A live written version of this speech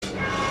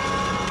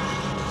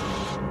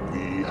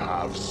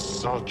have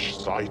such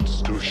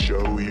sights to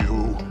show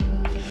you.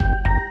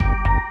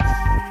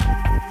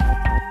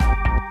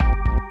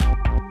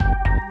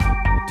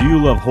 Do you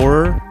love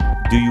horror?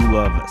 Do you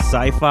love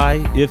sci-fi?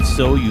 If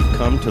so, you've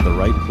come to the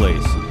right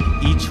place.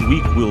 Each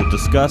week we'll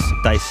discuss,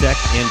 dissect,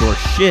 and or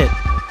shit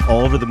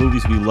all over the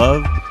movies we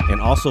love and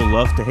also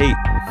love to hate.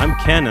 I'm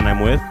Ken and I'm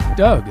with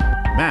Doug.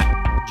 Matt.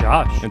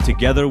 Josh. and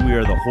together we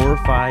are the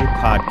Horrify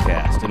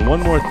Podcast. And one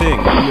more thing,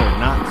 we are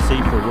not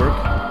safe for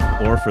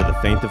work or for the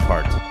faint of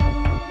heart.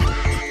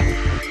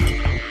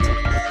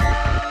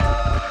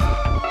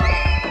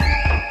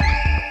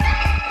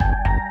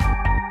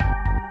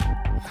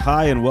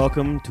 Hi, and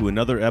welcome to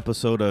another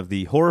episode of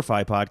the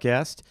Horrify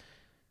Podcast.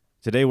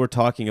 Today we're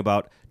talking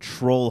about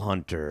Troll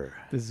Hunter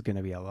This is going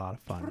to be a lot of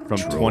fun. from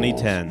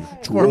 2010.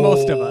 For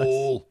most of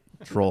us.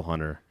 Troll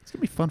Hunter. It's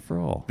gonna be fun for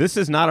all. This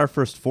is not our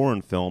first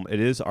foreign film. It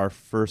is our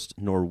first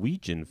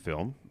Norwegian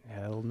film.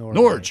 Hell, Norway.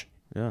 Norge.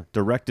 Yeah,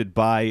 directed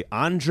by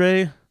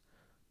Andre.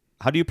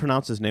 How do you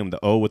pronounce his name? The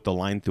O with the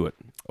line through it.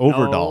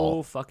 Overdahl.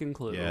 No fucking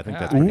clue. Yeah, I think Yeah,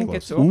 that's I pretty think close.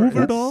 it's over.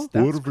 Overdahl?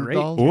 That's great.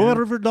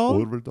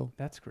 Overdahl? Overdahl.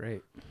 That's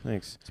great.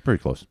 Thanks. It's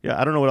pretty close.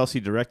 Yeah, I don't know what else he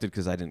directed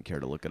because I didn't care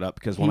to look it up.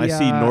 Because when He, I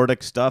see uh,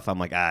 Nordic stuff, I'm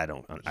like, I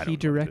don't know what He it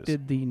is.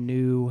 directed the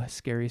new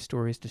Scary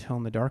Stories to Tell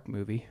in the Dark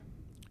movie.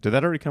 Did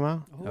that already come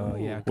out? Oh,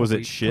 yeah. Was it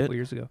couple shit?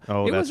 years ago.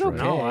 Oh, it that's was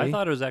right. okay. No, I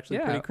thought it was actually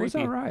yeah, pretty it was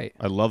creepy. all right.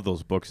 I love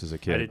those books as a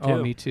kid. I did Oh,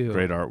 too. me too.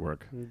 Great artwork.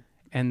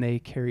 And they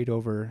carried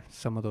over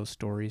some of those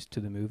stories to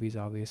the movies,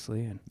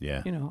 obviously. And,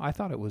 Yeah. you know, I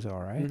thought it was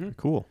all right. Mhm.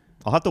 Cool.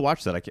 I'll have to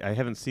watch that. I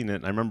haven't seen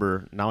it.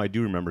 I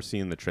do remember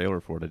seeing the trailer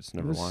for it. I just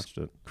never was watched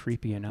it.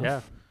 Creepy enough.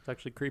 Yeah, it's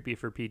actually creepy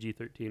for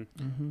PG-13.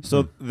 Mm-hmm.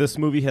 So this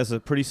movie has a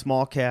pretty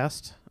small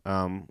cast.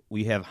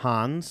 We have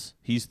Hans.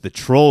 He's the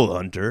troll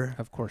hunter.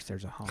 Of course,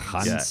 there's a Hans.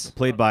 Hans. Yeah,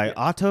 played by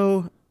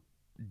Otto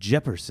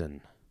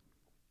Jespersen.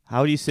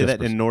 How do you say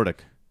that in Jespersen.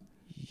 Nordic?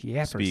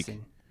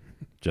 Jefferson.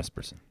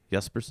 Jespersen.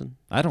 Jespersen?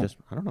 I don't.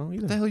 I don't know What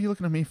the either. hell are you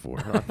looking at me for?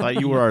 I thought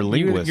you were our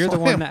linguist. You're the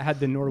Why one am- that had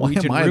the Why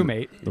Norwegian am I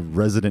roommate. the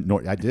resident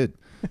I did.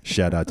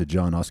 Shout out to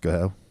John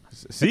Oskahow.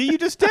 See, you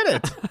just did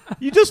it.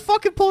 You just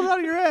fucking pulled it out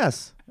of your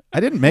ass. I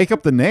didn't make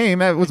up the name.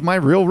 That was my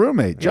real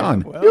roommate,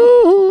 John. well.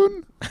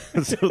 Yoon.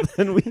 So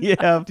then we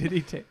have. Did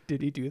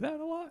he do that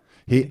a lot?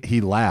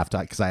 He laughed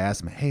because I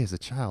asked him, "Hey, as a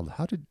child,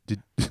 how did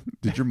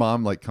did your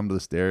mom like come to the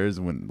stairs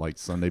when like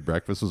Sunday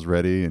breakfast was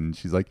ready?" And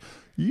she's like,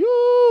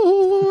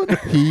 "Yoon."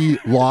 He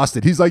lost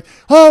it. He's like,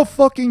 "Oh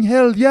fucking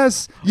hell,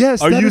 yes,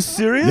 yes." Are that you is-"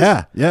 serious?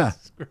 Yeah.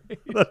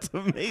 That's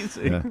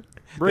amazing. Yeah.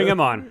 Bring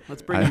him on.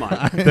 Let's bring him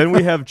on. Then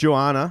we have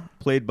Joanna,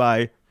 played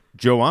by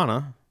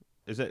Joanna.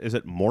 Is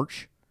it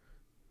Morch?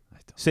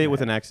 Say it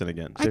with an accent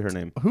again. Say her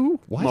name. Who?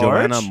 What? March?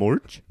 Joanna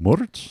Morch?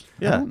 Morch?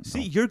 I Yeah. don't See,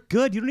 know. you're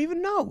good. You don't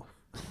even know.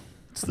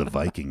 It's the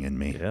Viking in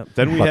me. Yeah.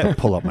 Then I'm we about to have.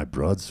 pull out my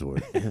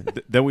broadsword.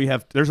 Then we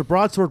have. There's a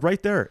broadsword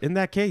right there in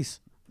that case.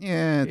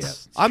 Yeah,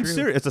 it's. I'm true.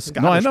 serious. It's a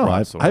Scottish No, I know.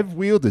 broadsword. I've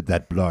wielded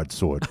that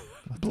broadsword.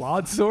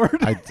 Broadsword?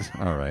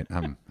 All right.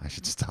 I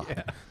should stop.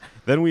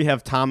 Then we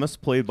have Thomas,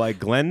 played by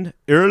Glenn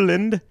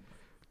Erland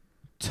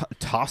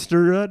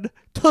Tosterud.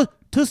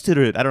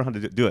 Tosterud. I don't know how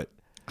to do it.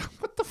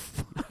 What the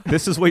fuck?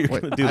 This is what you're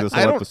Wait, going to do this I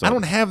whole don't, episode. I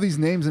don't have these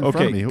names in front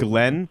of Okay, me.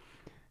 Glenn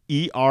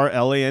Erland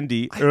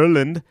Erland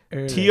Erland.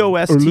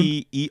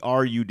 Tosterud.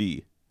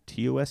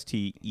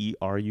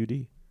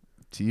 Tosterud.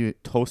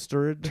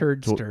 Toasterud.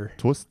 Turdster.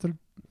 Twister?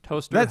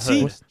 Toaster That's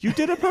Hood. you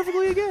did it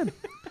perfectly again.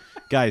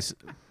 Guys,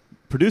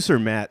 producer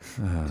Matt,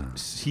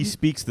 he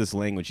speaks this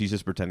language. He's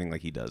just pretending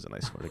like he does, and I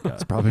swear to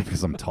God. Probably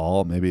because I'm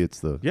tall. Maybe it's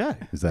the. Yeah,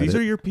 Is that these it?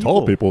 are your people.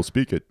 Tall people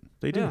speak it.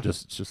 They do. Yeah.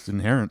 It's just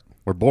inherent.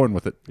 We're born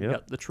with it. Yep.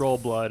 Got the troll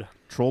blood.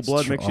 Troll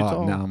blood makes you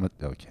tall. Now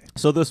okay.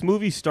 So this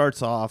movie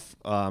starts off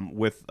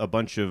with a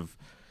bunch of.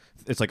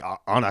 It's like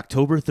on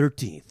October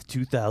 13th,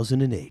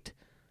 2008.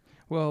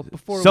 Well,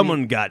 before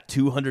Someone got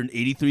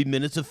 283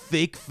 minutes of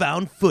fake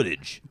found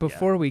footage.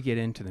 before we get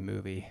into the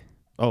movie,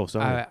 Oh,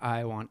 sorry.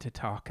 I want to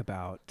talk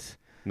about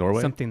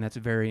Norway? something that's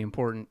very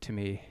important to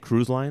me: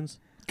 Cruise lines?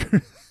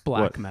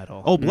 black What?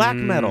 metal. Oh, black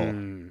metal.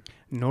 Mm.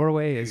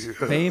 Norway is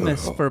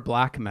famous for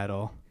black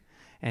metal,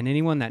 and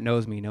anyone that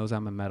knows me knows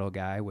I'm a metal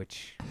guy,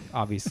 which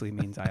obviously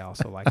means I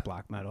also like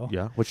black metal.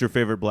 Yeah. What's your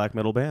favorite black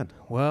metal band?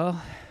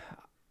 Well,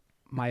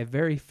 my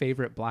very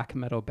favorite black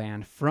metal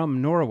band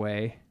from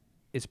Norway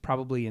is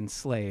probably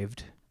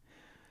Enslaved,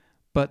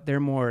 but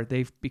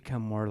they've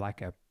become more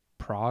like a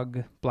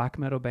prog black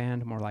metal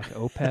band, more like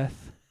Opeth.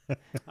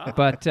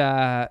 But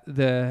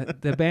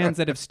the bands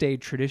that have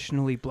stayed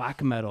traditionally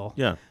black metal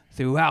Yeah.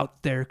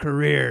 throughout their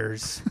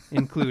careers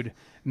include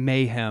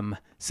Mayhem,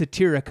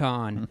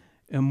 Satyricon,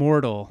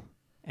 Immortal,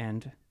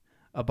 and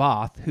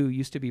Abath, who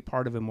used to be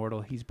part of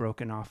Immortal. He's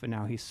broken off and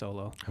now he's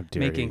solo, How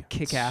dare making you.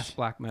 kick-ass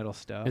black metal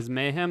stuff. Is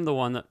Mayhem the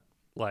one that,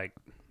 like,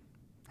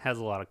 has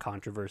a lot of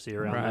controversy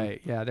around them?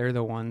 Right. Yeah, they're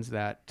the ones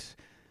that,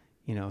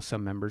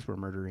 some members were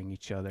murdering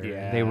each other.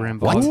 Yeah. They were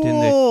involved in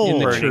What?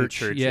 the Burning church.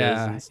 churches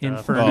Yeah, and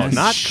stuff. Infernus. Oh,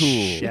 not cool.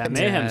 Yeah,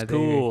 Mayhem's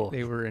cool.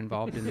 They were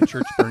involved in the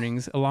church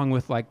burnings, along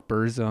with like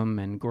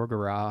Burzum and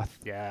Gorgoroth.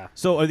 Yeah.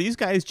 So are these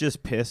guys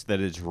just pissed that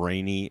it's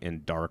rainy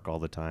and dark all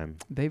the time?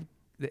 They've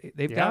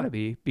They've Yeah. got to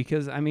be,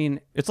 because I mean,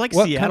 It's like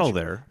what Seattle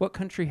country- there. What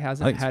country I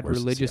hasn't think it's had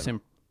worse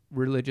than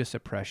religious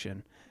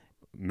oppression?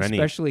 Many.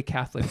 Especially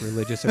Catholic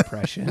religious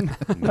oppression.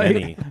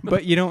 Many.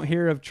 But you don't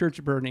hear of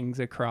church burnings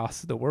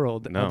across the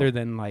world, No. other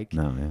than like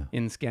No, yeah.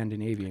 in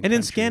Scandinavian. And in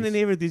countries.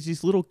 Scandinavia, there's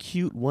these little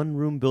cute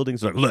one-room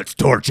buildings like, let's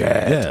torch it.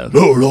 Yeah.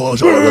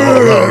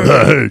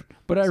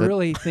 But I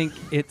really think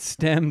it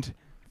stemmed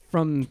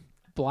from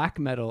black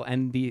metal,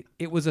 and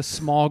it was a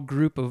small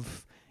group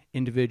of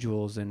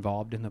individuals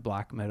involved in the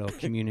black metal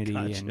community,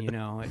 and you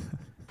know,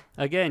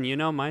 Again, you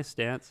know my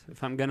stance.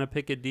 If I'm gonna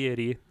pick a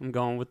deity, I'm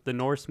going with the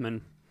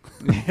Norsemen.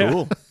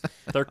 Cool.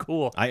 They're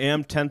cool. I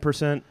am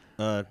 10%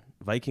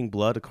 Viking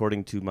blood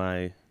according to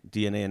my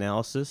DNA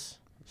analysis.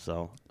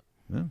 So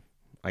Yeah.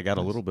 I got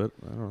a little bit.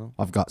 I don't know.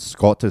 I've got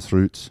Scottish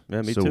roots.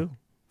 Yeah, me so too.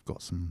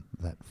 Got some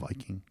of that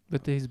Viking.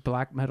 but these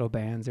black metal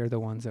bands, they're the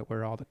ones that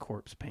wear all the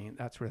corpse paint.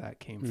 That's where that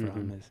came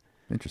from. Is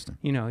Interesting.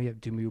 you know, you have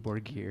Dimmu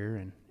Borgir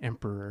and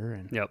Emperor,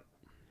 and Yep.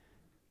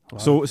 a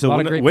lot So of- a lot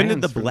of great when did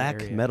the bands from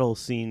black area. metal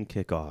scene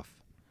kick off?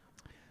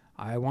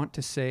 I want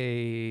to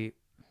say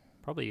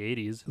Probably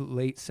 80s.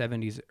 late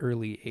 70s,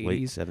 early 80s.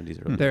 Late 70s,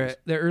 early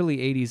The early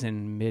 80s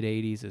and mid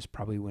 80s is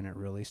probably when it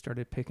really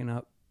started picking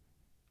up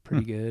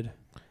pretty good.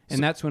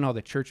 And that's when all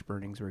the church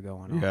burnings were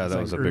going on. Yeah, It that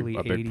like was a early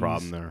big 80s.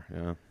 problem there.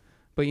 Yeah.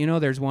 But you know,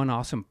 there's one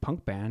awesome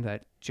punk band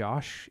that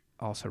Josh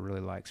also really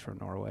likes from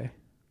Norway,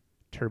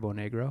 Turbo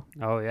Negro.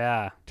 Oh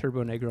yeah.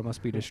 Turbo Negro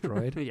must be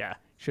destroyed. Yeah.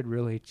 Should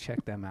really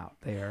check them out.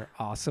 They are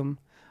awesome.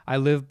 I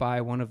live by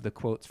one of the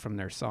quotes from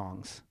their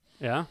songs.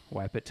 Yeah.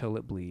 Wipe it till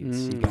it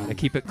bleeds. You Mm. gotta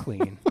keep it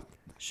clean.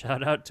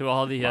 Shout out to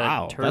all the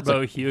Wow, that's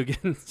Turbo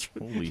Hugans.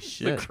 Holy the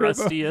shit.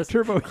 crustiest,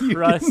 Turbo Hugans.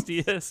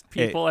 crustiest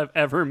people I've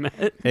ever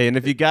met. Hey, and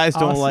if you guys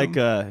don't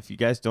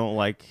Awesome.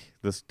 like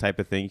this type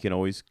of thing, you can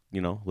always,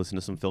 listen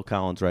to some Phil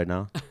Collins right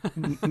now.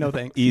 No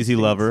thanks. Easy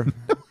Lover,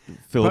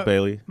 Philip But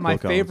Bailey. My Phil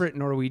Collins. favorite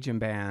Norwegian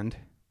band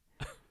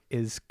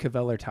is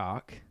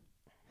Kvelertak.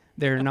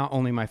 They're not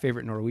only my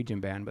favorite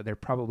Norwegian band, but they're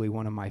probably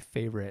one of my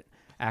favorite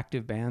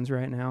active bands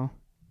right now.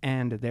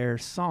 And their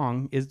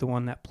song is the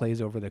one that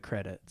plays over the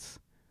credits.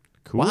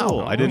 Cool.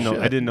 Wow. I didn't Oh, know.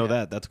 shit. I didn't know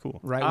that. That's cool.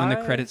 Right when the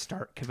I- credits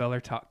start,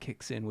 Kvelertak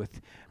kicks in with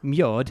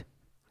Mjod.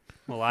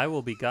 Well, I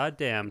will be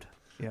goddamned.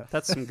 Yeah.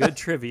 That's some good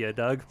trivia,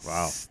 Doug.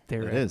 Wow.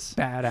 They're It a is.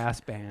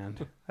 badass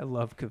band. I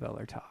love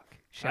Kvelertak.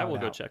 I will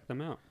go out. check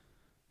them out.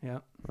 Yeah.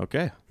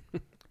 Okay.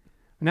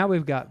 Now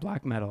we've got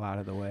black metal out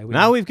of the way.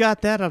 Now we've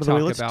got that out of the way.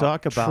 talk Let's about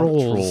talk about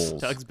trolls.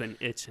 trolls. Doug's been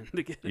itching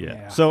to get Yeah.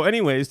 Yeah. So,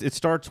 anyways, it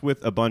starts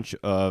with a bunch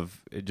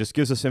of. It just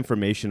gives us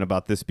information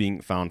about this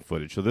being found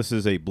footage. So, this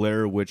is a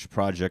Blair Witch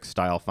Project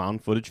style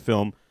found footage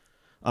film.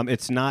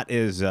 It's not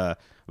as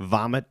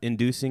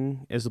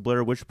vomit-inducing as the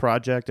Blair Witch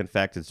Project. In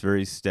fact, it's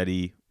very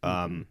steady,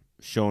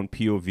 shown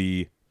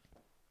POV,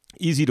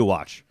 easy to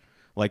watch.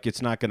 Like,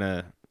 it's not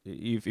gonna.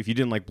 If you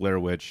didn't like Blair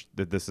Witch,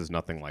 that this is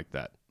nothing like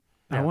that.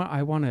 I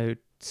want to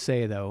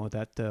say though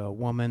that the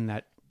woman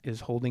that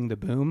is holding the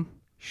boom,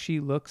 she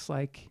looks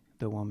like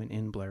the woman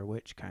in Blair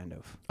Witch, kind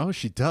of. Oh,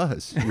 she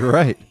does. You're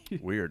right.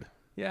 Weird.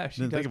 Yeah,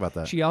 she Didn't does. think about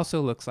that. She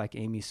also looks like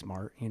Amy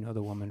Smart, you know,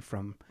 the woman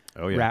from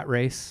Oh yeah. Rat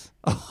Race.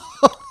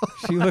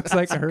 She looks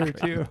like her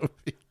too.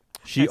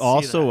 She see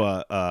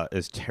also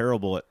is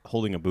terrible at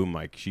holding a boom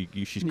mic. She's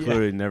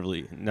clearly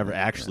never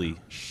actually.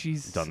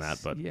 She's done that,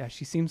 but- yeah,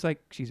 she seems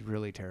like she's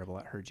really terrible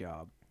at her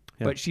job.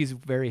 Yeah. But she's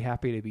very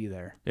happy to be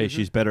there. Hey,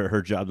 she's better at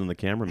her job than the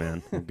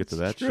cameraman. We'll get to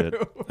that shit.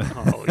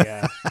 Oh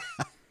yeah.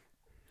 At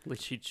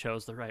least she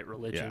chose the right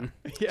religion.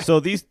 Yeah. So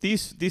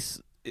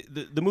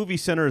the movie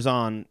centers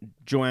on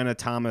Joanna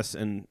Thomas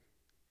and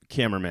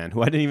cameraman,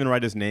 who I didn't even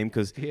write his name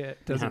because Yeah,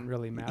 it doesn't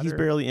really matter. he's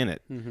barely in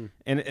it.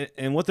 Mm-hmm.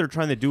 And what they're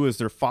trying to do is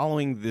they're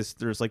following this.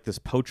 There's like this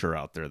poacher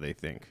out there. They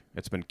think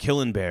it's been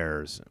killing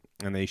bears,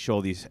 and they show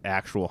these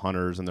actual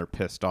hunters, and they're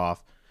pissed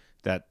off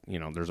that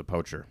there's a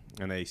poacher,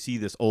 and they see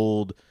this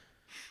old,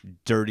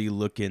 dirty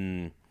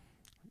looking,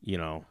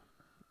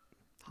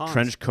 Hans.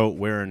 trench coat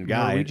wearing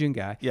guy. Norwegian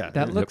guy. Yeah.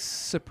 That Yep. looks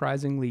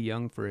surprisingly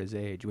young for his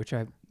age, which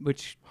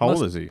How old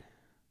must- is he?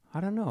 I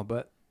don't know,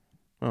 but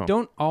Oh.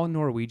 don't all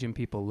Norwegian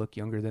people look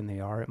younger than they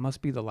are? It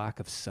must be the lack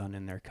of sun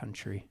in their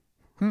country.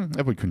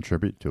 That would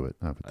contribute to it,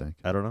 I would think.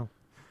 I don't know.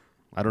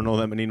 I don't know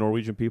that many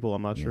Norwegian people.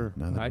 I'm not sure.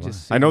 neither I do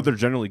just I know they're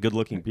generally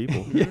good-looking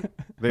people.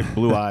 They have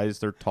blue eyes.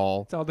 They're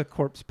tall. it's all the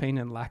corpse paint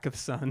and lack of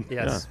sun.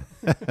 Yes.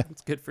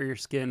 It's good for your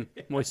skin.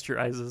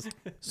 Moisturizes.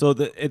 So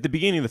at the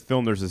beginning of the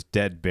film, there's this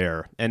dead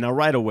bear, and now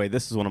right away,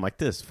 this is when I'm like,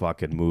 this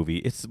fucking movie.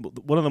 It's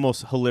one of the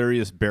most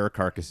hilarious bear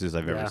carcasses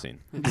I've ever Yeah. seen.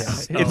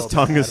 Yeah, Its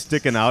tongue is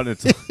sticking out, and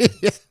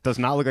it does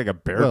not look like a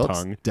bear Well,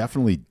 tongue. it's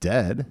definitely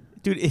dead.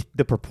 Dude,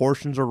 the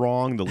proportions are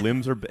wrong. The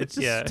limbs are. It's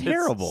just Yeah, it's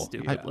terrible.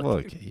 stupid.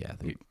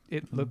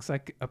 It looks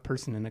like a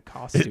person in a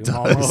costume It does.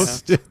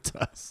 almost. It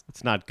does.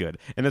 It's not good,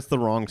 and it's the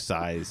wrong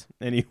size.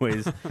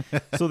 Anyways,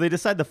 so they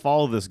decide to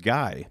follow this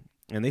guy,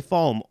 and they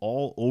follow him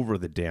all over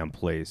the damn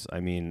place. I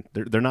mean,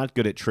 they're not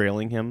good at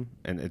trailing him,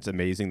 and it's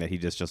amazing that he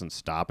just doesn't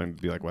stop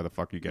and be like, "Why the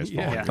fuck are you guys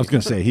following Yeah. I was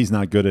going to say, he's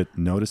not good at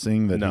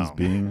noticing that No. he's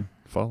being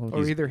followed.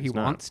 Or either he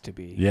not. wants to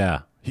be.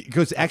 Yeah.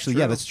 Because actually,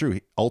 yeah, true. that's true.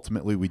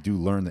 Ultimately, we do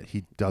learn that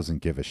he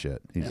doesn't give a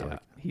shit. He's Yeah, like,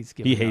 he's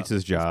He giving hates up.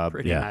 his job.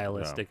 Pretty Yeah.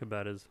 nihilistic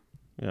about his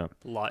Yeah.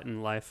 lot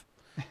in life.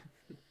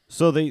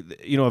 So they,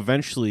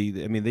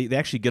 eventually, I mean, they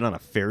actually get on a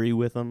ferry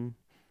with him.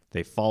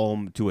 They follow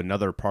him to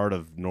another part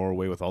of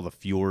Norway with all the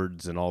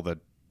fjords and all the.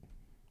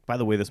 By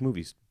the way, this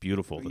movie's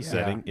beautiful. The Yeah,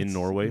 setting in it's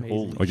Norway, amazing.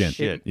 holy Again,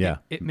 shit! yeah.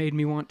 It made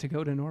me want to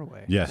go to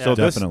Norway. yeah, So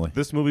definitely.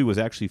 This movie was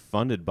actually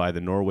funded by the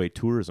Norway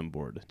Tourism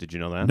Board. Did you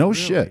know that? No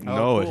shit.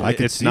 No, cool. I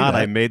could it's see not.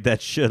 that. I made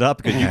that shit up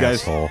because you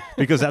guys, Asshole.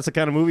 because that's the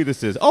kind of movie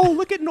this is. Oh,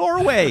 look at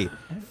Norway!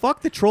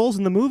 Fuck the trolls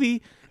in the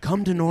movie.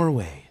 Come to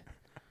Norway.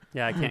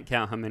 Yeah, I can't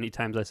count how many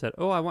times I said,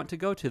 "Oh, I want to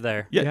go to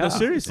there." Yeah, Yeah. no,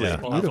 seriously. Yeah.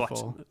 While I was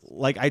Beautiful. watching this.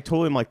 Like I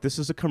told him, like this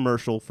is a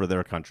commercial for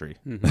their country.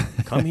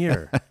 Come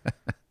here,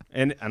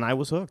 and I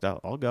was hooked.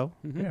 I'll go.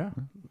 Yeah.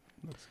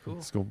 That's cool.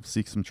 Let's go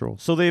seek some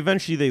trolls. So they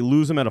eventually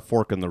lose him at a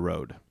fork in the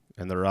road,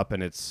 and they're up,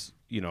 and it's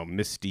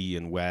misty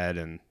and wet,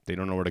 and they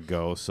don't know where to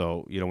go.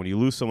 So when you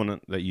lose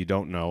someone that you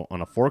don't know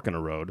on a fork in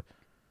a road,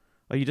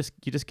 well, you just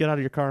get out of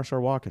your car and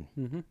start walking,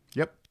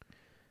 Yep.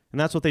 and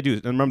that's what they do.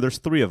 And remember, there's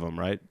 3 of them,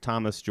 right?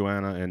 Thomas,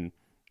 Joanna, and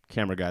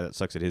camera guy that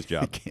sucks at his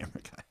job. Camera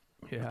guy.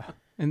 Yeah.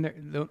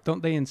 And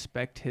don't they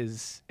inspect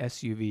his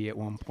SUV at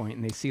one point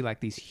and they see like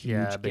these huge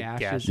Yeah, big gashes?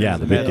 gashes. Yeah, in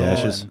the big middle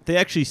gashes. and- They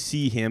actually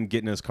see him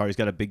get in his car. He's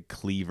got a big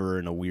cleaver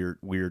and a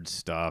weird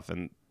stuff,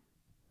 and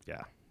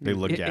yeah, they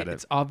look at it.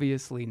 It's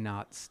obviously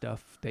not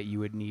stuff that you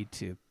would need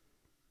to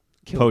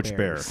kill Poach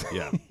bears.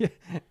 bear. Yeah.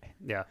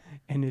 Yeah,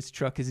 And his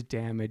truck is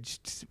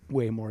damaged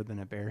way more than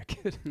a bear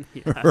could.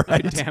 yeah. I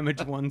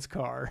damaged one's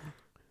car.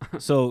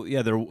 So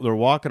yeah, they're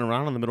walking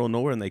around in the middle of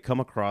nowhere, and they come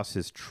across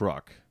his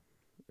truck,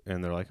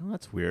 and they're like, "Oh,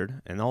 that's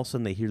weird." And all of a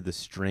sudden, they hear this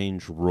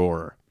strange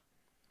roar.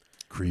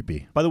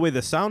 Creepy. By the way,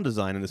 the sound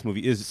design in this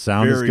movie is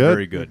Sound is very,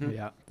 good. very good.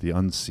 Yeah. The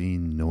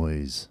unseen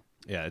noise.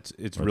 Yeah,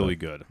 it's Or really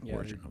the- good. Yeah.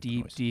 Origin They're of the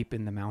deep, noise. deep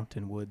in the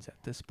mountain woods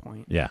at this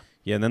point. Yeah.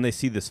 Yeah, and then they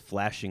see this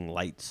flashing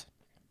lights,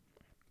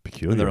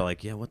 Peculiar. and they're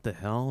like, "Yeah, what the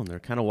hell?" And they're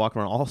kind of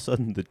walking around. All of a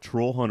sudden, the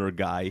troll hunter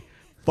guy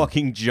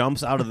fucking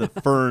jumps out of the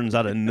ferns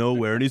out of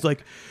nowhere, and he's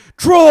like,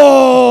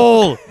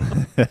 "Troll!"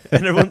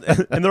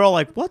 and they're all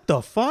like, "What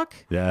the fuck?"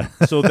 yeah.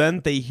 So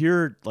then they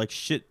hear like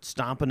shit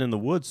stomping in the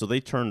woods, so they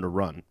turn to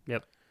run.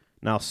 Yep.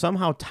 Now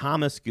somehow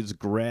Thomas gets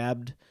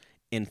grabbed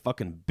and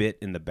fucking bit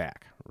in the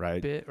back,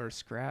 right? Bit or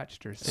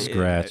scratched or something.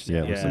 Scratched, yeah.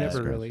 Yeah. it It was like never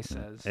scratch. really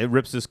says. It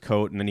rips his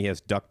coat, and then he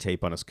has duct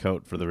tape on his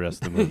coat for the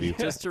rest of the movie.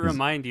 Just to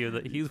remind you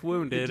that he's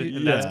wounded, Yeah.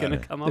 and that's going to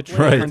come The up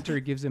troll later. hunter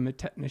gives him a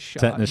tetanus shot.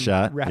 Tetanus and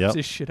shot, Wraps yep.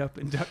 his shit up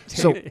in duct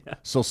tape. So,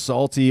 so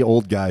salty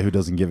old guy who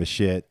doesn't give a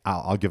shit.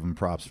 I'll give him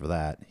props for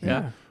that.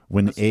 Yeah.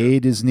 When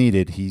aid is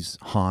needed,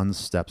 Hans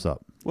steps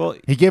up. Well,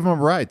 He gave him a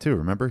ride too.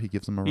 Remember, he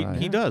gives him a ride.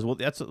 he does. Well,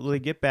 that's they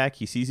get back.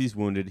 He sees he's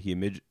wounded. He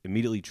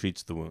immediately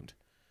treats the wound.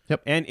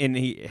 Yep. And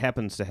he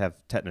happens to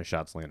have tetanus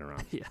shots laying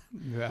around. Yeah.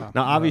 Yeah.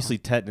 Now, obviously,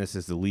 tetanus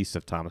is the least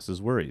of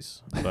Thomas's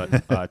worries,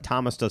 but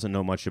Thomas doesn't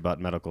know much about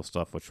medical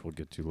stuff, which we'll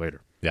get to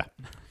later. Yeah.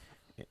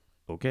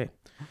 Okay.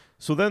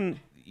 So then,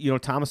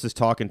 Thomas is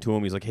talking to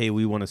him. He's like, "Hey,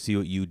 we want to see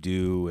what you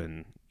do,"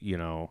 and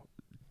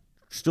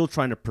still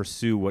trying to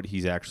pursue what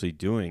he's actually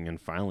doing. And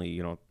finally,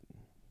 Yeah,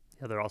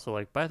 they're also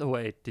like, by the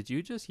way, did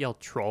you just yell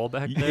troll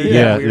back there?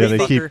 Yeah, you yeah, weird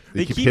they keep fucker?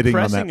 they keep hitting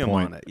on pressing that him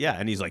point. on it. Yeah,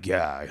 and he's like,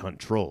 "Yeah, I hunt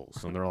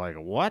trolls," and they're like,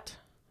 "What?"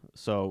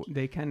 So,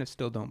 They kind of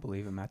still don't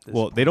believe him at this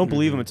well, point. they don't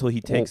believe him until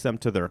he takes them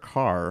to their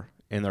car,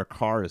 and their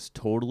car is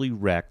totally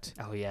wrecked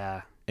Oh,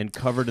 yeah. and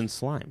covered in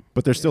slime.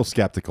 But they're still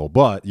skeptical.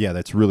 But yeah,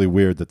 that's really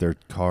weird that their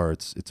car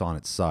it's on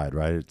its side,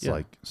 right? It's Yeah.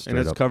 like straight And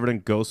it's up covered in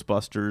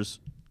Ghostbusters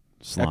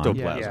slime.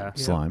 ectoplasm. Yeah.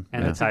 Slime.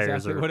 And yeah. the tires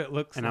exactly are. what it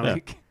looks and I was-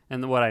 like.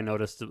 And what I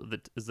noticed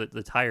is that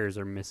the tires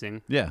are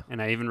missing. Yeah.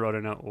 And I even wrote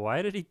a note,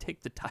 why did he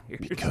take the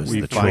tires? Because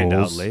We the find out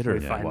trolls- later. We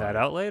find that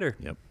out later.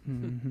 Yep.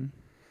 Mm-hmm.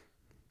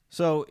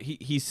 So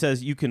he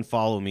says, "You can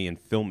follow me and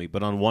film me,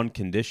 but on one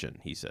condition,"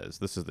 he says.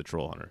 This is the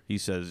troll hunter. He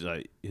says,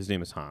 his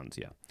name is Hans,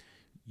 yeah.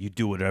 "You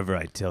do whatever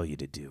I tell you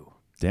to do."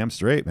 Damn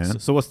straight, man.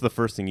 So what's the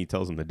first thing he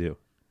tells him to do?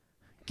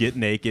 Get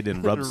naked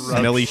and rub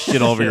smelly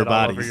shit all over your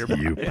all over bodies. your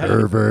You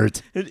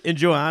pervert. And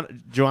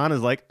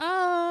Joanna's like,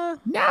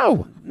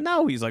 No.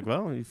 no. He's like,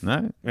 well,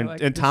 No. and,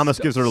 Like, and "This Thomas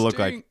stuff gives her a look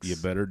like, stinks." you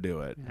better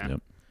do it. Yeah.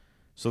 Yep.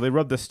 So they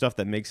rub this stuff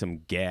that makes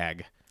them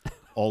gag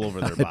all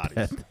over their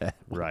bodies,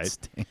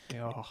 right?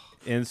 Oh,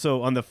 And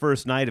so on the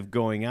first night of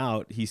going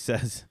out, he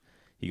says,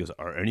 he goes,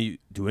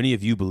 do any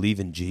of you believe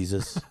in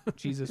Jesus?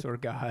 Jesus or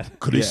God.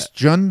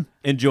 Christian.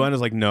 And Joanna's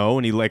like, no.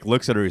 And he like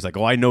looks at her. He's like,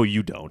 oh, I know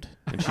you don't.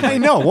 And she's I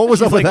like, know. What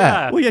was up with like,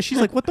 that? well, yeah. She's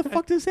like, what the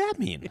fuck does that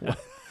mean?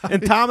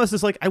 And Thomas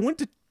is like, I went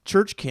to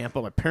church camp,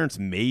 but my parents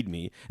made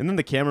me. And then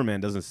the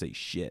cameraman doesn't say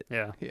shit.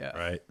 Yeah. Yeah.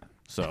 Right.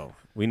 So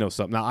we know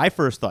something. Now, I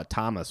first thought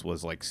Thomas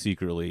was like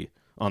secretly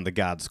on the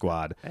God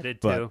Squad. I did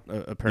but, too.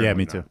 apparently Yeah,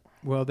 me not. too.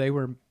 Well, they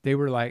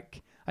were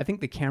like, I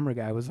think the camera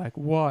guy was like,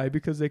 why?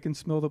 Because they can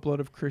smell the blood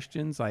of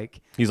Christians,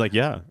 like, He's like,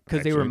 yeah.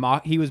 because they were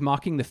actually. he was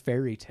mocking the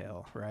fairy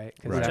tale, right?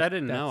 'Cause Which that- I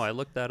didn't know. that's I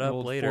looked that an up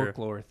old later.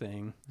 folklore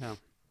thing. No.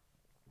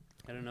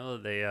 I didn't know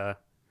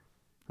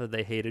that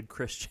they hated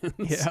Christians.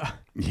 Yeah.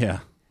 Yeah.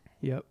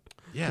 Yep.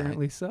 Yeah.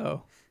 Apparently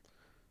so.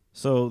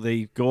 So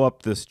they go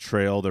up this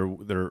trail. They're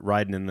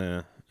riding in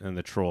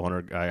the troll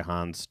hunter guy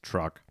Han's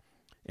truck,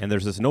 and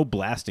there's this no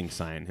blasting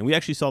sign. And we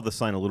actually saw the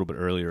sign a little bit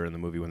earlier in the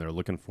movie when they were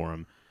looking for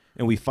him,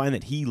 and we find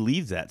that he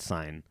leaves that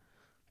sign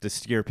to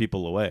scare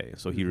people away.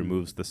 So he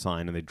removes the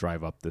sign, and they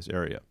drive up this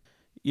area.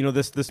 You know,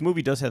 this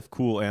movie does have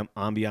cool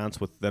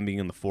ambiance with them being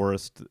in the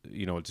forest.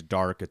 You know, it's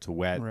dark, it's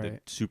wet, the Right.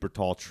 super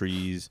tall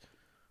trees.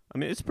 I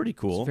mean, it's pretty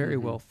cool. It's very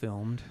well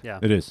filmed. Yeah.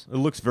 It is. It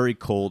looks very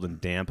cold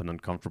and damp and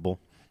uncomfortable.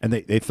 And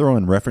they throw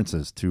in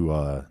references to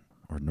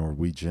or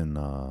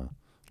Norwegian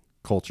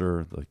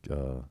culture, like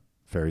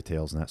fairy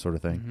tales and that sort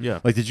of thing. Yeah.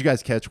 Like, did you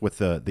guys catch with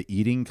the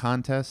eating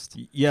contest?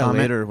 Yeah, comment?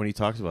 later when he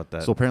talks about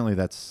that. So apparently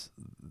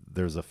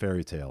there's a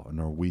fairy tale, a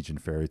Norwegian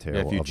fairy tale.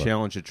 Yeah, if you of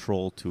challenge a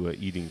troll to an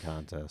eating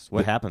contest,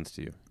 what happens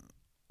to you?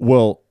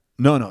 well,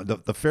 no.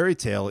 The fairy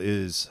tale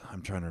is,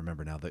 I'm trying to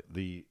remember now.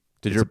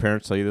 Did your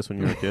parents tell you this when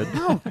you were a kid?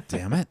 No,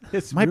 damn it.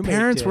 His My roommate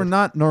parents were did.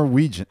 not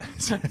Norwegian.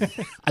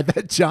 I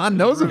bet John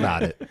knows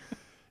about it.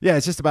 Yeah,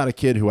 it's just about a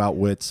kid who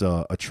outwits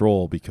a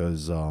troll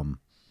because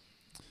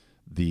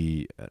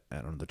the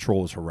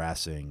troll is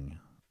harassing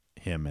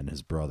him and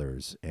his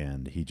brothers,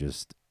 and he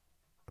just,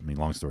 I mean,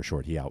 long story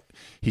short,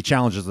 he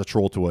challenges the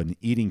troll to an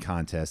eating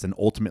contest, and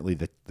ultimately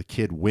the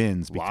kid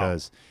wins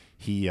because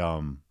he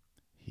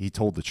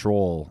told the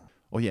troll,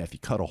 "Oh yeah, if you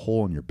cut a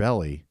hole in your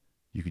belly,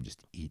 you can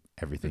just eat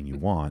everything you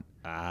want."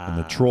 And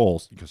the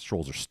trolls, because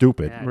trolls are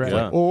stupid, Yeah, it's Right.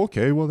 like, "Oh,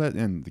 okay, well that,"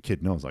 and the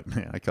kid knows, like,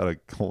 "Man, I cut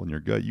a hole in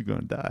your gut, you're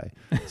gonna die."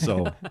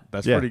 So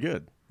That's yeah. pretty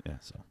good. yeah,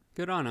 so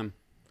Good on him.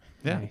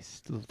 yeah.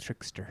 Nice little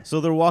trickster.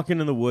 So they're walking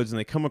in the woods and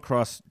they come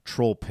across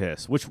troll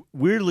piss, which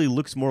weirdly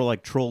looks more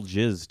like troll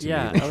jizz to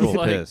Yeah, me than I was troll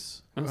like-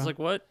 piss. I was like,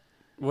 what?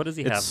 What does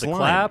he It's have? slime. The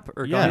clap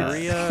or Yeah.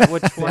 gonorrhea?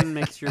 Which one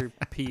makes your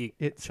pee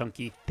It's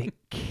chunky? thick.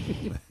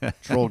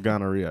 Troll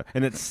gonorrhea.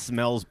 And it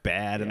smells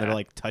bad and Yeah. they're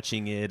like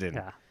touching it and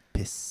Yeah.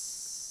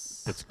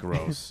 it's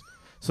gross.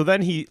 So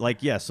then he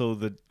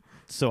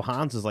so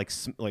Hans is like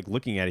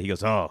looking at it. He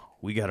goes, "Oh,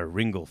 we got a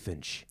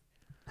ringlefinch,"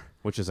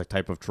 which is a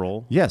type of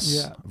troll. Yes,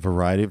 Yeah.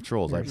 variety of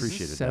trolls. I There's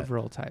appreciated that.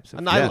 several types of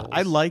And trolls.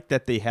 I like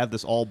that they have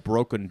this all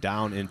broken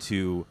down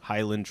into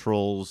Highland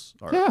trolls,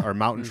 Yeah. or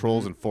mountain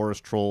trolls and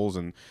forest trolls,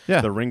 and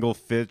Yeah. the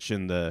ringlefinch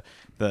and the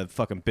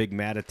fucking big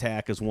mad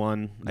attack is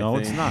one. I No,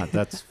 it's think. not.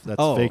 That's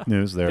Oh. fake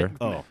news there.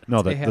 Oh,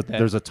 No, They have that.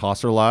 there's a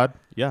tosser lad.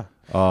 yeah.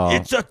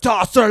 It's a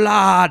tosser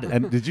lad.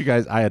 And did you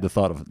guys? I had the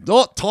thought of,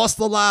 "Don't toss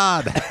the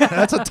lad."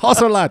 That's a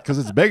tosser lad because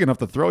it's big enough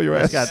to throw your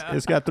ass.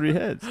 It's got 3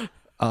 heads.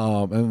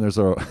 And there's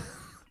a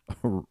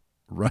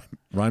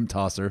rhyme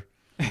tosser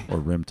or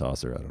rim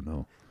tosser. I don't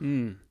know.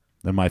 Mm.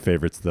 Then my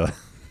favorite's the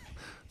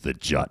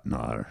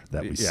Jotnar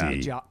that we Yeah. see.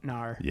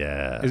 Jotnar.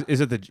 Yeah,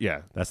 Is it the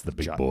yeah? that's the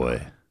big Jotnar.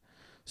 boy.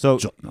 So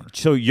Jotnar.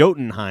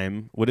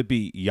 Jotunheim, would it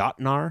be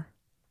Jotnar?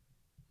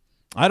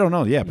 I don't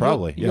know. Yeah,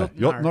 probably. Yeah,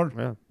 Jotnar.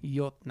 Jotnar. Yeah.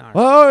 Jotnar.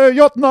 Oh,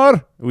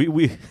 Jotnar.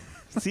 We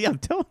see. I'm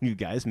telling you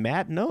guys,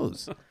 Matt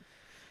knows.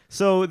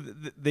 So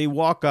they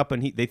walk up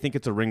and they think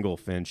it's a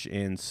ringlefinch,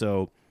 and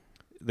so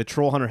the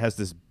troll hunter has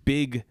this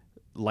big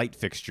light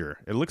fixture.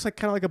 It looks like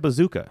kind of like a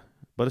bazooka,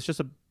 but it's just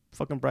a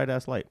fucking bright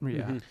ass light.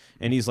 Yeah.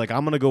 And he's like,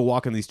 "I'm gonna go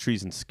walk in these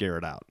trees and scare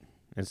it out."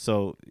 And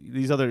so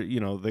these other,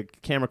 the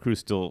camera crew's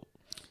still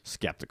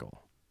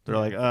skeptical. They're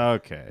like,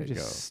 "Okay, They're go."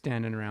 just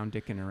standing around,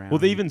 dicking around. Well,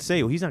 they even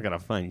say, "Well, he's not gonna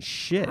find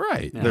shit."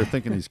 Right. Yeah. They're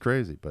thinking he's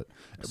crazy, but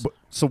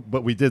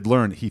we did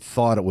learn he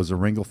thought it was a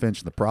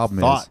ringlefinch. The problem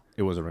Thought is,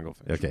 it was a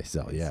ringlefinch. okay,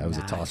 so yeah, it was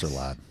a tosser Nice.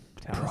 lad.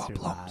 Tosser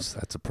Problems.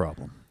 That's a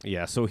problem.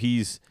 Yeah, so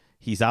he's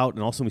out,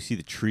 and also we see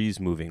the trees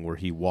moving where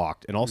he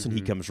walked, and all of a sudden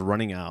he comes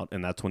running out,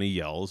 and that's when he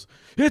yells,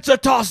 "It's a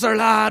tosser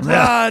lad,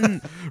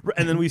 run!"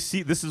 And then this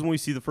is when we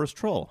see the first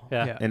troll.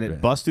 Yeah. Yeah. And it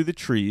Right. busts through the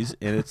trees,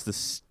 and it's the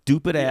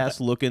stupid ass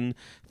looking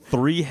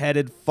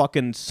 3-headed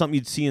fucking something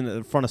you'd see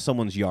in front of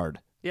someone's yard.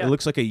 Yeah. It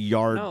looks like a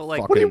yard No,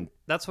 like fucking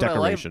that's what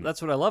decoration. I like.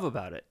 That's what I love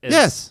about it. is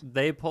Yes.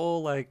 they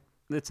pull like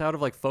it's out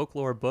of like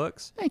folklore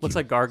books. Thank Looks you.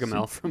 like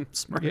Gargamel from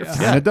Smurfs.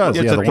 Yeah. And it does.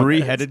 It's Yeah, a the one-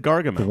 3-headed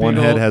Gargamel. The one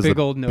Big head old- has big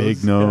the old nose.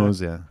 big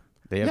nose. Yeah.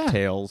 They have Yeah.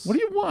 tails. What do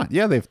you want?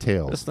 Yeah, they have I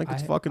tails. just think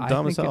it's I- fucking I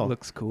dumb as think hell. It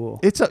looks cool.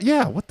 It's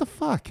yeah. What the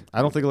fuck?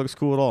 I don't think it looks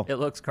cool at all. It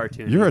looks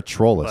cartoony. You're a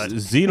trollist. But-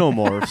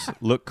 Xenomorphs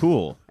look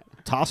cool.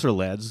 Tosser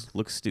lads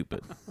look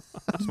stupid.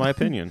 That's my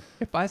opinion.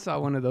 If I saw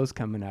one of those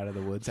coming out of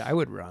the woods, I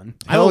would run.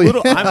 Hell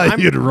yeah,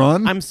 you'd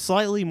run. I'm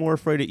slightly more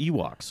afraid of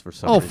Ewoks for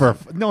some Oh, reason.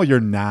 no, you're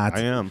not.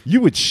 I am.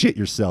 You would shit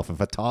yourself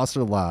if a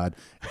tosser lad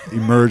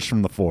emerged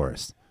from the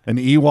forest. An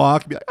Ewok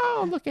would be like,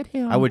 "Oh, look at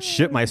him." I would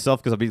shit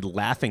myself because I'd be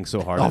laughing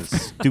so hard at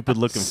his stupid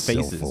looking so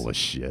faces. full of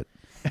shit.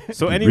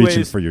 So Reaching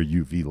anyways, for your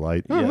UV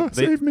light. yeah,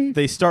 Save me.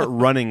 they start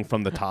running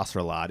from the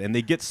tosser lad, and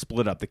they get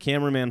split up. The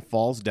cameraman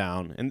falls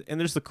down, and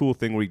there's the cool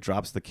thing where he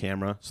drops the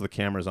camera, so the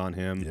camera's on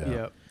him. Yeah.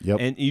 Yep.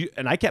 Yep.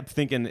 And I kept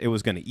thinking it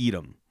was going to eat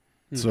him.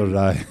 So did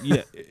I.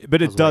 Yeah,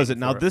 but it was doesn't. waiting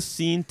Now for it. this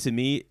scene to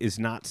me is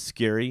not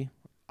scary.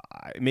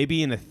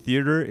 Maybe in a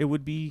theater it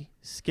would be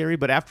scary,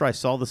 but after I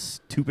saw the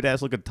stupid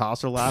ass looking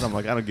tosser lad, I'm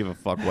like, I don't give a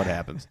fuck what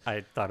happens.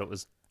 I thought it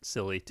was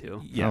silly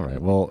too. Yeah. All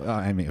right. Well,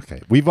 I mean,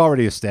 okay. We've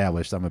already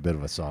established I'm a bit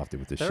of a softie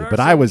with this There shit, are but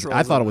some I trolls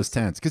thought in it was this.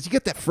 tense because you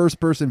get that first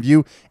person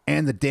view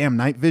and the damn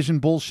night vision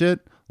bullshit,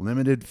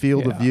 limited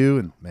field of Yeah. view,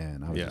 and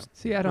man, I was Yeah. just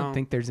See, I don't No.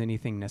 think there's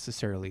anything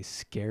necessarily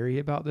scary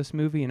about this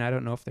movie, and I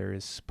don't know if there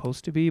is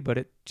supposed to be, but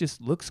it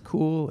just looks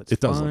cool. It's It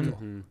does fun. look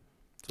cool. Mhm.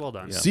 It's well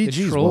done. Yeah. The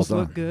CG's well trolls done.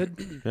 look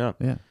good. Yeah.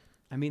 Yeah.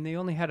 I mean, they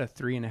only had a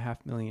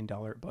 $3.5 million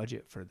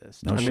budget for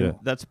this. No I total. mean,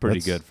 shit. that's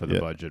pretty That's- good for the yeah.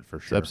 budget for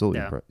It's sure.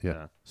 absolutely. Yeah.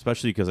 Yeah.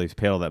 Especially because they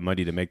paid all that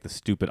money to make the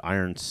stupid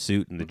iron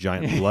suit and the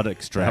giant blood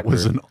extractor. That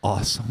was an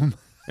awesome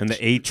and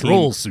the A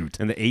troll suit.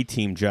 and the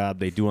A-team job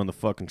they do on the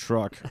fucking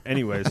truck.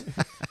 Anyways,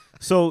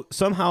 so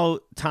somehow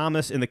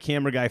Thomas and the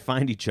camera guy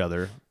find each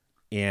other,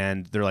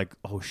 and they're like,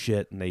 "Oh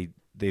shit!" And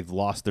they've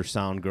lost their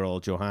sound girl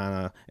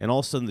Johanna, and all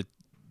of a sudden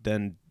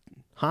then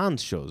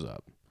Hans shows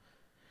up,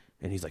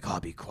 and he's like, "Oh,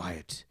 be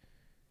quiet."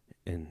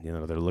 And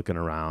they're looking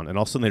around, and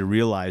all of a sudden they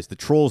realize the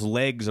troll's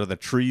legs are the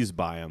trees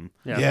by him.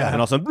 Yeah. Yeah. And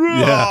all of a sudden,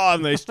 Yeah.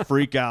 and they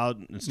freak out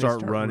and start,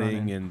 start running,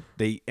 running. and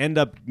they end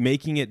up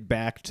making it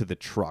back to the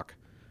truck.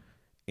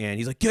 And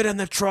he's like, "Get in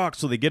the truck!"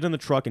 So they get in the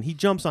truck, and he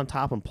jumps on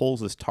top and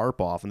pulls this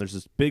tarp off, and there's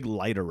this big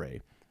light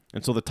array.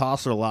 And so the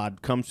tosser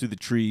lad comes through the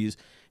trees,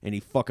 and he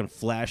fucking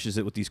flashes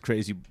it with these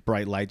crazy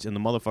bright lights, and the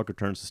motherfucker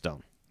turns to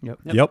stone. Yep.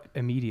 Yep.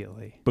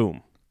 Immediately.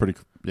 Boom. Pretty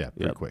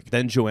Yep. quick.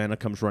 Then Joanna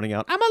comes running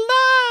out. I'm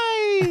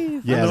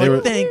alive! Yeah, And they they're were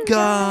like, thank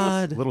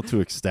God. a little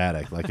too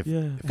ecstatic. Like if,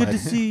 Yeah. if Good I- to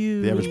see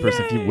you. the average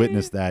person, if you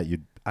witnessed that,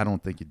 I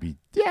don't think you'd be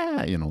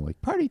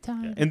like party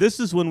time. And this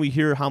is when we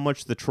hear how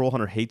much the troll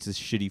hunter hates his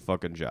shitty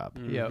fucking job.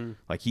 Yep.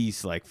 Like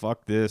he's like,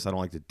 "Fuck this! I don't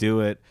like to do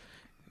it,"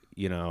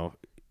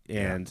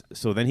 And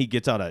so then he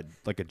gets out a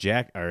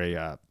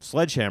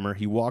sledgehammer.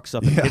 He walks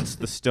up and hits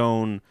the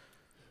stone.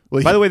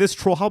 Well, By the way, this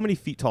troll, how many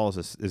feet tall is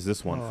this? Is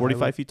this one? Oh, I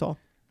 45 would- feet tall?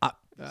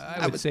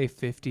 I would say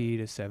 50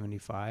 to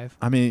 75.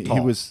 I mean, he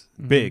Tall. was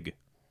Big.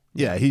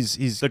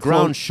 he's The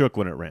ground shook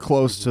when it ran.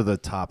 close to the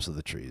tops of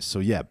the trees. So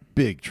yeah,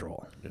 big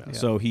troll. Yeah.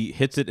 So he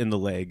hits it in the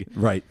leg,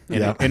 Right. and,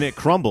 Yeah. and it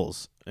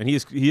crumbles. And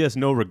he has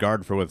no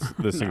regard for whether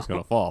this thing's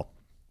going to fall.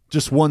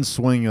 Just one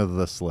swing of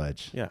the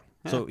sledge. Yeah.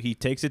 So he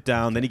takes it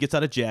down, then he gets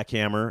out a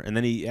jackhammer, and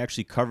then he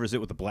actually covers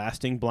it with a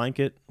blasting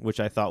blanket, which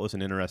I thought was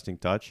an interesting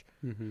touch.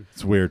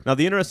 It's weird. Now,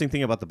 the interesting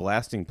thing about the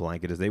blasting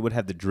blanket is they would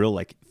have to drill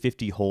like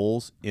 50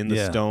 holes in the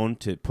Yeah. stone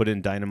to put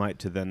in dynamite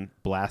to then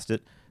blast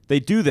it. They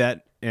do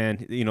that, and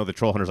the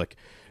troll hunter's like,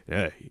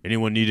 "Yeah,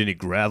 anyone need any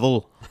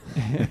gravel?"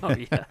 Oh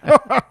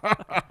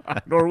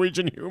yeah.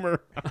 Norwegian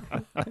humor.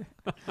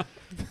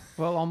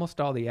 Well, almost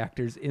all the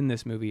actors in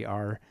this movie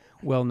are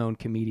well-known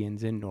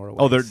comedians in Norway.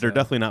 Oh, they're so-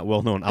 definitely not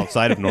well known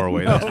outside of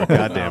Norway. That's for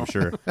goddamn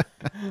sure.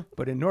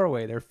 But in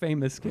Norway, they're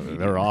famous comedians.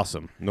 They're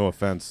awesome. No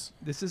offense.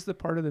 This is the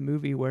part of the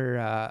movie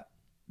where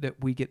that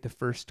we get the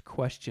first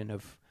question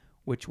of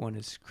which one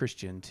is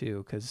Christian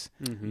too, because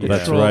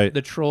That's right.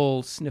 the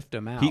troll sniffed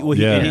him out. He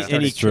Yeah,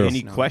 and that's true.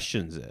 he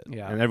questions it,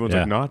 Yeah. and everyone's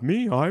Yeah. like, "Not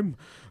me. I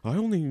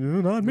only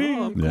not me."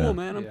 Oh, I'm Yeah. cool,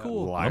 man. I'm Yeah.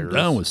 cool. Liars. I'm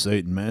down with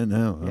Satan, man.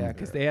 Now. Yeah,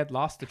 because they had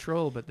lost the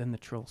troll, but then the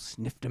troll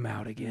sniffed him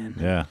out again.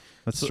 Yeah,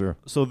 that's true.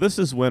 So this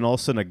is when all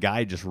of a sudden a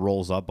guy just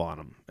rolls up on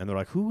him, and they're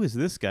like, "Who is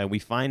this guy?" We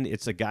find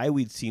it's a guy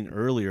we'd seen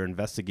earlier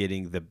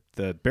investigating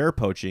the bear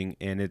poaching,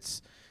 and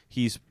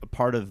he's a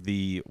part of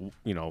the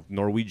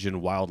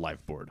Norwegian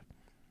Wildlife Board.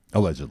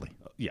 Allegedly.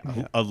 Yeah,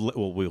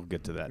 well, we'll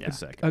get to that in a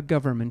second. A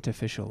government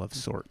official of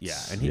sorts. Yeah,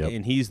 and Yep.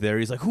 and he's there.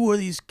 He's like, "Who are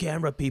these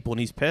camera people?"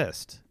 And he's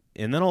pissed.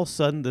 And then all of a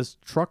sudden, this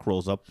truck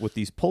rolls up with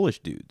these Polish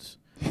dudes.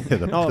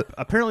 No,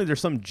 apparently there's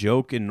some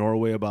joke in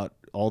Norway about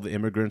all the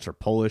immigrants are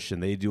Polish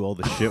and they do all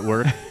the shit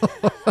work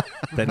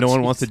that no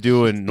one wants to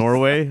do in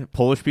Norway.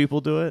 Polish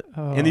people do it,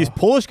 and these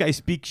Polish guys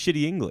speak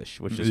shitty English,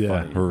 which is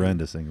funny.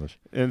 horrendous English.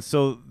 And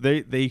so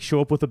they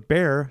show up with a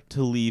bear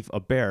to leave a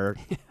bear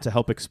to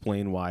help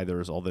explain why there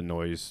was all the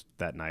noise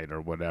that night or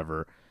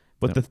whatever.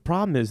 But the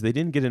problem is they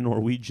didn't get a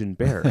Norwegian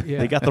bear. Yeah.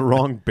 They got the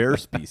wrong bear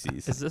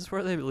species. Is this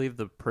where they leave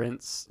the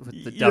prince with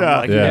the Yeah.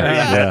 dumb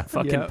Yeah.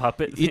 fucking Yeah.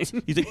 puppet? It's,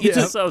 thing? he's like, Yeah.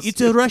 it's, So a, it's a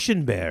stupid.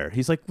 Russian bear.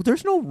 He's like, well,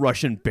 there's no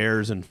Russian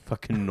bears in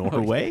fucking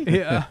Norway.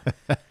 Yeah.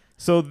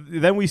 So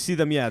then we see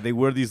them, they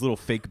wear these little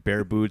fake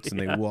bear boots and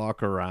they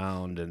walk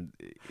around. And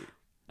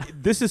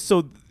this is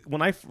so,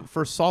 when I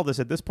first saw this,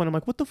 at this point, I'm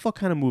like, what the fuck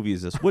kind of movie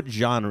is this? What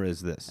genre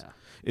is this?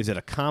 Is it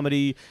a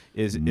comedy?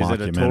 Is it a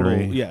total,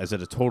 Mockumentary. is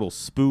it a total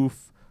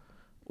spoof?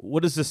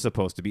 What is this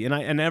supposed to be? And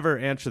I never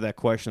answer that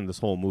question this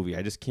whole movie.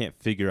 I just can't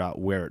figure out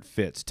where it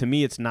fits. To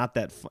me, it's not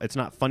it's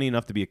not funny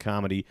enough to be a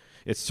comedy.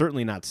 It's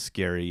certainly not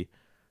scary.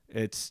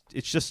 It's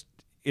just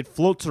it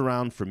floats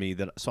around for me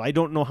so I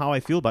don't know how I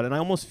feel about it. And I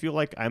almost feel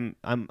like I'm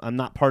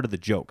not part of the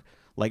joke.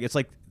 Like it's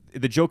like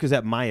the joke is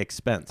at my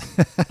expense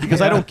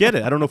because I don't get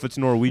it. I don't know if it's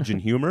Norwegian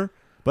humor,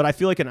 but I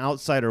feel like an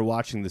outsider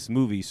watching this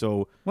movie.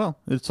 So Well,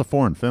 it's a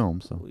foreign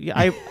film, so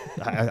yeah,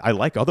 I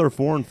like other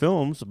foreign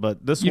films,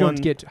 but this You one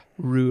don't get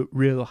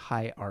real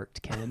high art,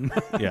 Ken.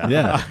 yeah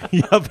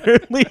Yeah.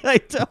 apparently I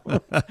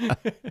don't.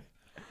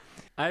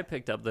 I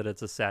picked up that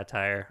it's a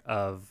satire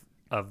of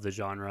the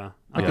genre.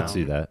 I could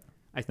see that.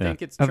 I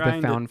think it's Of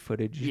trying the found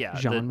footage to,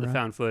 genre. the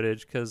found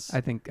footage, because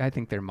I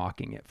think they're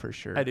mocking it for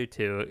sure. I do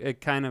too.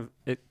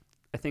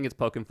 I think it's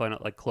poking fun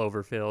at like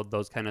Cloverfield,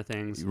 those kind of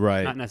things.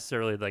 Right. Not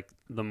necessarily like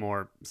the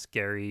more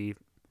scary,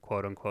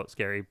 quote unquote,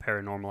 scary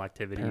paranormal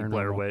activity,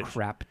 Blair Paranormal Witch.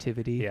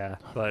 craptivity. Yeah,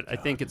 but I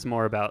think it's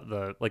more about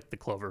the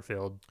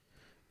Cloverfield.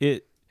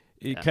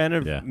 It kind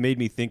of Yeah. made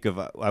me think of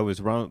I was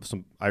around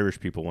some Irish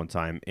people one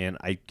time, and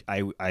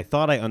I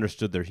thought I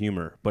understood their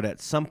humor, but at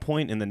some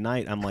point in the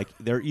night, I'm like,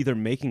 they're either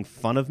making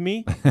fun of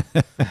me,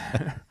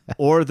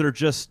 or they're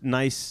just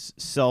nice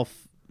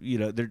self.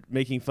 They're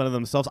making fun of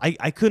themselves.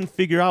 I couldn't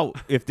figure out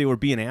if they were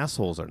being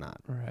assholes or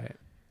not. Right.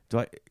 Do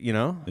I?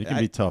 It can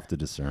be tough to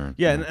discern.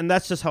 Yeah, and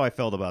that's just how I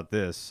felt about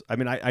this. I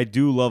mean, I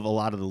do love a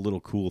lot of the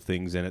little cool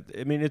things in it.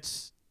 I mean,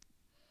 it's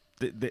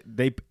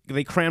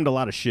they crammed a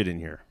lot of shit in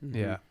here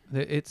Yeah.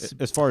 It's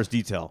as far as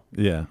detail.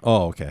 Yeah.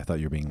 Oh, okay. I thought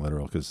you were being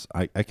literal because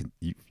I can.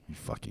 You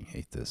fucking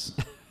hate this.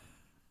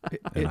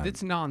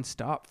 it's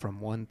nonstop from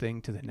one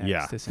thing to the next.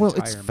 Yeah. This Well,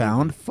 entire it's movie.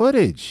 found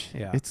footage.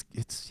 Yeah.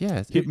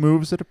 It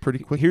moves at a pretty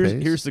quick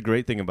pace. Here's the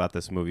great thing about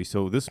this movie.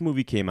 So this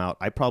movie came out.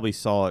 I probably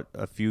saw it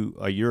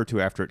a year or two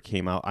after it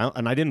came out,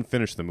 and I didn't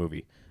finish the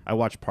movie. I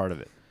watched part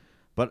of it,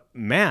 but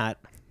Matt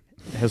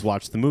has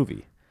watched the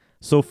movie.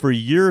 So for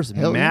years,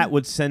 Hell Matt yeah.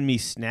 would send me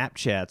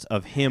Snapchats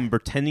of him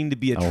pretending to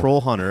be a troll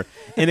hunter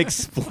and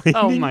explaining,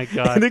 Oh my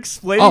God. and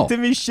explaining Oh. to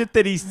me shit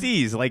that he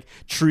sees, like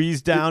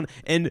trees down.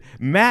 And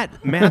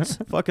Matt's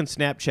fucking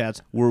Snapchats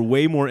were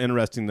way more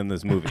interesting than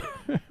this movie.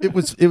 It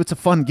was a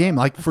fun game.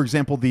 Like for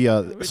example, so you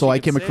I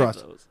could came save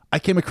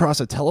across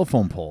those. a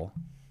telephone pole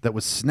that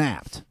was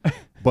snapped,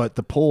 but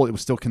the pole it was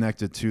still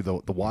connected to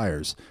the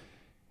wires,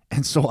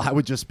 and so I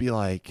would just be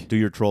like, Do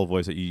your troll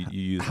voice that you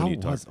use when you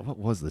talk. what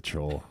was the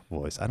troll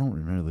voice? I don't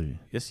remember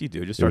Yes, you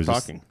do. Just It start was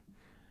just- talking.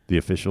 the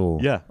official.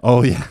 Yeah.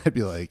 Oh yeah, I'd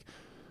be like,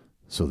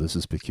 so this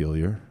is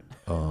peculiar.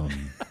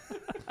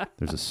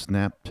 There's a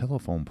snapped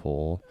telephone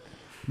pole.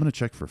 I'm gonna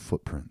check for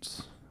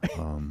footprints.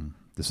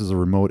 This is a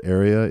remote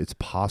area. It's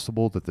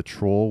possible that the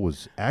troll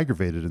was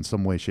aggravated in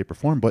some way, shape, or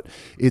form, but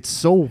it's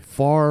so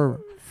far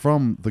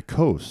from the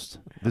coast.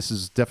 This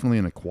is definitely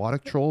an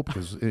aquatic troll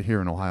because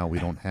here in Ohio we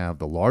don't have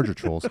the larger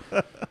trolls.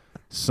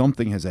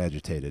 Something has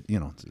agitated,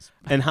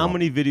 And how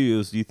many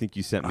videos do you think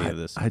you sent me of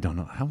this? I don't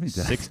know how many.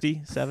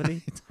 60,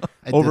 70?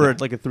 I Over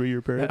didn't- like a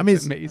 3-year period? I mean,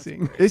 it's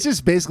amazing. It's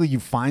just basically you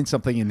find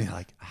something and you're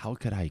like, how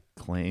could I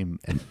claim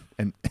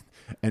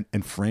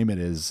and frame it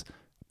as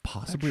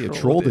possibly a troll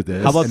troll did did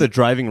this? How about And- the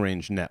driving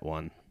range net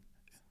one?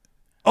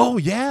 Oh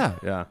yeah,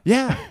 Yeah.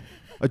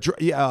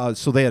 yeah.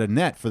 So they had a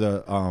net for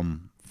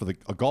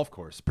a golf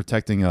course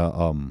protecting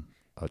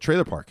a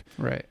trailer park,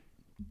 Right.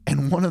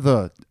 and one of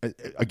the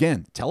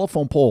again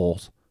telephone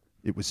poles,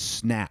 it was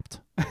snapped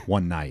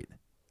one night.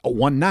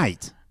 One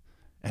night.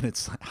 And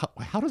it's like,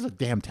 how does a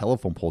damn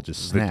telephone pole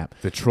just snap?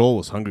 The troll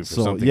was hungry for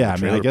So something. yeah,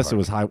 in the I mean, I trailer guess it park.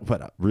 was high,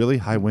 but really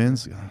high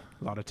winds. A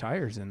lot of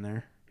tires in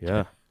there.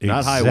 Yeah.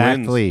 Not high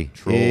Exactly. winds.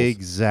 Trolls.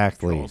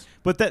 Exactly. Trolls.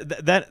 But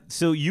that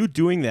so you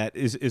doing that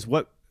is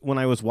what when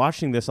I was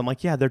watching this, I'm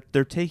like, yeah,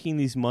 they're taking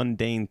these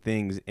mundane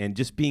things and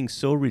just being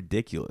so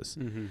ridiculous.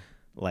 Mm-hmm.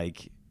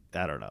 Like,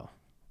 I don't know.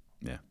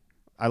 Yeah.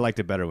 I liked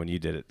it better when you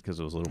did it because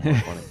it was a little more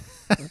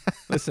funny.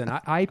 Listen,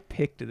 I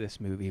picked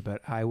this movie,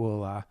 but I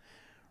will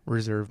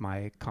reserve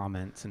my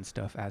comments and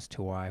stuff as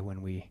to why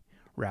when we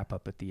wrap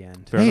up at the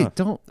end. Fair Hey, enough.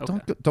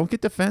 don't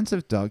get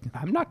defensive, Doug.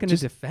 I'm not going to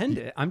defend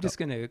it. I'm just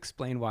going to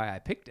explain why I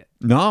picked it.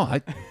 No,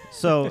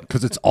 So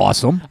because it's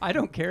awesome. I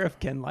don't care if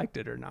Ken liked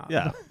it or not.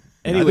 yeah.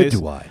 Neither Anyways,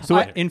 do I. So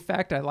in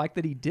fact, I like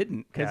that he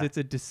didn't because Yeah. it's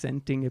a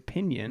dissenting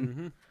opinion.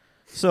 Mm-hmm.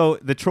 So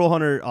the troll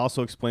hunter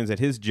also explains that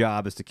his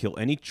job is to kill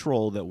any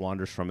troll that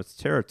wanders from its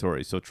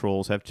territory. So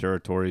trolls have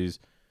territories.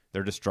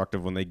 They're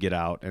destructive when they get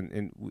out,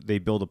 and they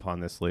build upon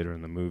this later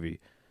in the movie.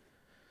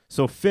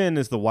 So Finn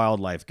is the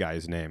wildlife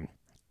guy's name,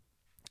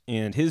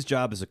 and his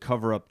job is to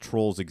cover up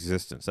trolls'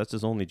 existence. That's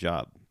his only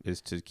job,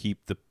 is to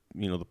keep the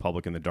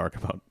public in the dark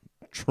about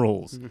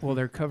trolls. Well,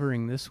 they're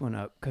covering this one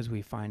up because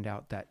we find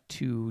out that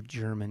 2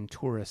 German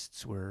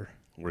tourists were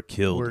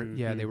Killed.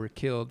 they were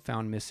killed,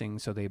 found missing,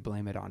 so they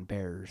blame it on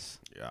bears.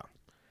 Yeah.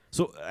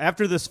 So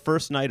after this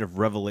first night of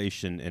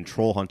revelation and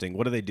troll hunting,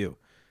 what do?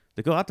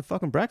 They go out to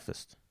fucking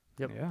breakfast.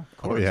 Yep. Yeah, of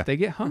Oh, course. yeah. They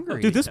get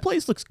hungry. Dude, this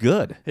place looks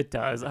good. It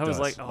does. I was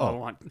like, oh, I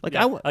want Like,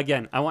 yeah, I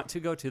again. I want to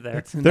go to there.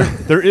 It's in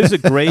There is a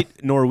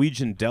great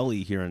Norwegian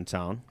deli here in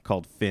town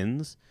called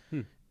Finn's.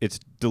 It's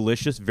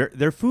delicious.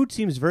 Their food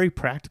seems very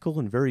practical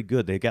and very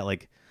good. They got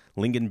like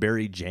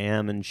lingonberry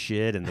jam and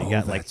shit, and they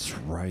got like that's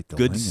right. the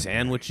good lingonberries.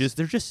 sandwiches.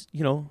 They're just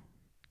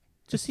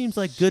just seems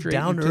like good Straight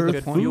down and to to the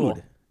earth point.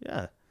 food.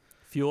 Yeah.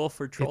 Fuel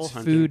for troll it's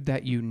hunting. food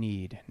that you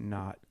need,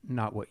 not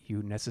what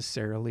you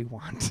necessarily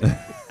want.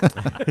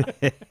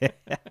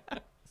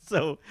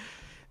 So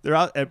they're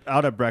out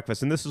at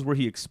breakfast, and this is where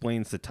he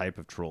explains the type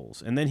of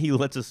trolls, and then he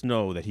lets us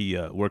know that he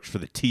works for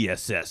the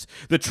TSS,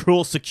 the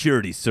Troll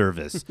Security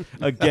Service.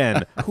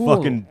 Again, Cool.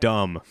 fucking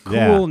dumb.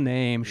 Cool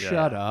name.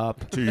 Shut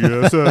up.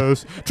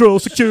 TSS, Troll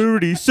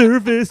Security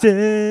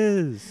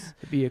Services.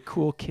 It'd be a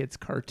cool kids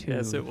cartoon.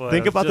 Yes, it was.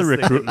 Think about the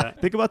Just thinking that.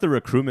 Think about the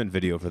recruitment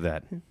video for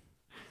that.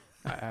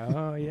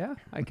 Oh yeah,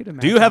 I could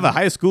imagine. Do you have a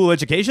high school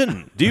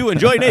education? Do you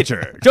enjoy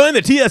nature? Join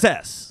the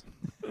TSS.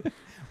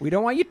 We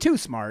don't want you too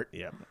smart.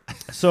 Yep.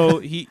 So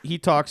he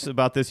talks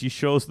about this. He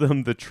shows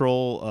them the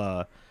troll,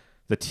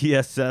 the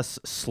TSS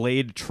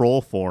Slade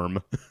troll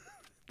form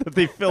that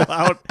they fill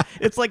out.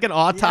 It's like an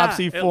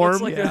autopsy Yeah, form,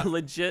 It looks like a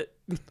legit.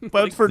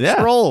 but it's for Yeah.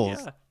 trolls.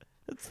 Yeah.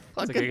 It's It's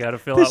like fucking. I gotta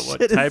fill this out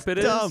what shit is type it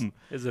is. dumb.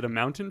 Is it a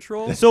mountain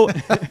troll? So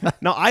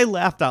now I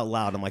laughed out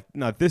loud. I'm like,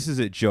 no, this is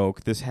a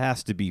joke. This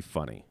has to be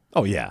funny.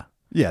 Oh yeah.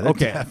 Yeah. That's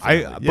Okay,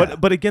 definitely-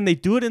 but again, they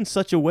do it in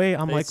such a way.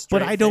 I'm They like, but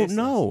straight I don't faces.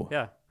 know.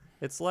 Yeah.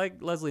 It's like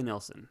Leslie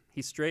Nielsen.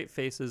 He straight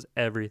faces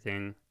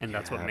everything, and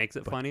that's what Yeah, makes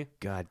it funny.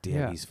 God damn,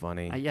 Yeah. he's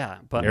funny. Yeah,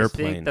 but I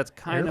Airplane. think that's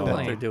kind of what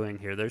Airplane. they're doing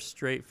here. They're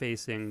straight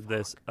facing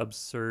this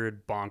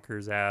absurd,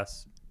 bonkers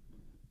ass,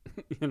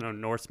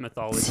 Norse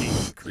mythology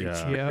creature.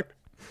 Yeah. Yep.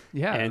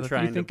 Yeah. And if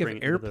trying you to think of bring it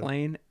to the-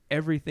 Airplane,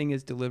 everything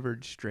is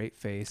delivered straight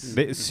face.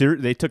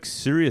 They took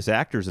serious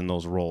actors in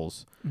those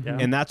roles, Yeah.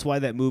 and that's why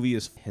that movie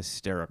is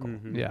hysterical.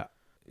 Mhm.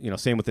 Yeah.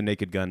 Same with the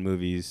Naked Gun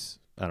movies.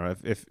 I don't know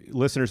if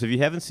listeners, if you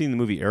haven't seen the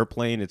movie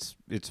Airplane, it's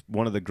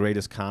one of the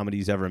greatest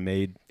comedies ever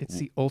made. It's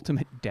the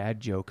ultimate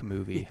dad joke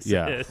movie.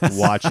 Yeah, it is.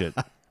 watch it.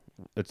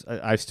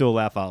 I still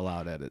laugh out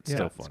loud at it. It's yeah,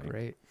 still it's funny.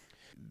 great.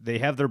 They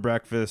have their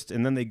breakfast,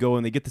 and then they go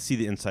and they get to see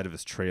the inside of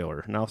his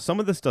trailer. Now, some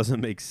of this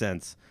doesn't make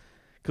sense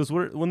because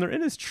when they're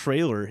in his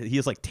trailer, he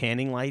has like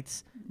tanning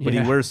lights, but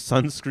Yeah. he wears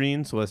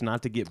sunscreen so as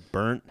not to get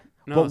burnt.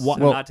 No, But so wha-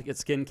 not to get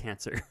skin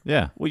cancer.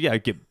 Yeah. Well, yeah,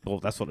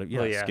 that's what. Yeah,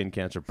 Well, yeah. skin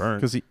cancer, burn.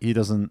 Because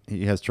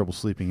he has trouble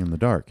sleeping in the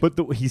dark. But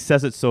he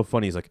says it so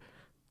funny. He's like,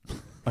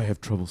 I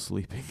have trouble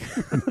sleeping.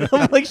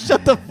 I'm like,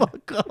 shut the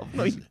fuck up.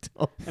 No, you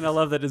don't. And I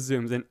love that it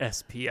zooms in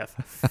SPF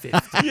 50.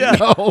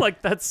 Yeah.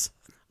 Like that's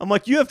I'm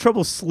like, you have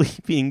trouble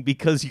sleeping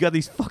because you got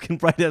these fucking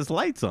bright ass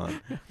lights on.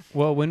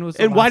 Well, when was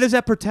the And why last- does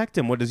that protect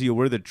him? What does he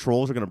aware that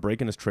trolls are going to break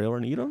in his trailer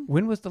and eat him?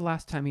 When was the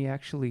last time he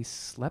actually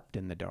slept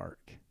in the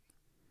dark?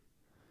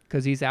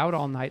 Because he's out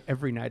all night,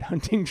 every night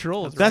hunting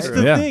trolls. That's right?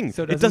 the Yeah. thing.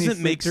 So it doesn't he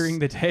doesn't sleep make during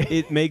the day?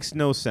 It makes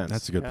no sense.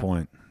 That's a good Yeah.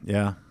 point.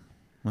 Yeah.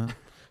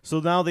 So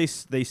now they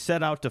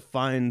set out to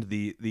find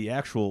the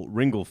actual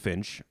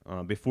Ringlefinch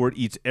before it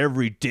eats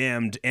every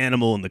damned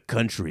animal in the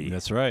country.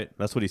 That's right.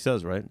 That's what he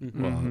says, right?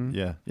 Mm-hmm.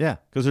 Yeah. Yeah.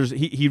 Because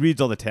he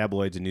reads all the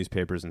tabloids and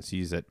newspapers and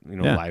sees that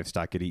Yeah.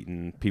 livestock get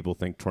eaten. People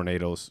think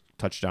tornadoes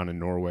touch down in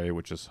Norway,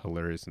 which is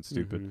hilarious and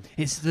stupid.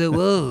 It's the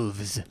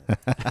wolves.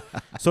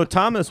 So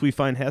Thomas, we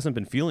find, hasn't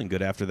been feeling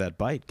good after that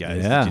bite,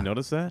 guys. Yeah. Did you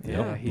notice that?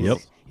 Yeah, Yep.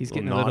 he's Little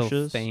getting a little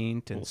nauseous,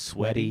 faint little and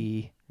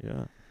sweaty. sweaty.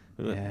 Yeah.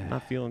 Yeah.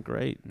 Not feeling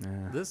great.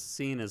 this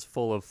scene is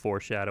full of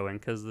foreshadowing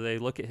because they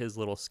look at his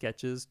little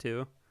sketches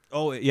too.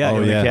 Oh yeah,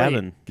 Oh, in yeah. the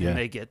cabin. Can Yeah.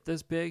 they get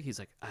this big? He's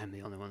like, I'm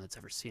the only one that's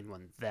ever seen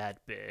one that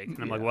big. And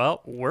I'm like,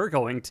 well, we're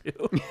going to.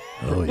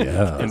 Oh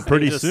yeah. And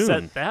pretty Just soon.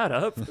 set that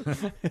up.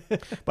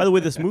 By the way,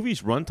 this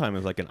movie's runtime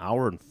is like an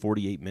hour and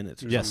 48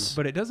 minutes. Or Yes.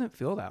 But it doesn't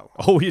feel that long.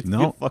 something. Oh, it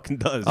No. fucking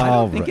does. I don't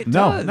All think right. it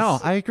No, does. no,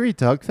 I agree,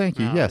 Doug. Thank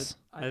you. No, Yes.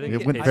 I think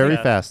It went it's very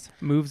bad. fast.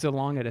 Moves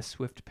along at a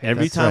swift pace.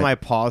 Every That's time right. I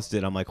paused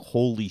it, I'm like,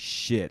 holy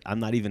shit, I'm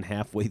not even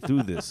halfway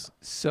through this.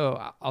 So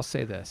I'll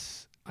say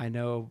this. I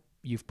know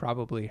you've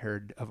probably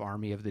heard of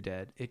Army of the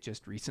Dead. It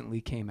just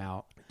recently came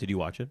out. Did you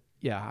watch it?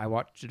 Yeah, I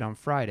watched it on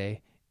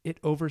Friday.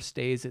 It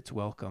overstays its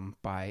welcome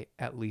by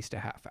at least a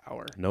half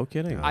hour. No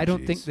kidding. Oh, I don't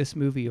geez. think this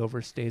movie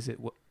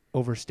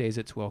overstays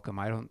its welcome.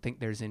 I don't think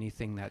there's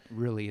anything that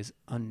really is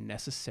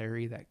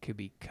unnecessary that could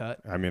be cut.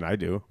 I mean, I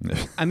do.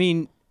 I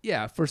mean,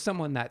 yeah, for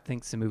someone that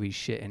thinks the movie's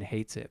shit and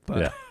hates it, but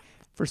Yeah.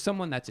 for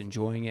someone that's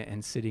enjoying it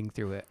and sitting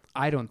through it,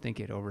 I don't think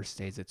it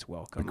overstays its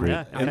welcome. Agreed.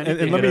 Yeah, And- I and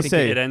think let me it-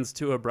 say- it ends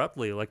too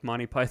abruptly, like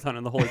Monty Python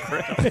and the Holy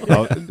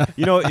Grail.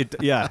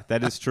 Yeah,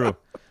 that is true.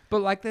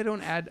 But like they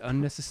don't add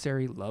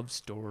unnecessary love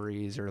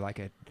stories or like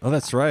a Oh,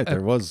 that's right.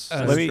 There was.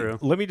 That's let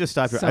true. me just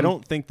stop here. I Some-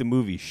 don't think the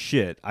movie's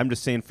shit. I'm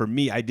just saying, for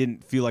me, I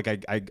didn't feel like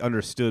I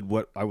understood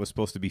what I was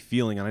supposed to be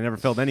feeling, and I never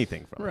felt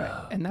anything from it.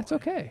 right, and that's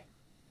okay.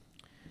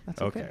 That's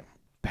okay. Okay.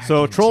 Back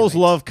So into trolls it.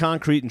 love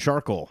concrete and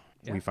charcoal.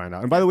 Yeah. We find out.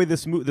 And by the way,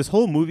 this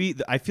whole movie,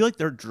 I feel like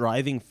they're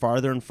driving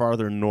farther and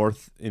farther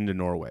north into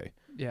Norway.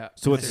 Yeah.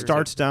 So it Seriously.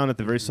 starts down at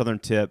the very southern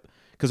tip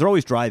because they're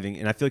always driving,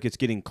 and I feel like it's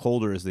getting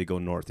colder as they go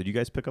north. Did you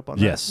guys pick up on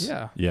that? Yes.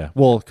 Yeah. Yeah.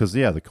 Well, because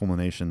the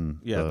culmination.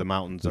 Yeah, the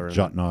mountains the are in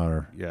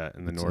Jutnar. Yeah,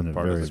 in the It's north in a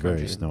part very, of the very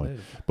country. snowy.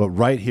 But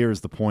right here is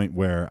the point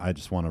where I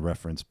just want to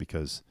reference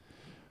because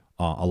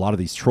a lot of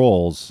these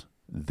trolls,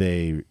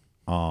 they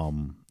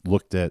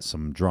looked at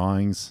some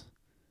drawings.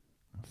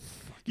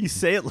 You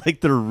say it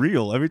like they're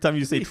real. Every time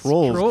you say These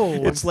trolls,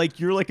 trolls. it's like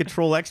you're like a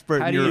troll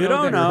expert. How and do you're, you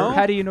don't they're- know.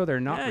 How do you know they're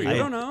not Yeah, real? you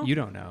don't know. You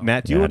don't know.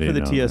 Matt, do you Yeah, I work for the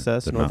didn't know that.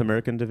 TSS, Did North not.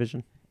 American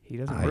Division? He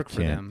doesn't I work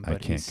for them, can't. I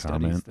but he can't studies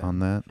comment them. on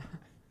that.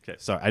 Okay,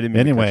 sorry, I didn't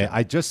mean to Anyway, cut you.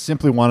 I just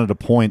simply wanted to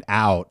point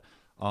out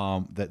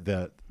that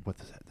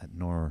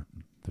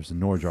there's a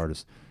Norge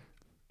artist.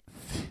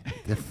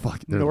 They're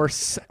fucking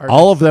Norse.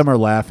 all of them are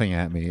laughing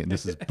at me, and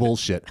this is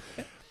bullshit.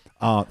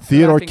 Theodore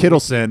laughing with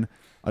Kittelsen,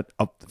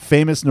 a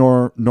famous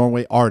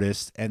Norway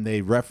artist, and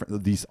they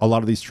reference a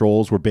lot of these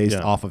trolls were based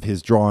Yeah. off of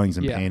his drawings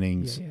and Yeah,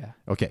 paintings. yeah.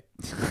 Okay,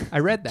 I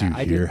read that. do you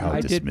I hear did, how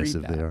I did read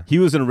dismissive that. they are? He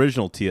was an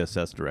original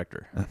TSS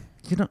director.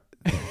 You know,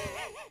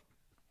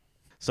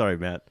 Sorry,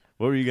 Matt.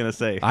 What were you gonna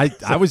say?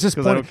 I was just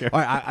 'Cause I don't pointing.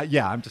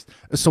 care. I'm just.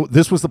 So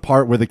this was the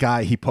part where the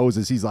guy he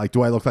poses. He's like,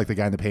 "Do I look like the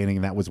guy in the painting?"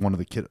 And that was one of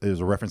the. It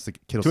was a reference to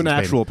Kittelsen's to an painting.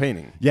 actual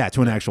painting. Yeah,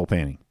 to an actual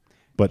painting.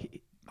 But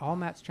All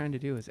Matt's trying to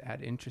do is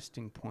add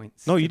interesting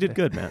points. No, to you did the-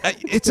 good, Matt.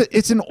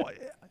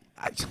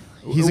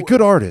 he's a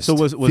good artist. So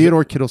was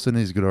Theodore Kittelsen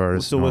is a good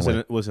artist. So in was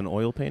Norway. it an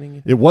oil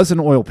painting? It was an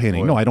oil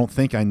painting. Oil. No, I don't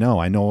think I know.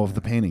 I know of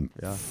the painting.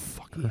 Yeah.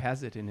 He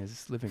has it in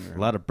his living room.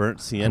 A lot of burnt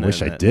I sienna.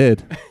 wish in I that.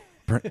 did.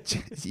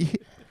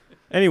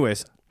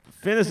 Anyways,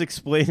 Finn is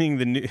explaining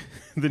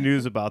the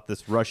news about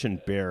this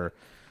Russian bear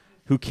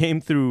who came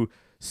through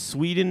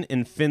Sweden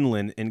and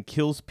Finland and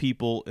kills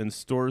people and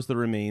stores the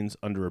remains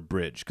under a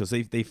bridge because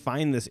they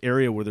find this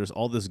area where there's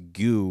all this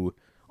goo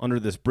under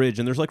this bridge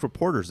and there's like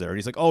reporters there and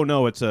he's like, oh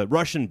no, it's a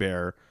Russian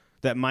bear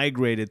that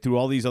migrated through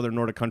all these other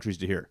Nordic countries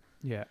to here.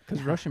 Yeah,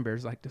 because Russian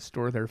bears like to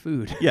store their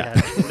food. Yeah.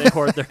 They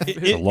hoard their food.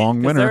 It's a long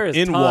 'Cause winter. There is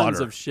In tons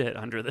water. of shit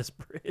under this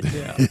bridge.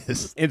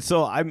 And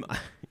so I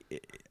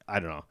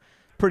don't know,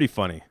 pretty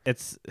funny.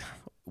 It's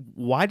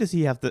why does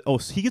he have to? Oh,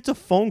 so he gets a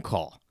phone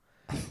call.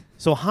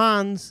 So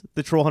Hans,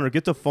 the troll hunter,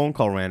 gets a phone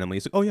call randomly.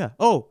 He's like, "Oh yeah,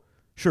 oh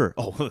sure,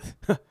 oh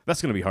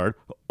that's gonna be hard."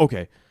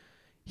 Okay,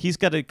 he's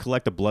got to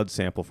collect a blood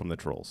sample from the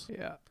trolls.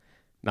 Yeah.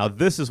 Now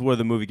this is where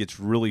the movie gets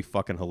really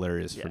fucking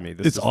hilarious for me.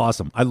 This It's is,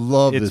 awesome. I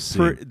love this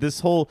scene. this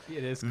whole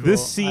It is this cool. I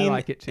scene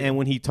like it too. and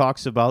when he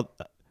talks about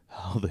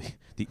how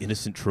the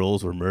innocent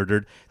trolls were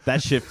murdered,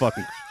 that shit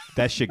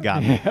that shit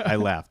got me. I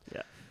laughed.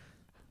 Yeah.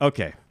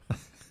 Okay.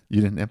 You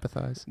didn't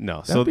empathize?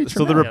 No. That'd be So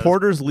the traumatic.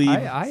 reporters leave.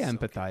 I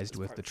empathized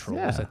with the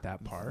trolls Yeah. at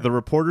that part. The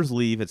reporters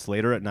leave. It's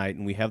later at night,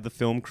 and we have the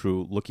film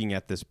crew looking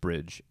at this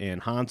bridge.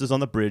 And Hans is on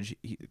the bridge.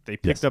 They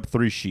picked Yes. up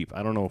 3 sheep.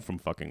 I don't know from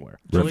fucking where.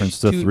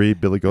 Reference to Two- 3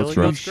 Billy Goats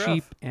Billy Two Scrubs? Goats.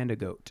 sheep and a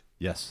goat.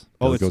 Yes.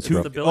 Oh, Billy it's Goats two.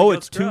 Scrubs. The Billy Oh, Goat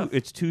it's two. Scruff.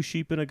 It's 2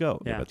 sheep and a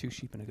goat. Yeah. Two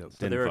sheep and a goat. So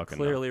they Didn't were fucking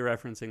know. clearly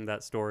referencing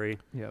that story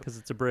Yep. because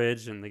it's a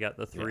bridge and they got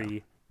the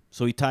 3.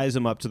 So he ties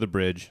him up to the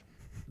bridge.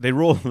 They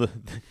roll.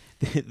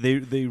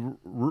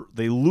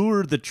 They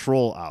lure the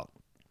troll out,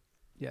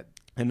 Yeah.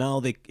 and now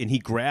he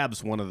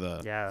grabs one of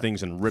the Yeah.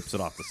 things and rips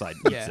it off the side.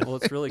 Yeah. Well,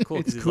 it's really cool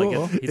It's because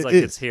cool. he's like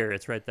It it's here,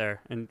 it's right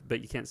there,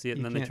 but you can't see it. And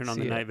You then they can't turn on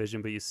the see it. night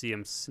vision, but you see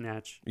him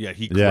snatch, Yeah,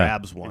 he Yeah.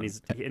 grabs one.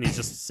 and he's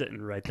just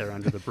sitting right there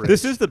under the bridge.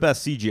 This is the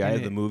best CGI of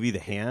And the it- movie. The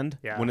hand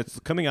Yeah. when it's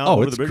coming out. Oh,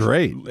 over it's the bridge,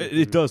 great.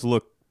 It does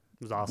look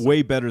It was awesome.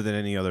 way better than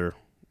any other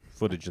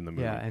footage in the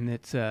movie. Yeah, and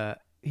it's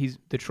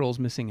the troll's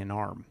missing an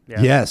arm. Yeah.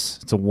 Yes.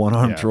 It's a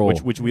one-armed Yeah, troll.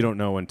 which we don't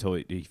know until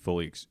he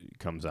fully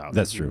comes out.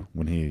 That's true.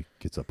 When he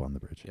gets up on the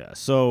bridge. Yeah.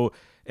 So,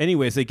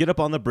 anyways, they get up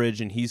on the bridge,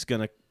 and he's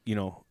gonna,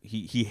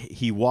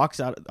 he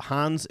walks out.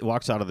 Hans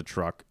walks out of the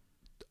truck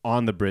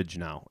on the bridge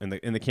now, and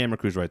the camera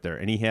crew's right there,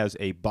 and he has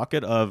a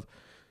bucket of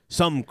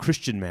some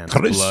Christian man's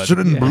blood.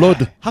 Christian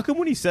blood. How come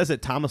when he says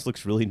it, Thomas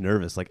looks really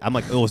nervous? Like I'm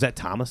like, oh, is that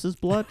Thomas's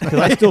blood? Because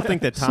I still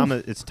think that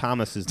Thomas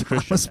is the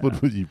Christian. Thomas would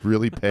be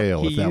really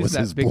pale He if that used was that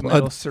his big blood.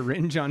 metal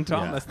syringe on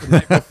Thomas the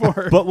night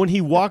before. But when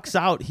he walks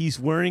out, he's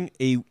wearing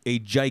a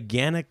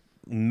gigantic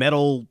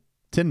metal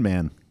Tin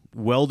Man.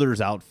 welder's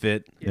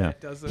outfit. yeah, Yeah.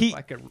 it does look He-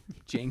 like a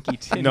janky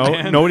tin No,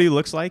 man. know what he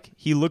looks like?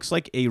 He looks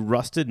like a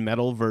rusted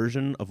metal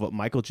version of what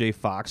Michael J.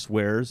 Fox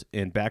wears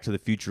in Back to the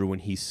Future when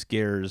he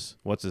scares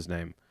what's his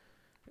name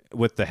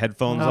with the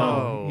headphones on.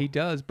 Oh. He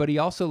does, but he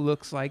also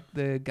looks like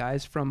the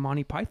guys from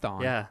Monty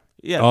Python. Yeah.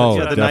 Yeah, Oh,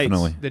 the definitely.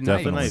 Knights. The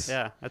definitely. Knights.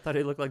 Yeah. I thought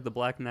he looked like the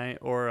Black Knight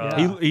or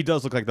Yeah. He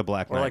does look like the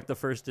Black or Knight. like the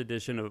first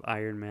edition of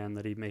Iron Man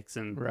that he makes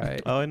in.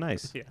 Right. Oh,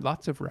 nice. Yeah.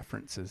 Lots of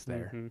references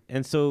there. Mhm.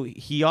 And so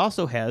he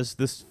also has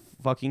this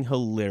fucking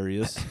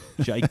hilarious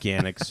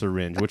gigantic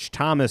syringe, which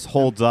Thomas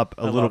holds up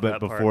a I little love bit that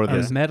part. before A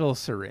this. metal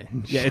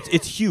syringe. Yeah,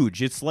 it's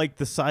huge. It's like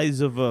the size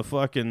of a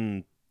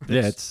fucking.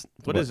 Yeah, it's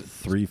what is it?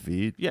 3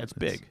 feet? Yeah, it's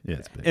big. Yeah,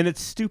 it's big. And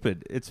it's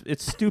stupid. It's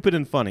stupid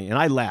and funny, and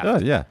I laughed. Oh,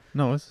 yeah.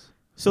 No, it's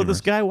So humorous.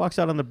 this guy walks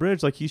out on the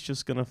bridge like he's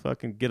just gonna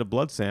fucking get a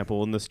blood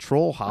sample, and this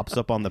troll hops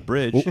up on the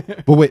bridge.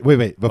 But wait.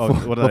 Before,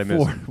 what did I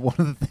miss? One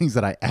of the things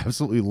that I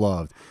absolutely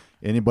loved,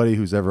 anybody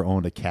who's ever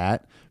owned a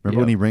cat,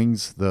 remember when he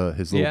rings his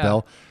little Yeah.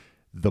 bell?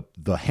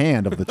 The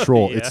hand of the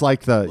troll. Yeah. It's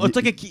like the Oh, it's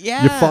like a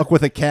you fuck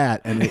with a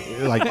cat and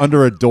like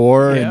under a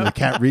door Yeah. and the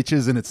cat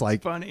reaches and it's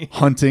like funny.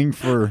 hunting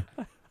for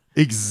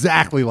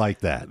exactly like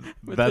that.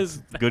 That's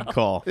his good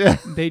call.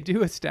 They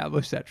do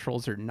establish that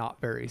trolls are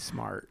not very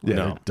smart. Yeah,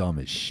 No. they're dumb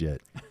as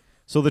shit.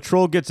 So the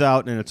troll gets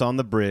out and it's on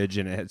the bridge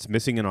and it's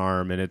missing an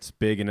arm and it's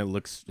big and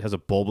it has a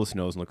bulbous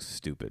nose and looks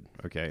stupid.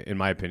 Okay, in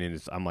my opinion,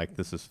 I'm like,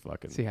 this is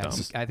fucking See, dumb.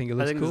 I think it I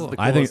looks think cool. this is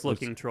the I think coolest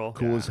looking troll.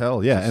 Cool as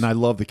hell. Yeah, and I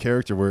love the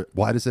character.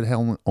 Why does it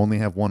only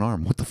have one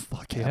arm? What the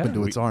fuck happened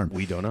to its arm?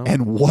 We don't know.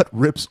 And what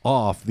rips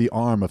off the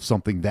arm of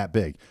something that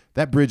big?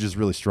 That bridge is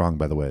really strong,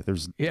 by the way.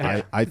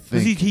 Yeah. I 'Cause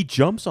think he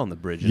jumps on the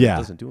bridge and it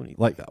doesn't do anything.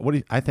 Like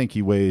I think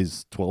he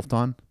weighs 12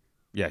 ton.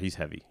 Yeah, he's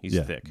heavy. He's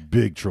thick.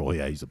 Big troll.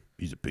 Yeah, he's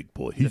a big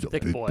boy. He's a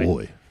thick big boy.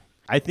 boy.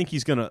 I think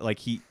he's gonna like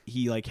he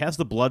like has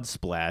the blood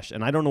splash,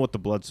 and I don't know what the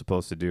blood's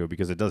supposed to do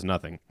because it does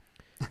nothing.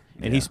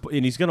 And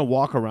he's gonna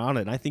walk around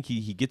it, and I think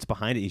he gets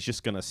behind it. He's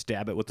just gonna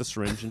stab it with the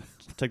syringe and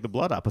take the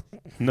blood out. But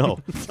no,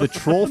 the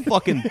troll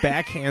fucking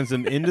backhands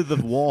him into the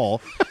wall,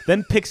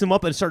 then picks him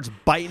up and starts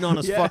biting on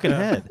his fucking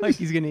head. Like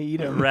he's gonna eat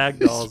him.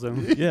 Ragdolls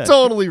him. Yeah.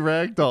 Totally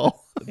ragdoll.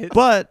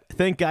 But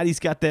thank God he's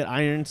got that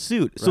iron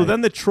suit. So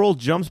then the troll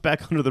jumps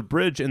back under the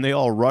bridge, and they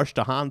all rush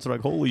to Hans. They're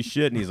like, "Holy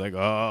shit!" And he's like,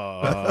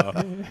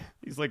 "Oh,"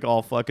 he's like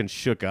all fucking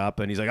shook up,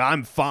 and he's like,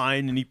 "I'm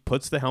fine." And he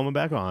puts the helmet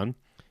back on.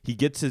 He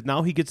gets his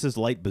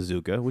light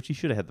bazooka, which he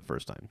should have had the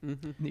first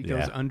time. He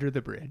goes under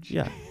the bridge.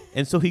 Yeah,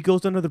 and so he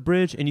goes under the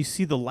bridge, and you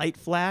see the light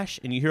flash,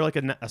 and you hear like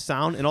a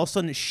sound, and all of a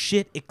sudden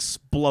shit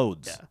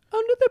explodes.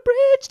 Under the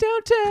bridge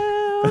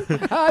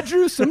downtown, I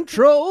drew some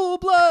troll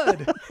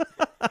blood.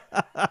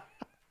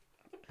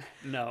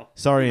 No.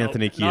 Sorry, Nope,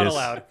 Anthony Kiedis. Not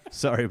allowed.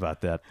 Sorry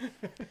about that.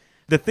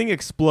 The thing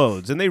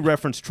explodes, and they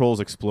reference trolls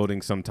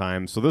exploding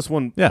sometimes. So this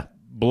one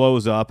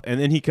blows up, and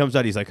then he comes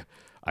out. He's like,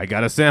 "I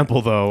got a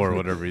sample, though," or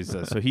whatever he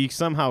says. So he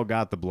somehow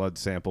got the blood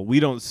sample.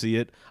 We don't see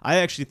it. I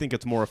actually think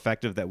it's more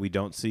effective that we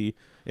don't see.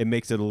 It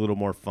makes it a little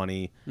more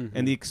funny.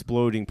 And the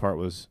exploding part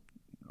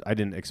I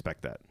didn't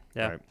expect that.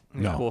 Yeah. Right.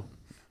 No. Cool.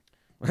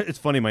 It's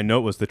funny. My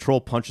note was the troll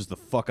punches the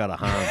fuck out of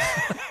Hans.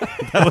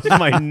 That was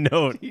my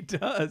note. He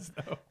does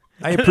though.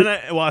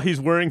 While he's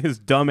wearing his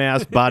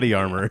dumbass body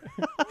armor.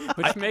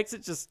 Which makes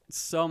it just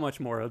so much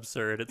more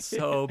absurd. It's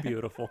so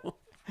beautiful.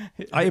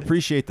 I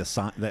appreciate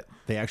that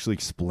they actually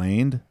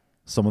explained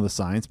some of the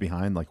science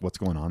behind like what's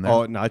going on there.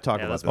 Oh, no, I talk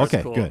Yeah, about that's that.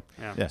 Okay, cool. good.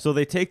 Yeah. So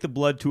they take the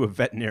blood to a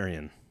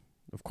veterinarian,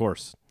 of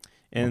course.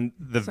 And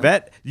the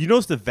vet, you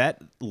notice the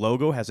vet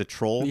logo has a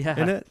troll Yeah.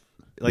 in it?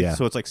 Like Yeah.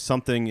 So it's like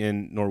something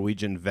in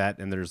Norwegian vet,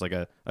 and there's like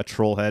a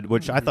troll head,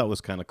 which I thought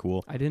was kind of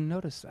cool. I didn't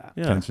notice that.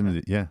 Yeah.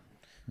 Attention to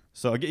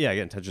So, again,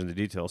 attention to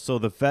detail. So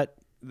the vet,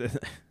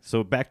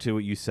 so back to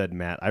what you said,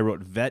 Matt. I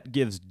wrote, vet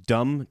gives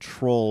dumb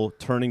troll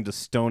turning to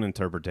stone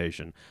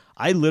interpretation.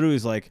 I literally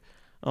was like,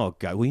 oh,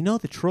 God, we know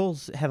the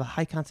trolls have a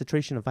high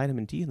concentration of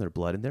vitamin D in their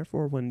blood, and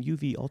therefore when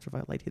UV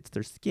ultraviolet light hits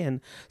their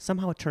skin,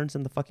 somehow it turns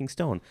them to fucking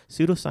stone.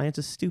 Pseudoscience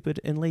is stupid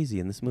and lazy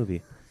in this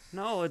movie.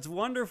 No, it's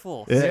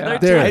wonderful. Yeah.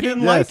 They're I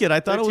didn't like it. I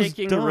thought They're it was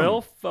taking dumb.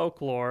 real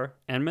folklore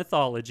and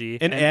mythology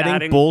and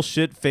adding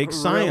bullshit fake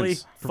really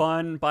science.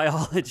 fun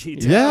biology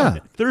to Yeah.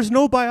 it. There's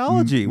no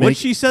biology. What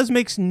she says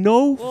makes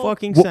no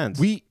fucking Well, sense.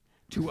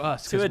 To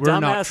us, To 'cause a we're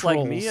not dumbass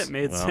like me, trolls. it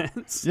made Well.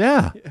 sense.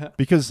 Yeah,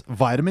 because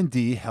vitamin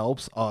D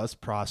helps us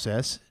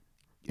process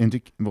the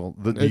It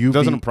UV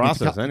doesn't into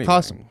process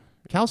anything.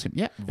 Calcium.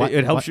 Yeah,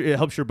 it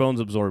helps your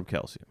bones absorb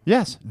calcium.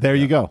 Yes, there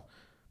you go.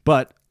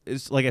 But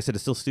it's like I said,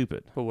 it's still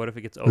stupid. But what if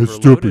it gets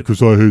overloaded?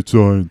 I hate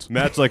science.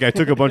 Matt's like, I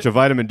took a bunch of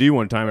vitamin D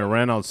one time and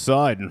ran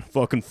outside and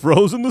fucking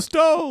froze in the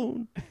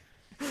stone.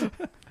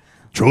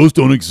 Trolls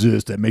don't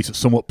exist. That makes it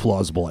somewhat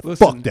plausible. Listen,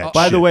 Fuck that.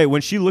 By shit. the way,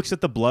 when she looks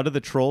at the blood of the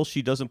troll,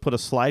 she doesn't put a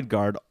slide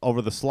guard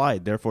over the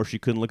slide. Therefore, she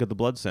couldn't look at the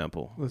blood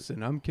sample.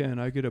 Listen, I'm Ken.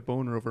 I get a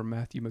boner over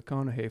Matthew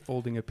McConaughey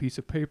folding a piece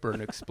of paper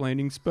and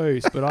explaining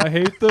space, but I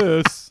hate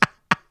this.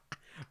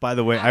 By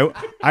the way,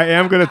 I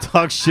am going to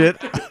talk shit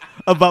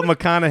about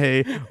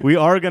McConaughey. We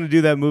are going to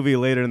do that movie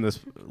later in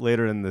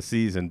the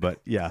season, but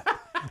yeah.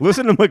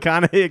 Listen to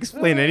McConaughey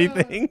explain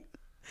anything.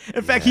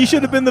 In fact, he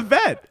should have been the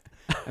vet.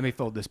 Let me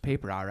fold this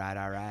paper. All right.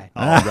 All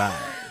right.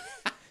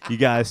 You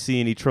guys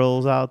see any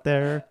trolls out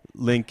there?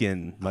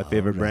 Lincoln, my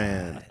favorite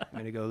brand. I'm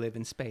gonna go live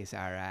in space. All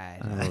right.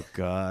 Oh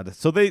God!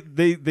 So they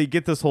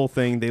get this whole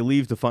thing. They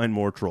leave to find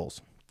more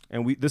trolls,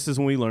 and this is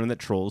when we learn that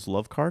trolls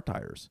love car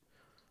tires.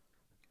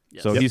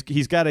 Yes. So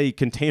he's got a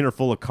container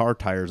full of car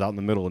tires out in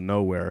the middle of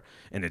nowhere,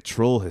 and a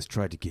troll has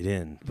tried to get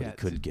in, but he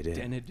couldn't get in.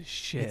 Dented to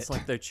shit. It's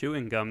like they're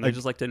chewing gum. They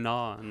just like to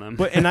gnaw on them.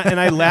 But and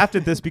I laughed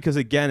at this because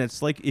again,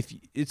 it's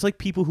like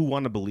people who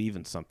want to believe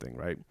in something,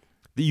 right?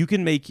 That you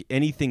can make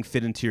anything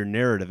fit into your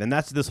narrative, and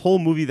that's this whole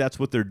movie. That's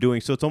what they're doing.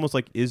 So it's almost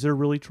like, is there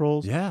really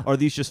trolls? Yeah. Or are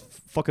these just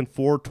fucking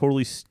four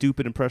totally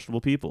stupid,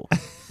 impressionable people?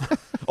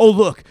 Oh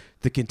look,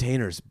 the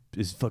container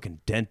is fucking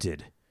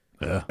dented.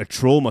 A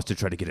troll must have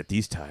tried to get at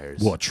these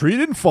tires. Well, a tree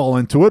didn't fall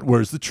into it.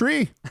 Where's the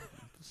tree?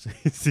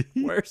 See?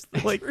 Where's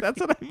the Like tree? that's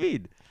what I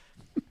mean.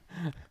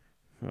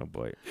 Oh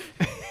boy.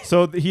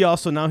 So he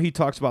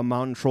talks about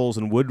mountain trolls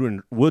and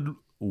woodland trolls.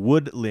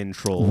 Woodland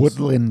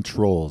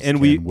trolls.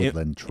 And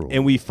woodland trolls.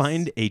 we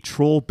find a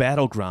troll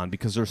battleground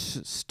because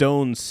there's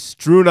stones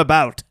strewn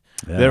about.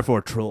 Yeah.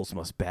 Therefore, trolls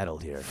must battle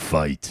here.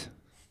 fight.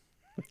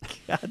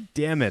 God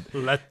damn it!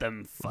 Let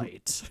them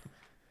fight.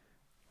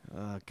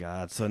 Oh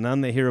God! So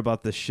then they hear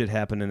about this shit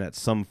happening at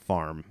some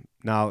farm.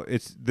 Now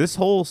it's this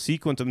whole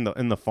sequence in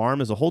the farm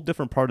is a whole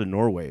different part of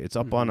Norway. It's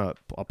up on a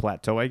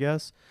plateau, I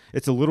guess.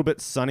 It's a little bit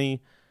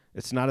sunny.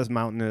 It's not as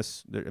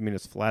mountainous. I mean,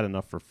 it's flat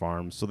enough for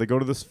farms. So they go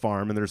to this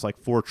farm and there's like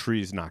 4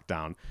 trees knocked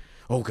down.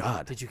 Oh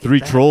God! Did you get 3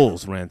 that?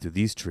 trolls ran through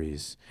these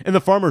trees, and the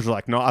farmers are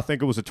like, "No, I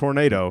think it was a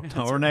tornado."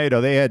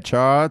 Tornado. They had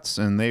charts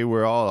and they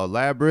were all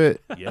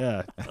elaborate.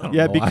 Yeah, Well,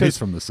 yeah, he's because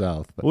from the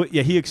south. But well,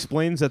 yeah, he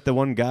explains that the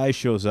one guy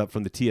shows up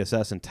from the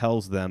TSS and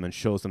tells them and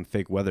shows them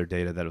fake weather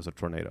data that it was a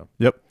tornado.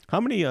 yep. How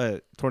many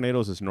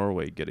tornadoes does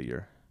Norway get a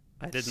year?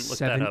 I didn't look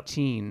that up.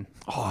 17.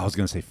 Oh, I was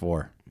gonna say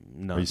 4.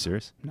 None. Are you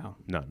serious? No,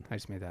 None. I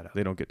just made that up.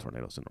 They don't get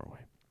tornadoes in Norway.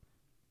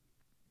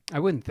 I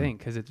wouldn't think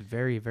because it's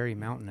very, very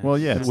mountainous. Well,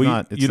 yeah, it's Well,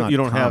 not. It's you, not you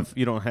don't com-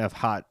 have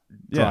hot,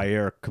 dry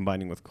air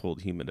combining with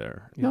cold, humid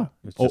air. Yeah.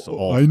 It's just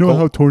all. I know cold-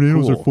 how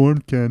tornadoes cool. are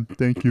formed, Ken.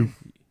 Thank you.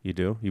 You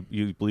do.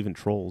 You believe in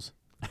trolls.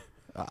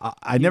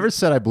 I never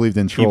said I believed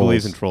in trolls. He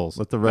believes in trolls.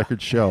 Let the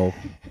record show.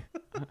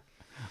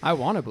 I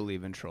want to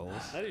believe in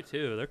trolls. I do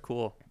too. They're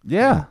cool.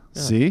 Yeah.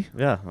 See?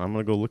 Yeah, I'm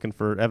gonna go looking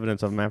for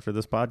evidence of them after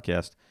this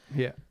podcast.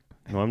 Yeah.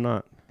 No, I'm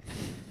not.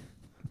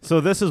 So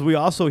we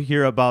also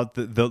hear about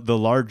the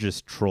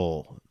largest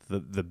troll,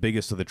 the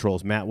biggest of the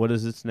trolls. Matt, what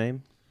is its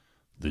name?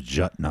 The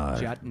Jutnar.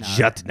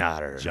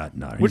 Jutnar.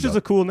 Jutnar. Which is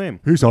a cool name.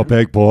 He's a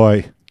big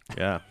boy.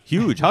 Yeah,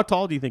 huge. How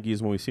tall do you think he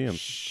is when we see him?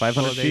 500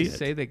 Well, they feet.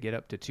 say they get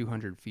up to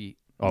 200 feet.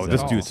 Oh, Is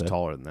this that dude's all?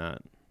 taller than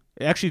that.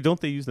 Actually, don't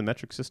they use the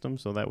metric system?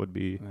 So that would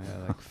be.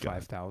 Like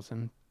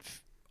 5,000.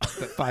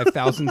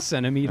 5,000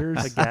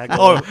 centimeters. A gaggle,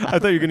 Oh, I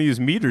thought you were going to use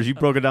meters. You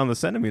broke it down the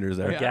centimeters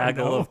there. Yeah.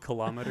 gaggle I know. of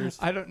kilometers.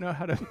 I don't know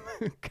how to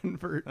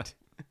convert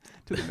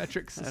to the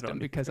metric I don't system either.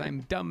 because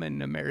I'm dumb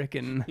and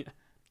American.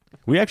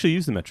 We actually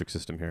use the metric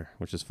system here,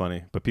 which is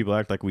funny, but people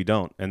act like we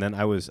don't. And then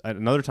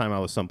another time I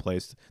was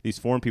someplace, these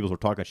foreign people were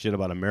talking shit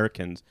about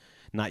Americans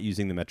not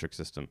using the metric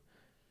system.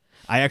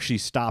 I actually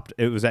stopped.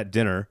 It was at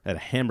dinner at a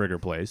hamburger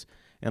place,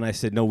 and I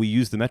said, "No, we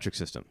use the metric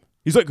system."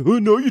 He's like, "Oh,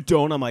 no, you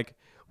don't." I'm like,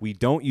 "We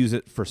don't use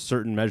it for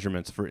certain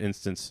measurements. For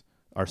instance,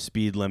 our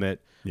speed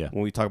limit. Yeah.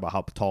 When we talk about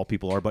how tall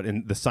people are, but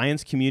in the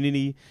science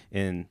community,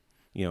 in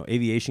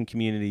aviation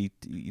community,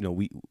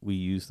 we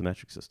use the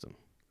metric system."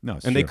 No,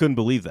 it's And they true. couldn't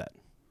believe that.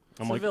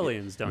 I'm like,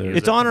 Civilians don't. It's use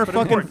it's it, on our but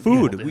fucking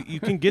important people food. do. You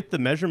can get the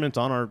measurements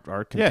on our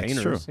Yeah,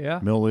 containers. it's true. Yeah.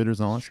 Milliliters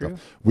and all that True.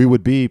 stuff. We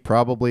would be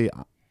probably,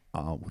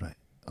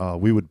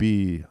 we would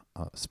be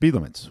speed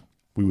limits.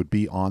 We would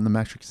be on the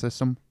metric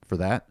system for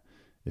that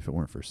if it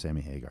weren't for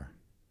Sammy Hagar.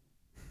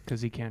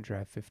 Because he can't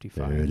drive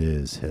 55. There it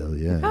is. Hell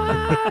yeah.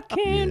 I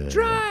can't Yeah.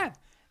 drive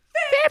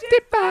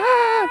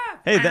 55.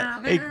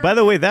 Hey, by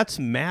the way, that's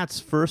Matt's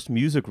first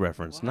music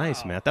reference.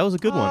 Nice, Matt. That was a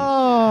good one.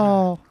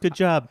 Oh. Good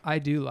job. I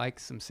do like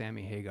some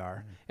Sammy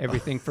Hagar.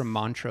 Everything from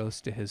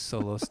Montrose to his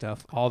solo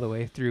stuff, all the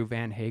way through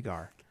Van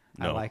Hagar.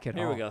 I No. like it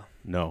Here all. we go.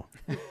 No.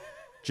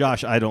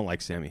 Josh, I don't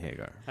like Sammy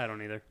Hagar. I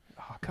don't either.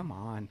 Oh, come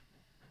on.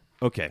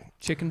 Okay.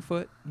 Chicken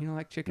foot? You don't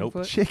like chicken Nope.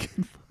 foot?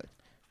 Chicken foot.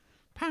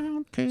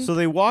 Pound cake. So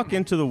they walk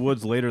into the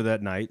woods later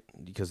that night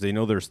because they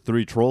know there's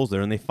 3 trolls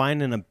there, and they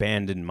find an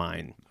abandoned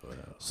mine.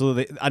 So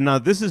they now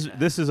this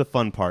is a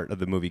fun part of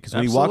the movie because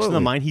when he walks in the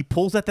Absolutely. mine, he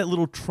pulls out that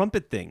little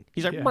trumpet thing.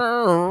 He's like,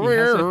 Yeah. He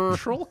has a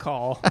troll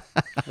call.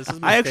 This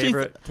is my I actually,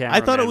 favorite I thought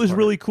it cameraman was part.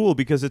 really cool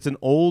because it's an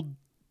old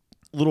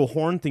little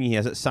horn thing he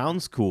has. It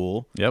sounds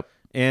cool. Yep.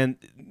 And,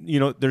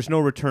 there's no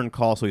return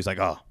call. So he's like,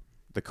 oh,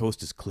 the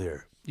coast is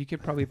clear. You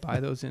could probably buy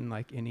those in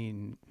like any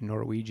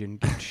Norwegian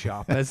gift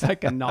shop as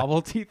like a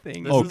novelty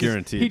thing. Oh, This is-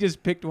 guaranteed. He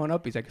just picked one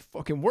up. He's like, it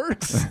fucking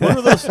works.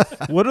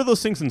 What are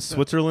those things in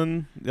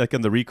Switzerland, like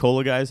in the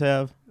Ricola guys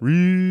have?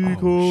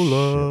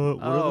 Ricola.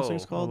 What are those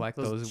things Oh, called? like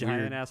Those those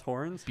giant weird ass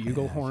horns.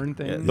 bugle horn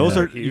Yeah, things. those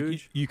Yeah. are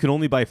Huge. you can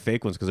only buy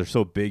fake ones because they're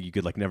so big you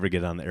could like never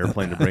get on the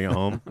airplane to bring it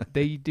home.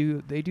 They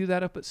do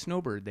that up at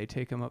Snowbird. They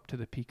take them up to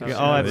the peak of Yeah,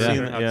 Oh, I've yeah.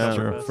 seen that. Yeah,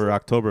 Oktoberfest. for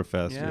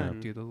Oktoberfest. Yeah, Yeah.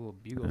 do the little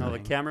bugle No, the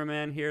thing.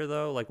 cameraman here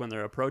though, like when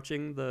they're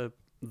approaching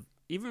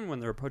even when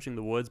they're approaching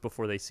the woods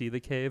before they see the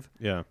cave,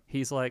 Yeah.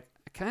 he's like,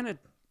 I kind of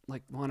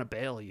like want to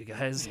bail you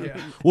guys. Yeah.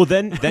 Well,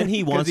 then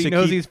he Because wants he to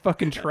knows keep. he's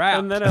fucking trapped.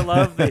 And then I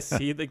love they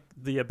see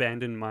the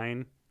abandoned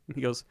mine. And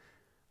he goes,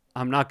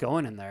 I'm not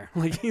going in there.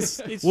 Like he's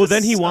Well, just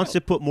then he so- wants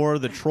to put more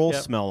of the troll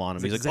Yep. smell on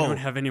him. He's He's like, like, I oh.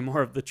 don't have any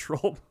more of the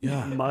troll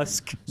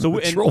musk. So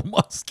and- Troll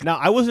musk. Now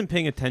I wasn't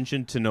paying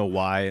attention to know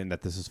why and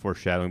that this is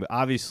foreshadowing, but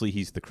obviously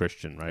he's the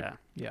Christian, right? Yeah.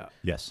 yeah.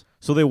 Yes.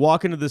 So they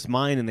walk into this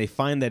mine and they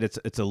find that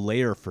it's a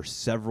lair for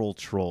several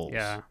trolls.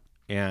 Yeah.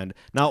 And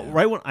now,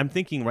 right when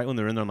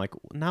they're in there, I'm like,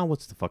 now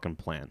what's the fucking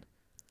plan?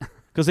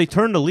 Because they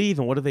turn to leave,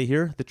 and what do they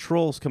hear? The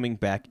trolls coming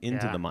back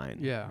into Yeah. the mine.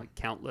 Yeah. Like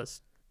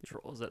countless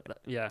trolls.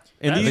 Yeah.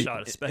 And that these-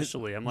 shot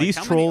especially. I'm These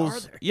like, how trolls, many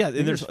are there? yeah, and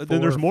think there's there's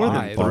then there's 4 or more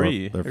 5. than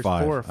 3. They're There's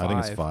 5. 4 or I think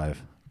it's 5.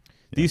 5.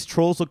 These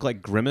trolls look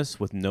like Grimace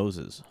with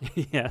noses.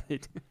 Yeah. They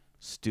do.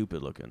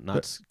 Stupid looking.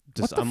 Not just.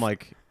 what the I'm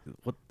like,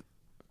 what?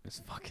 It's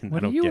fucking.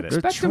 What I do don't you get it.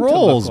 expect They're them to look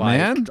trolls, like?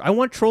 man. I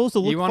want trolls to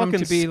look You want fucking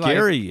them to be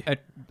scary.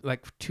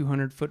 like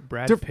 200-foot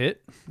Brad They're-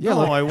 Pitt? Yeah, no,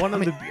 like- I want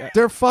them to. Be,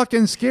 They're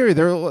fucking scary.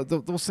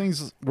 Those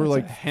things were That's a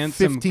like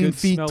handsome, 15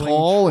 feet good-smelling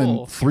tall troll.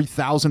 and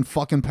 3,000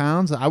 fucking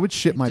pounds. I would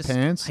shit my just-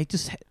 pants.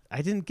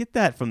 I didn't get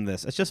that from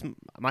this. It's just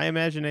my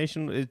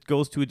imagination. It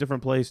goes to a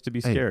different place to be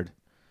Hey. scared.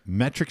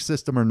 Metric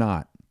system or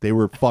not, they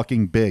were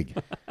fucking big.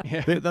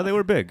 They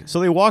were big. So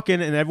they walk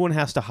in and everyone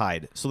has to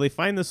hide. So they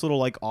find this little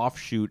like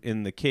offshoot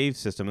in the cave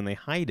system and they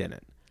hide in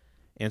it.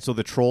 And so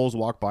the trolls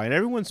walk by and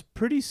everyone's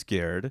pretty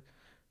scared,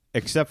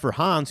 except for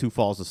Hans who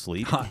falls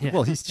asleep.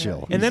 Well, he's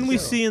chill. And then we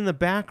see in the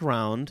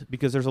background,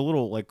 because there's a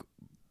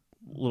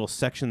little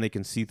section they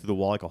can see through the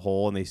wall like a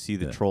hole, and they see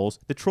the trolls.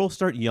 The trolls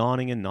start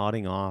yawning and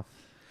nodding off.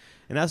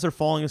 And as they're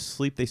falling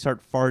asleep, they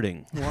start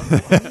farting.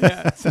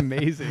 Yeah, it's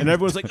amazing. And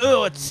everyone's like,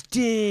 oh, it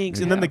stinks.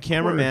 And then Yeah, the of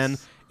cameraman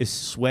course. is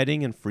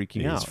sweating and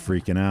freaking he's out.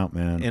 freaking out,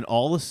 man. And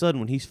all of a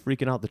sudden, when he's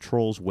freaking out, the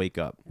trolls wake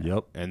up.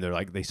 Yep. And they're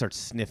like, they start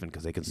sniffing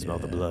because they can smell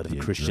the Yeah, blood of the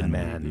a Christian adrenaline-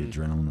 man. The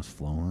adrenaline was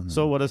flowing.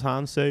 So what does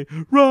Hans say?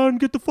 Run,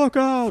 get the fuck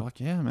out. fuck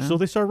yeah, man. So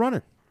they start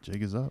running.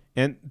 Jig is up.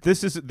 And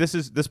this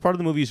part of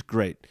the movie is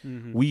great.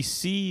 Mm-hmm. We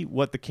see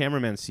what the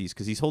cameraman sees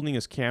because he's holding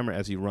his camera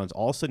as he runs.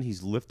 All of a sudden,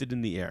 he's lifted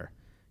in the air.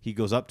 He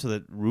goes up to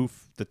the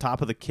roof, the top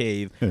of the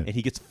cave, and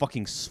he gets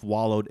fucking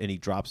swallowed, and he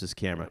drops his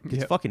camera.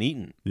 Gets fucking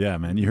eaten. Yeah,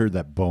 man. You heard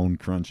that bone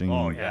crunching.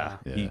 Oh yeah,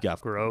 Yeah. he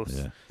got. Gross.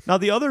 Yeah. Now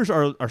the others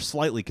are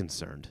slightly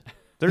concerned.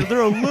 They're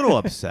a little I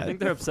upset. think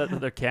they're upset that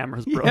their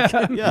camera's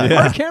broken.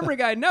 Yeah. Our camera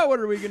guy, now what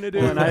are we going to do?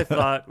 And I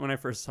thought when I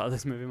first saw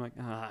this movie, I'm like,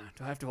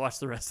 do I have to watch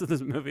the rest of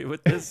this movie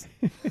with this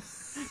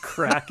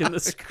crack in the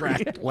screen?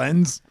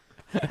 Lens.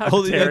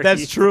 Oh, yeah, dare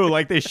that's he. true.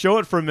 Like they show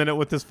it for a minute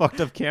with this fucked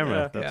up camera.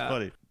 Yeah. That's Yeah.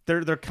 funny.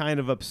 They're kind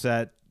of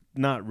upset.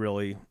 Not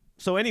really.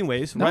 So,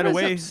 anyways, Not right as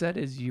away. upset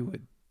as you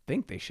would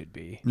think they should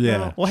be.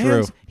 Yeah. Well,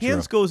 true.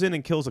 Hans goes in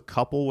and kills a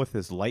couple with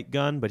his light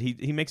gun, but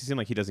he makes it seem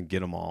like he doesn't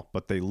get them all.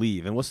 But they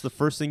leave. And what's the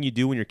first thing you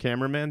do when your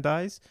cameraman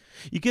dies?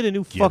 You get a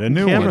new fucking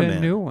new one. cameraman. Get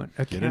a new one.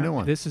 Get a new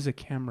one. This is a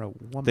camera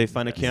woman. They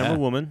find a camera Yeah.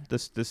 woman.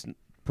 This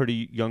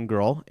pretty young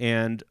girl,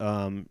 and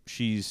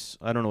she's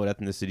I don't know what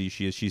ethnicity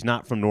she is. She's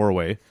not from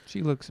Norway.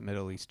 She looks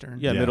Middle Eastern.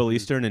 Yeah, Yeah. Middle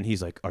Eastern. And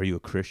he's like, "Are you a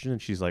Christian?"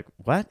 And she's like,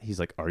 "What?" He's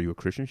like, "Are you a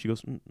Christian?" She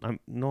goes,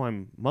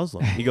 I'm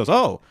Muslim." He goes,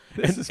 "Oh."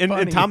 This and, is and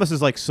funny. Thomas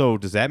is like, "So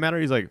does that matter?"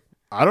 He's like,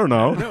 "I don't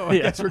know." No, I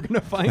guess we're going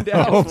to find We'll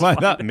out.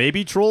 find out.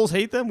 Maybe trolls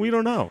hate them. We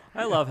don't know.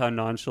 I love how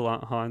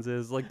nonchalant Hans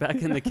is. Like back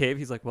in the cave,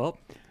 he's like, well,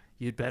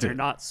 you'd better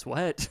not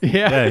sweat.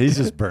 Yeah, he's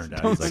just burned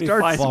out. Don't He's like,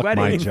 start fuck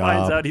sweating. my He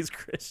finds job. out he's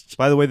Christian.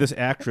 By the way, this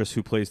actress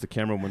who plays the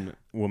camera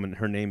woman,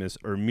 her name is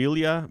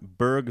Ermilia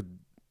Berg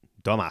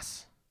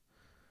Domas.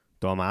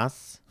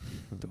 Domas.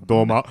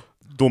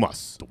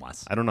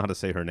 I don't know how to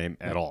say her name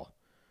at all.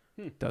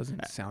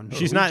 Doesn't sound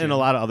She's not in a Norwegian.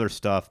 lot of other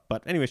stuff,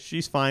 but anyway,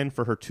 she's fine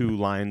for her 2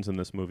 lines in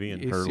this movie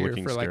and You her see her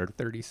looking for scared. like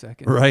 30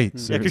 seconds. Right. Yeah,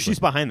 because seriously. she's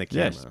behind the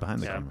Yeah, camera. she's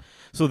behind the Yeah. camera.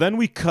 So then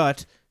we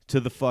cut to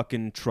the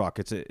fucking truck.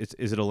 Is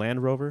it a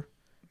Land Rover?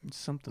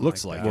 Something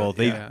Looks like like that. Well,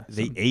 they Yeah.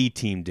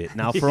 A-teamed it.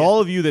 Now, for all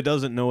of you that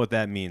doesn't know what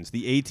that means,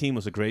 the A-Team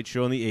was a great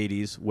show in the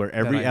 80s where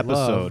every I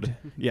episode... loved.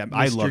 Yeah,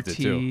 I Mr. loved it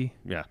too. T.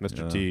 Yeah,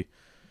 Mr. Yeah. T.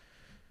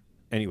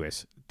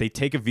 Anyways, they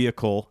take a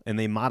vehicle and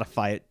they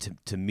modify it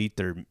to meet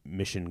their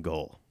mission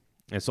goal.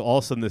 And so all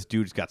of a sudden this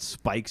dude's got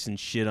spikes and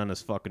shit on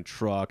his fucking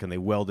truck and they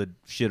welded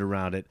shit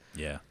around it.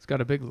 Yeah. It's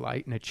got a big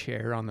light and a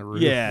chair on the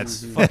roof. Yeah,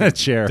 it's And fucking a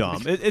chair.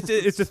 dumb.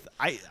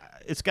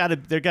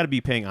 They're got to be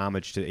paying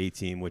homage to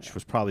A-Team, which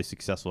was probably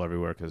successful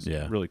everywhere because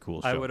Yeah. really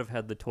cool show. I would have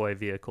had the toy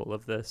vehicle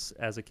of this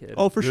as a kid.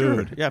 Oh, for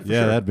sure. Dude. Yeah, for yeah,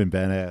 sure. that'd been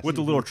badass. With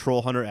the little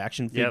troll hunter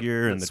action Yep,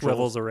 figure that and the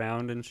swivels trolls.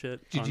 around and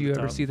shit. Did on you the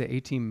ever top. see the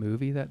A-Team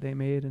movie that they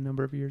made a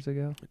number of years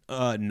ago?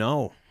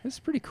 No. It's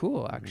pretty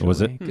cool, actually.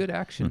 Was it? Good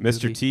action.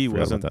 Mr. movie. T Forgot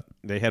wasn't. about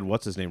They had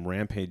what's his name,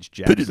 Rampage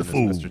Jackson Pity as the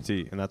fool. Mr.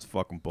 T, and that's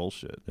fucking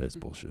bullshit. That's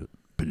bullshit.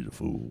 Pity the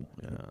fool.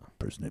 Yeah.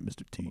 Person named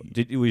Mr.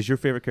 T. Was your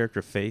favorite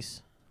character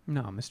Face?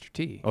 No, Mr.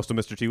 T. Oh, so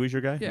Mr. T was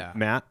your guy? Yeah.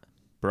 Matt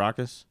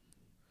Baracus.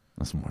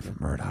 That's more from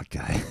Murdoch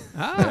guy.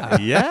 Ah,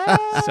 Yeah.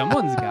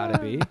 someone's got to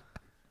be.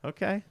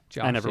 Okay.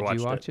 Josh, never did watched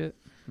you watch it?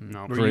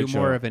 No. Were Great you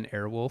more show. of an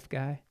Airwolf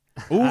guy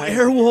Ooh,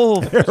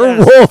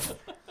 Airwolf. Wolf.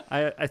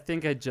 I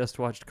think I just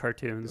watched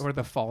cartoons. or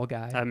the Fall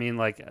guy? I mean,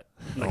 like Oh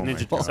my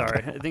Ninja. God.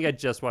 Sorry, I think I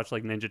just watched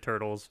like Ninja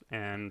Turtles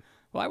and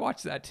Well, I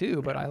watched that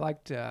too, but I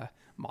liked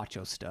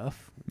macho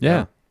stuff.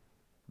 Yeah.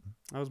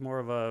 I was more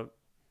of a,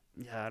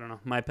 I don't know,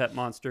 My Pet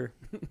Monster.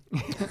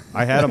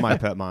 I had a My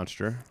Pet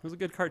Monster. It was a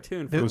good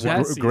cartoon. It For was one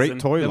a season. great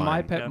toy The line.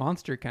 My Pet Yeah.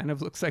 Monster kind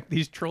of looks like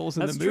these trolls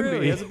in That's the true.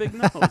 movie. He has a big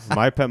nose.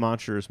 My Pet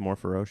Monster is more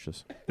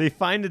ferocious. They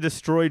find a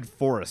destroyed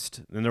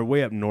forest, and they're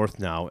way up north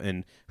now.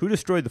 And who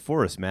destroyed the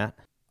forest, Matt?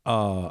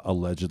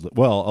 Allegedly.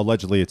 Well,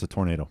 allegedly it's a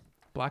tornado.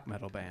 Black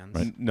metal bands.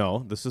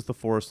 No, this is the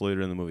forest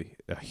later in the movie.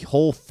 A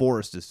whole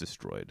forest is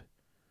destroyed.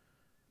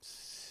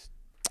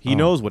 He Oh.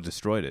 knows what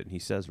destroyed it. He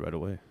says right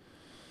away.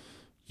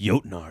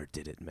 Jotnar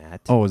did it,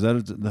 Matt. Oh, is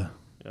that the?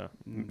 Yeah.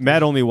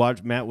 Matt only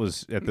watched. Matt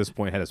was at this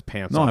point had his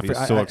pants No, off. I He for-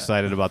 was so I-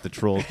 excited about the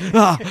trolls.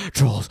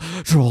 Trolls.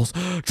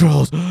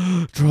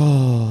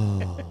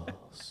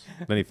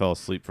 Then he fell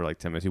asleep for like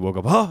 10 minutes. He woke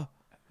up. Oh,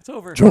 It's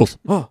over. Trolls.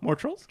 more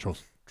trolls.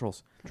 Trolls.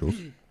 Trolls. Trolls.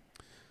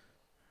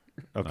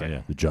 Okay.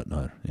 Yeah. The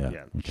Jutnar. Yeah.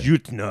 Yeah. Okay.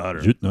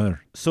 Jutnar. Jutnar.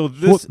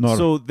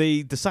 So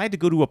they decide to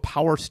go to a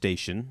power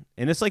station,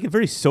 and it's like a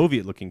very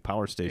Soviet-looking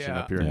power station Yeah.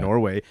 up here in Yeah.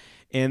 Norway.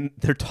 And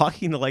they're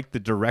talking to like the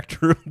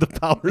director of the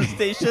power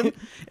station,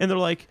 and they're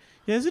like,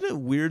 "Yeah, isn't it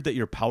weird that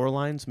your power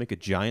lines make a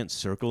giant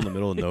circle in the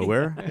middle of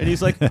nowhere?" And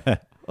he's like,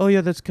 "Oh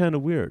yeah, that's kind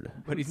of weird.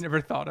 But he's never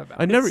thought about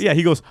I it. never." Yeah,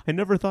 he goes, "I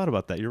never thought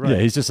about that. You're right."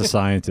 Yeah, he's just a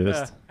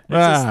scientist. It's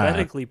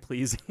aesthetically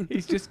pleasing.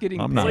 He's just getting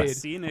I'm paid. not.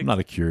 Scenic. I'm not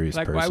a curious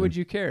Like, person. why would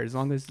you care as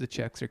long as the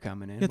checks are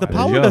coming in? Yeah, the Why would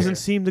power you go. doesn't care?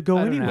 seem to go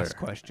I don't anywhere. ask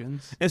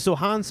questions. And so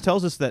Hans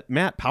tells us that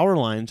power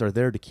lines are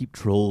there to keep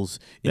trolls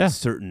in Yeah.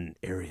 certain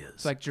areas.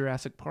 It's like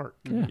Jurassic Park.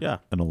 yeah,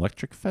 An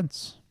electric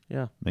fence.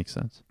 yeah. Makes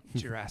sense.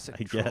 Jurassic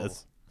I Troll.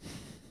 guess.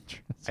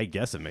 I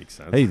guess it makes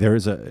sense. Hey, there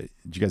is a.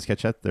 Did you guys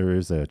catch that? There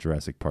is a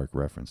Jurassic Park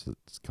reference that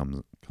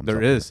comes. There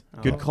up is.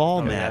 Good Oh, call,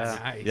 oh, Matt.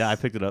 yeah. Nice. Yeah, I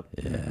picked it up.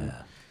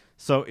 Yeah.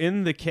 So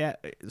in the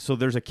so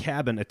there's a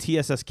cabin, a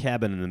TSS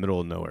cabin in the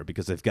middle of nowhere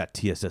because they've got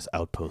TSS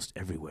outposts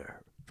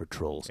everywhere for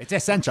trolls. It's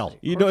essential.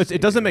 You know, course it they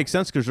doesn't do. make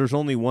sense because there's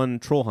only one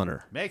troll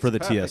hunter for the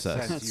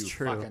TSS. That's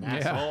true.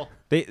 Yeah.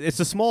 It's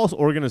the smallest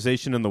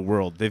organization in the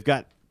world. They've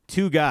got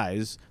two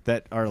guys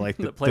that are like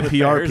the That play with PR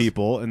bears.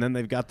 people, and then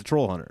they've got the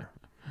troll hunter.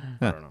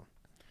 I don't know.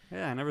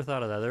 Yeah, I never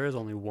thought of that. There is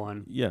only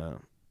one. Yeah.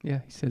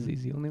 Yeah, he says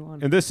he's the only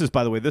one. And this is,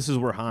 by the way, this is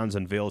where Hans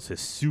unveils his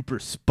super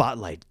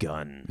spotlight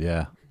gun,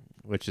 Yeah.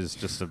 which is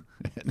just a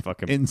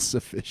fucking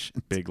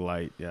Insufficient. big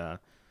light. Yeah.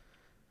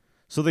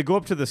 So they go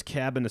up to this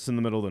cabin that's in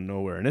the middle of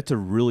nowhere, and it's a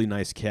really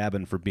nice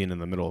cabin for being in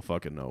the middle of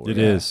fucking nowhere. It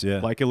is. Yeah.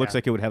 Like, it looks Yeah.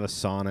 like it would have a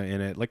sauna in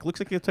it. Like, looks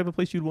like the type of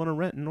place you'd want to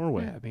rent in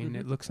Norway. Yeah, I mean,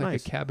 it looks like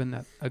Nice. a cabin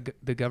that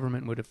the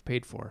government would have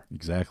paid for.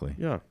 Exactly.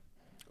 Yeah.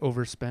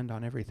 Overspend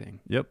on everything.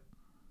 Yep.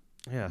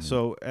 Yeah.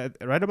 So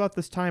right about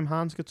this time,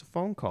 Hans gets a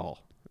phone call,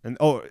 and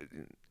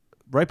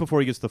right before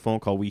he gets the phone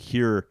call, we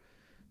hear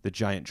the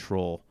giant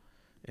troll,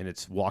 and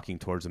it's walking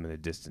towards him in the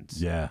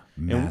distance. Yeah.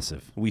 And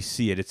Massive. We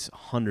see it. It's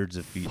hundreds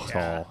of feet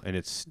tall, and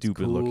it's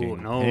stupid Cool.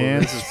 looking. No,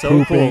 Pants this is so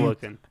cool pooping.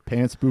 looking.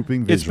 Pants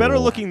pooping visual. It's better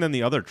looking than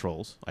the other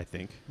trolls, I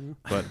think.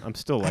 But I'm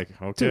still like,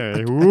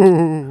 okay.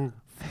 Ooh.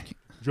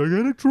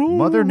 Gigantic troll.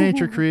 Mother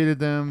Nature created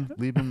them.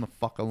 Leave them the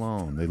fuck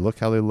alone. They look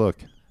how they look.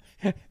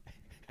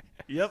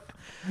 Yep.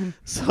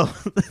 So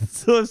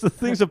as the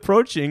thing's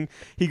approaching,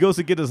 he goes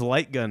to get his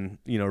light gun,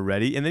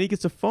 ready, and then he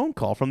gets a phone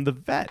call from the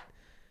vet.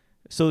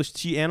 So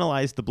she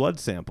analyzed the blood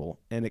sample,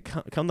 and it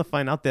come to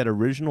find out that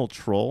original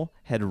troll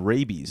had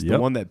rabies, the Yep.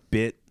 one that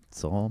bit.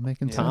 It's all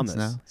making sense Thomas.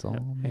 now. It's all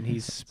And making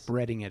he's sense.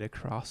 spreading it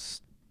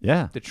across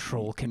Yeah. the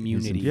troll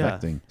community. He's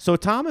infecting. So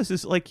Thomas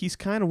is like, he's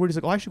kind of weird. He's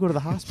like, oh, I should go to the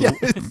hospital.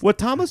 What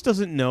Thomas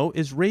doesn't know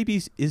is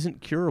rabies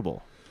isn't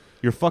curable.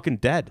 You're fucking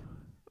dead.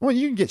 Well,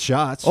 you can get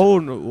shots. Oh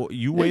no!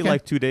 You wait Okay.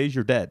 like 2 days,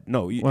 you're dead.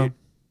 No, Well-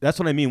 that's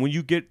what I mean. When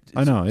you get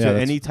I know, to yeah,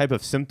 that's- any type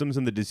of symptoms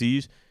in the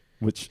disease.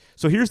 Which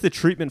So here's the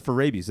treatment for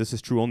rabies. This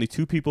is true. Only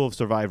 2 people have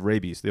survived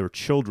rabies. They were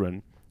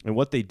children, and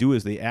what they do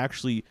is they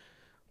actually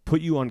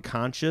put you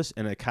unconscious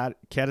in a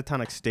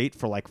catatonic state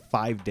for like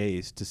 5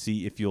 days to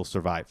see if you'll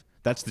survive.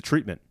 That's the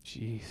treatment.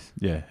 Jeez.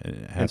 yeah, it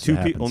And has to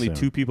happen only soon.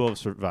 2 people have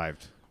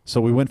survived. So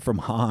we went from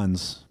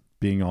Hans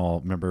being all,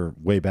 remember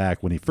way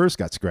back when he first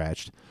got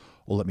scratched,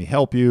 well, let me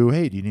help you.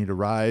 Hey, do you need a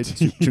ride?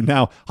 to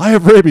now, I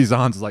have rabies.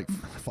 Hans is like,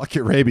 fuck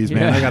your rabies,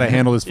 man. Yeah. I got to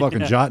handle this fucking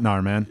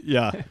Jotnar, man.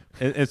 Yeah.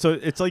 and so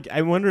it's like,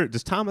 I wonder,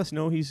 does Thomas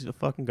know he's a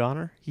fucking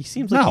goner? He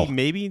seems like No.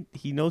 maybe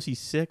he knows he's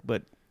sick,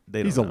 but they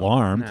don't He's know.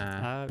 alarmed.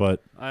 Nah.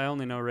 But I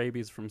only know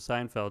rabies from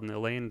Seinfeld, and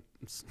Elaine.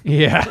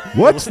 Yeah.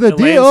 what's the Elaine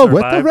deal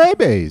with the survived.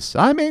 rabies?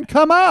 I mean,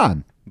 come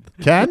on.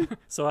 Ken?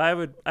 So I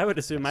would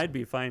assume I'd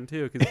be fine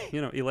too, because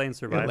Elaine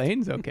survived.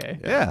 Elaine's okay.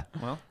 Yeah.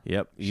 Well,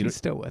 Yep. She's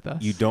still with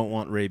us. You don't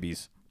want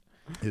rabies.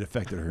 it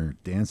affected her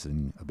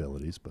dancing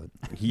abilities, but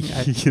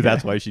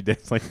That's why she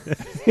danced like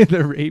that.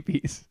 the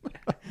rabies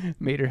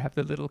made her have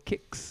the little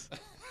kicks.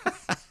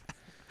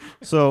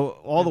 So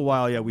all the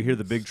while, yeah, we hear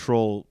the big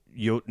troll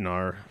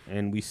Jotnar,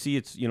 and we see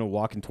it's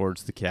walking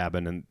towards the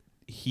cabin, and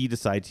he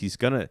decides he's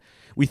gonna.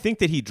 We think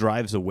that he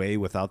drives away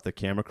without the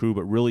camera crew,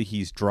 but really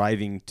he's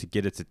driving to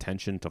get its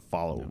attention to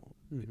follow,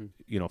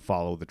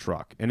 follow the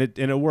truck, and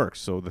it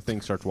works. So the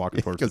thing starts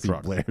walking towards the because he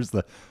truck. blares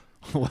the,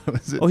 what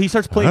was it? Oh, he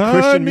starts playing I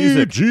Christian need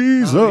music.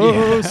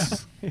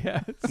 Jesus.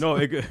 Yeah. No,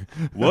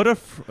 what a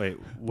friend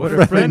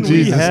friend we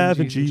Jesus. have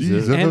in Jesus.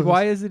 Jesus. And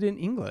why is it in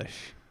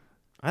English?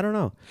 I don't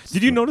know.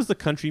 Did you notice the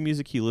country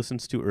music he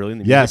listens to early in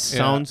the Yes. music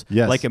sounds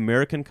Yes. like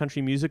American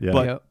country music, Yeah.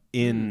 but Yep.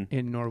 in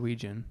In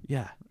Norwegian.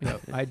 yeah.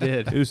 Yep, I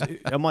did. It was.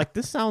 I'm like,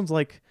 this sounds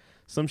like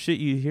some shit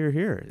you hear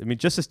here. I mean,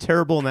 just as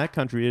terrible in that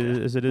country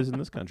as it is in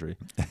this country.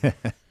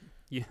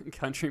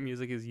 Country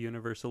music is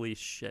universally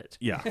shit.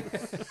 Yeah.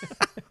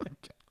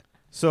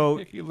 So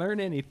If you learn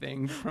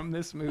anything from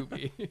this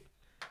movie,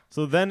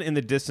 So then in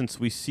the distance,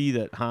 we see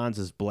that Hans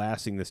is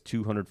blasting this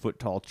 200-foot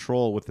tall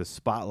troll with his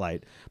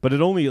spotlight, but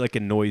it only like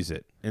annoys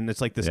it. And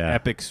it's like this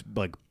epic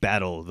like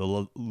battle,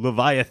 the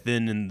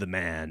Leviathan and the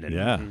man.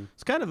 And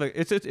it's kind of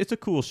it's a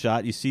cool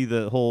shot. You see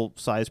the whole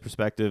size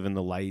perspective and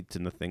the light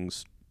and the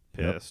thing's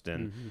pissed.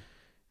 And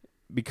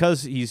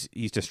because he's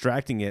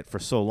distracting it for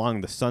so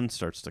long, the sun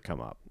starts to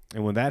come up.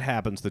 And when that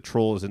happens, the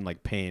troll is in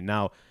like pain.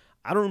 Now,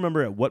 I don't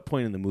remember at what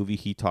point in the movie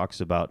he talks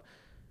about,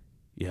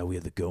 yeah, we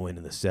had to go in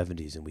the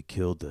 70s and we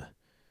killed the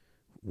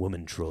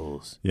woman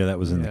trolls. Yeah, that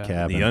was in the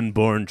cabin. The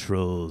unborn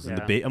trolls and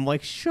the baby. I'm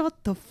like,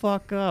 shut the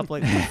fuck up.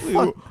 Like,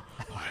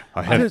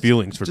 I had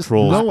feelings for just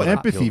trolls. No but I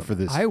empathy killed for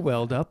them. this. I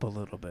welled up a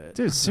little bit.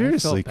 Dude, I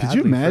seriously, felt could you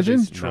badly for imagine?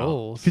 these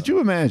trolls. Could you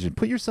imagine?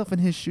 Put yourself in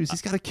his shoes.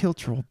 He's got to kill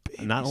troll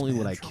babies. Not only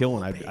would man. I kill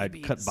one,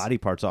 I'd cut body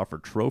parts off for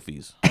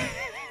trophies.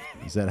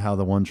 Is that how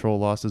the one troll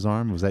lost his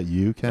arm? Was that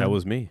you, Ken? That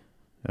was me.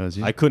 That was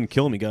you? I couldn't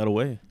kill him. He got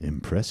away.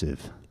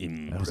 Impressive.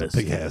 That was a Impressive.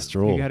 big-ass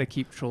troll. You got to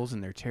keep trolls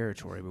in their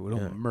territory, but we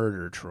don't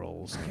murder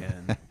trolls,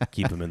 Ken.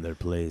 Keep them in their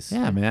place.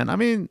 Yeah, man. I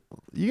mean,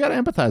 you got to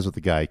empathize with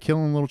the guy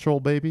killing little troll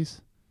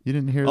babies. You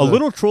didn't hear A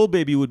little troll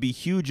baby would be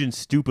huge and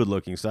stupid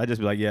looking, so I'd just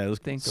be like, yeah, it was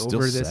I think Still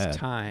over this sad.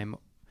 time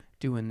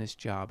doing this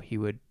job, he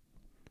would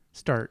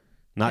start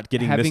not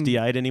getting having-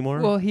 misty-eyed anymore.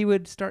 Well, he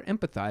would start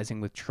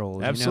empathizing with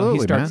trolls. Absolutely,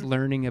 he starts man.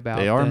 learning about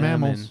They are them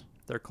mammals.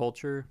 Their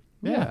culture.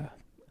 And, yeah.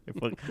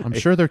 I'm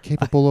sure they're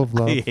capable of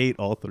love. I hate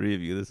all three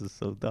of you. This is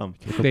so dumb.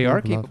 They are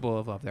of love. capable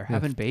of love. They're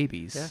having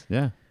babies.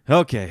 Yeah. Yeah.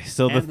 Okay,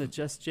 so And the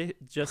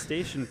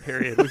gestation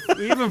period.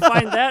 We even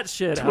find that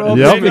shit out. 12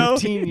 Yep. to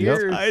 15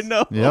 years. I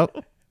know.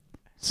 Yep.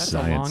 That's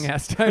a long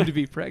ass time to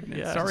be pregnant.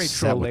 Yeah. Sorry, That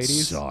troll would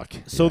ladies. suck.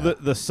 So Yeah.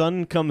 the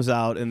sun comes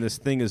out and this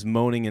thing is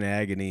moaning in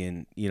agony,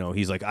 and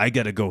he's like, I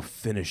gotta go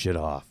finish it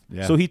off.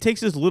 Yeah. So he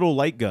takes his little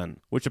light gun,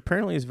 which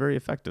apparently is very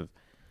effective,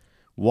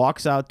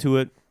 walks out to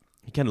it.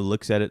 He kind of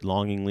looks at it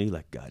longingly,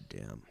 like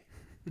goddamn,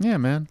 Yeah,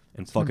 man.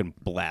 and fucking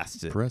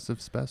blasts it. Impressive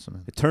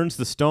specimen. It turns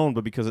to stone,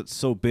 but because it's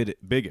so big,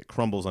 it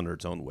crumbles under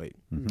its own weight.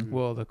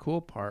 Well, the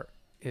cool part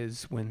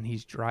is when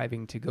he's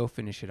driving to go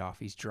finish it off.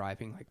 He's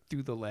driving like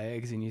through the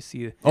legs, and you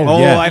see. Oh,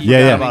 yeah. yeah. I yeah, forgot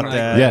yeah. about like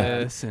that. Yeah.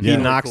 this and He Yeah.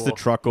 knocks the Cool.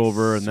 truck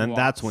over, and then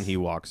that's when Swats. he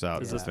walks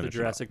out. Is to this the finish it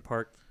Jurassic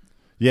Park?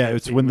 Yeah,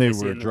 it's scene when they they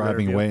see were in the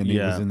driving rearview. away and he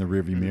Yeah. was in the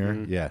rearview mirror.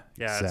 Mhm. Yeah,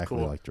 Yeah, it's exactly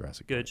cool. like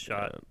Jurassic Good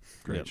Park. shot.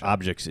 Yeah, shot.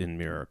 objects in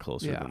mirror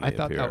closer Yeah, than I they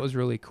thought appear. that was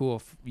really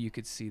cool. You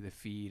could see the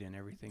feed and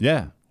everything.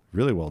 Yeah,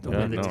 really well done. Yeah,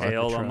 And the no, I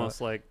tail could try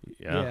almost like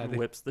Yeah.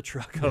 whips the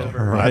truck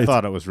over. Right. I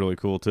thought it was really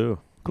cool too.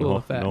 Cool no,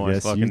 effect. No, I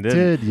Yes, fucking you didn't.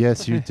 did.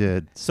 Yes, you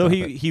did. So Stop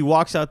it. he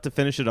walks out to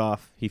finish it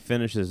off. He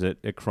finishes it.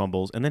 It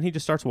crumbles, and then he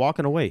just starts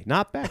walking away,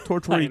 not back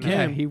towards where he I know.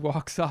 Yeah, came. he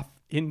walks off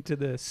into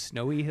the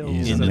snowy hills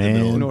He's into a the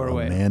middle man, of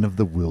Norway. a man of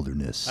the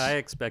wilderness. I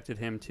expected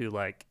him to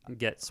like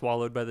get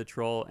swallowed by the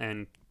troll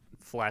and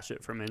flash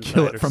it from inside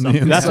Kill it or from the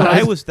something. That's inside. what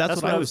I was.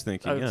 That's what I was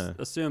thinking. I was Yeah,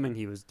 assuming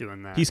he was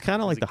doing that. he's kind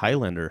of like the As a kid.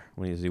 Highlander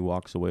when he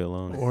walks away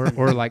alone.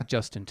 or like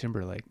Justin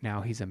Timberlake.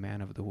 Now he's a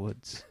man of the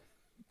woods.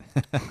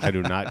 I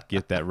do not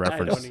get that I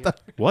reference. don't either.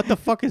 What the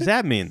fuck does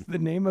that mean? The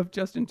name of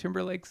Justin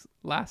Timberlake's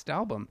last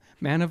album,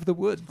 Man of the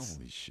Woods.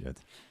 Holy shit.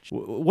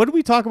 What did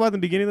we talk about in the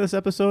beginning of this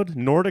episode?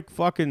 Nordic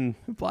fucking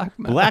Black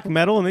metal. black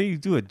metal, and then you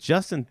do a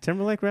Justin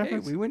Timberlake Hey,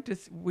 reference. we went to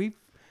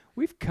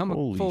we've come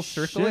Holy a full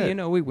circle. shit. You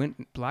know, we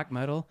went black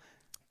metal,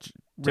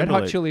 Red Hot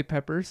Timberlake. Chili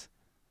Peppers,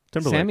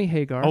 Timberlake. Sammy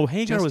Hagar. Oh,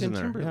 Hagar was Justin in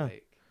there, yeah.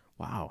 Timberlake.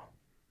 Wow.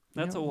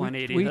 That's Yeah, a we-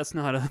 180. we- That's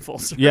not a full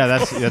circle. Yeah,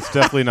 that's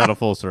definitely not a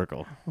full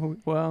circle.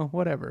 Well,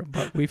 whatever.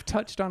 But we've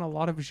touched on a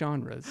lot of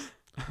genres.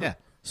 Yeah.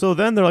 So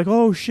then they're like,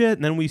 oh shit.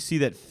 And then we see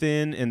that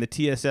Finn and the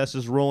TSS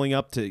is rolling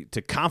up to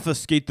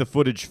confiscate the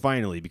footage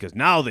finally, because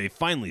now they've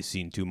finally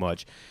seen too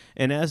much.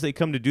 And as they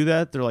come to do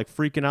that, they're like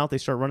freaking out. They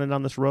start running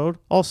down this road.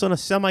 All of a sudden, a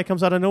semi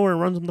comes out of nowhere and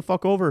runs them the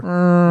fuck over.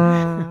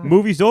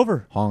 Movie's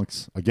over.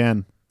 Honks.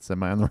 Again,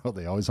 semi on the road.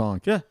 They always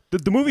honk. Yeah,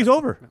 the movie's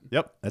over.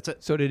 Yep. That's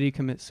it. So did he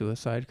commit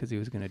suicide because he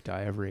was going to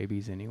die of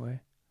rabies anyway?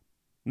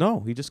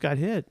 No, he just got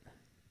hit.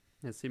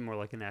 It seemed more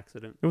like an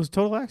accident. It was a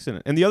total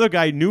accident. And the other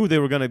guy knew they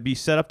were going to be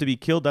set up to be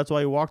killed. That's why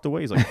he walked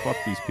away. He's like, fuck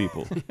these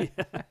people.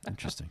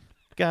 Interesting.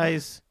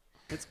 Guys,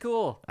 It's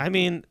cool. I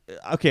mean,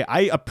 okay,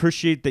 I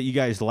appreciate that you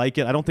guys like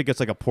it. I don't think it's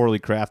like a poorly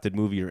crafted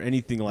movie or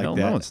anything like that.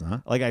 No, it's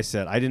not. Like I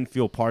said, I didn't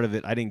feel part of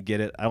it. I didn't get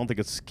it. I don't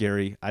think it's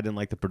scary. I didn't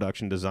like the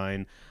production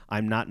design.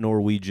 I'm not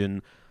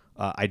Norwegian.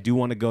 I do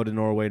want to go to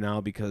Norway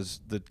now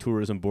because the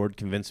tourism board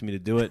convinced me to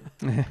do it.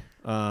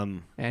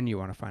 And you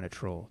want to find a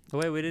troll. Oh,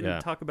 wait, we didn't Yeah.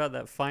 talk about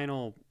that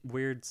final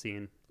weird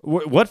scene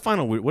What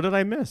final? What did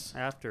I miss?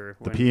 after.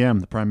 The when- PM,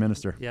 the Prime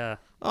Minister. Yeah.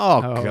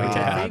 Oh, Oh, Which I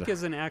God. think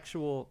is an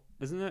actual,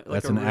 isn't it? Like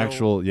That's a an real-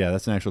 actual, yeah,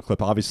 that's an actual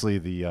clip. Obviously,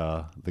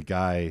 the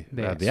guy,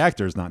 The the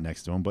actor is not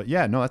next to him, but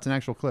yeah, no, that's an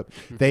actual clip.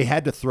 They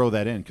had to throw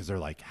that in because they're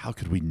like, how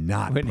could we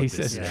not? When put he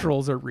this says in?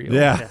 trolls are real.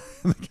 Yeah,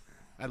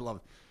 I love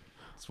it.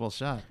 It's well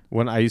shot.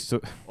 When I used to,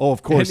 Oh,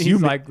 of course, And you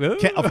he's mi- like,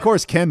 Ken, of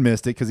course, Ken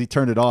missed it because he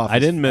turned it off. I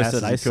as didn't miss fast it.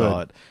 as I he saw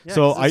could. it. Yeah,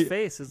 So 'cause his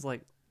face is like,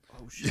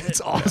 oh shit,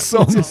 It's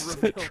awesome. It's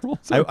all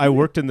revealed. I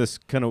worked in this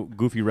kind of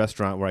goofy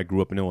restaurant where I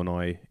grew up in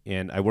Illinois,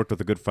 and I worked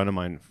with a good friend of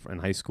mine in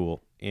high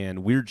school,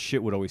 and weird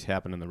shit would always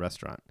happen in the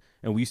restaurant.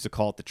 And we used to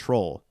call it the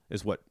troll,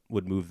 is what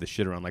would move the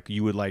shit around. Like,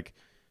 you would, like,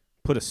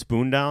 put a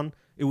spoon down,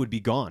 it would be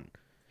gone.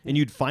 And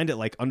you'd find it,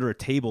 like, under a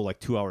table, like,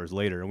 2 hours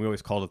later, and we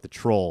always called it the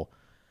troll.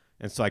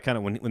 And so I kind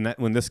of,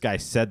 when this guy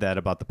said that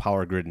about the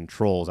power grid and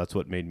trolls, that's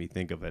what made me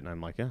think of it. And I'm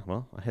like, yeah,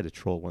 well, I had a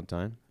troll one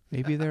time.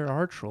 Maybe there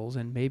are trolls,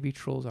 and maybe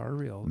trolls are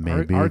real.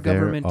 Maybe our there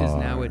government is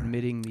now are.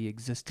 admitting the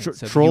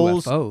existence of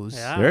Trolls- UFOs.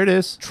 Yeah. There it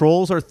is.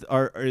 Trolls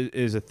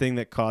is a thing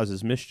that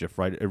causes mischief,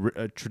 right?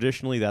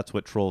 Traditionally, that's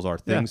what trolls are.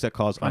 Things that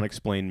cause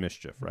unexplained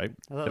mischief, right?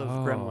 I thought it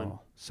was Gremlin.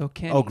 So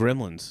Kenny, Oh,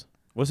 gremlins.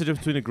 What's the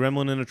difference between a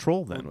gremlin and a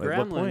troll then? Well, At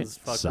what point? Gremlins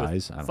fuck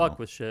Size? I with, don't fuck know.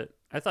 with shit.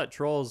 I thought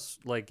trolls,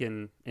 like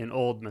in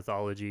old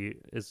mythology,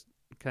 is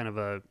kind of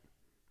a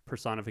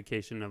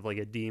personification of like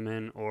a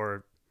demon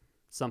or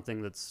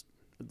something that's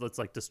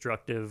like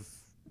destructive.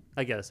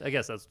 I guess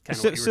that's kind of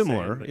what you were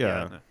Similar, saying, but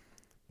yeah.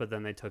 But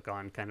then they took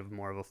on kind of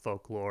more of a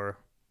folklore.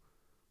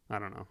 I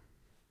don't know,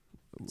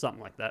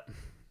 something like that.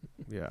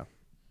 Yeah.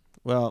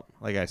 Well,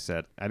 like I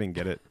said, I didn't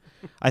get it.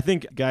 I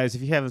think, guys,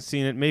 if you haven't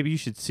seen it, maybe you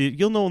should see it.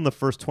 You'll know in the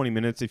first 20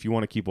 minutes if you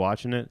want to keep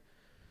watching it.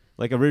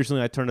 Like,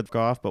 originally I turned it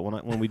off, but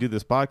when we do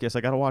this podcast,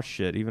 I got to watch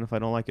shit, even if I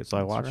don't like it. So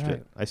I watched right.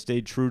 it. I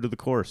stayed true to the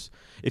course.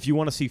 If you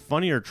want to see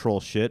funnier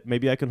troll shit,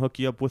 maybe I can hook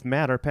you up with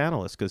Matt, our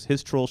panelist, because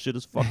his troll shit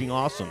is fucking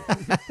awesome.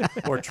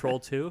 Or Troll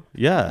 2.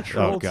 Yeah.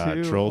 Troll oh, God.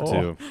 2. Troll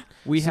Oh. 2.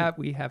 we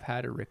have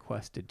had a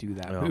request to do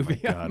that Oh, movie.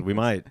 my God. We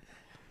might.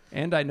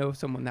 And I know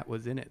someone that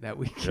was in it that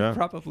we could Yeah.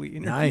 probably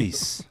interview.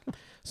 Nice.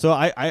 So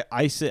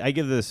I say I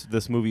give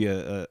this movie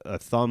a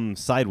thumb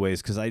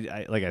sideways because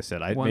I like I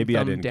said One maybe I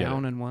thumb didn't get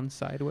down it. and one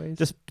sideways.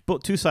 Just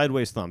two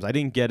sideways thumbs. I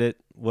didn't get it.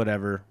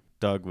 Whatever.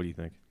 Doug, what do you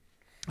think?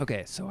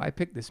 Okay, so I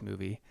picked this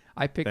movie.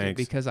 I picked it Thanks.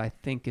 because I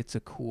think it's a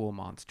cool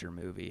monster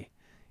movie.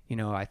 You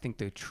know, I think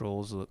the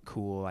trolls look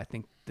cool. I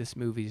think this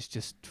movie is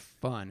just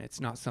fun. It's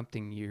not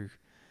something you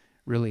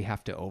really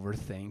have to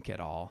overthink at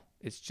all.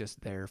 It's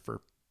just there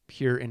for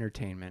pure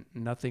entertainment,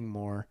 nothing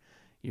more.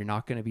 You're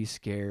not going to be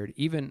scared.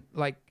 Even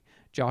like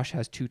Josh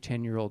has 2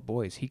 10-year-old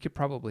boys. He could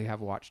probably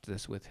have watched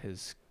this with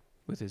his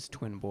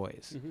twin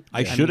boys.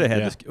 I should have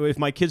had this. If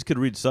my kids could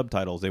read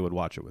subtitles, they would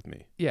watch it with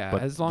me. Yeah,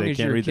 But as long they as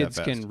can't your read that kids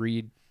fast. can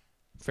read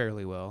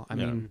fairly well. I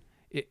Yeah. mean,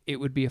 it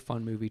would be a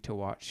fun movie to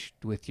watch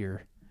with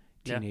your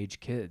Yeah. teenage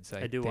kids.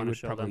 I do they wanna would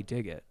show probably them.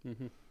 dig it.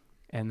 Mm-hmm.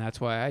 And that's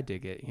why I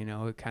dig it. You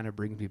know, it kind of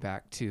brings me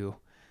back to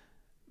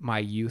my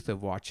youth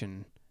of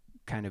watching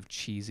kind of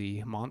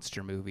cheesy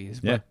monster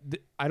movies. Yeah. But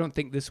I don't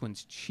think this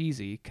one's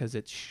cheesy because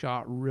it's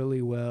shot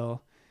really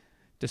well.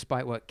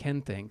 Despite what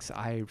Ken thinks,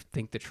 I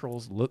think the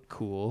trolls look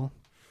cool.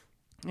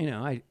 You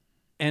know,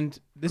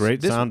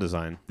 Great sound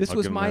design. This I'll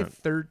was give 'em my that.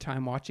 third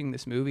time watching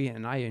this movie,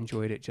 and I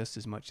enjoyed it just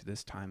as much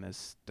this time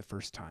as the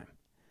first time.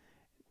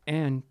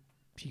 And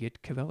you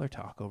get Caveller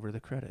talk over the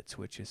credits,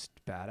 which is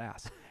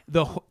badass.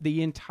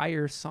 The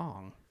entire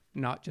song,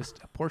 not just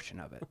a portion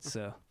of it.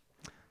 So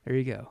there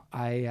you go.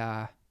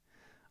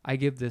 I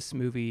give this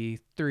movie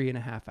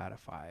 3.5 out of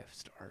 5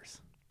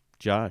 stars.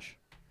 Josh.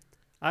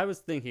 I was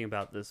thinking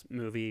about this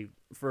movie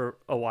for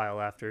a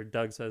while after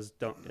Doug says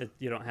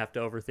you don't have to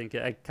overthink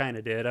it. I kind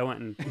of did. I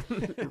went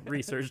and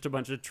researched a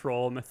bunch of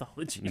troll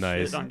mythology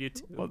Nice. shit on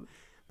YouTube.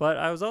 But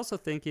I was also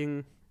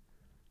thinking,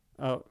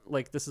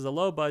 like, this is a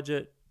low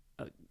budget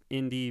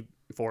indie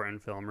foreign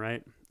film,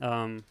 right?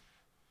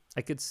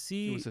 I could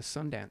see It was a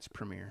Sundance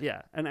premiere.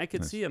 yeah, and I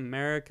could Nice. see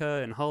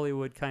America and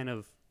Hollywood kind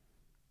of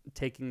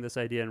taking this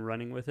idea and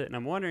running with it. And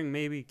I'm wondering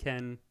maybe,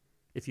 Ken,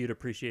 if you'd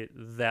appreciate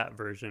that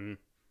version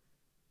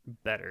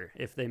better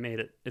if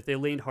they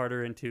leaned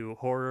harder into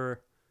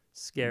horror,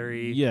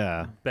 scary,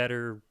 Yeah.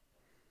 better.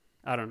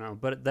 I don't know,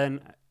 but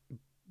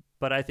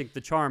I think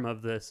the charm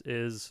of this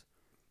is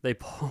they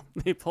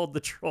pulled the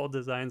troll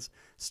designs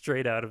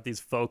straight out of these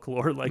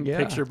folklore like Yeah.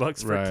 picture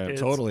books for Right,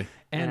 kids. Totally.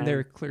 And And-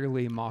 they're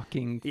clearly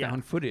mocking Yeah.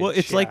 found footage. Well,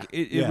 it's Yeah. like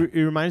it Yeah.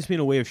 reminds me in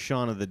a way of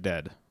Shaun of the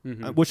Dead,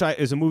 Mhm. which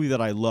is a movie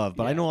that I love,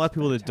 but I Yeah, know a lot of it's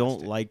people that don't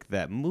fantastic. like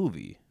that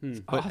movie. Hmm.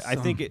 But I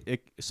think Awesome.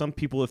 some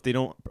people, if they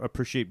don't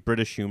appreciate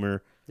British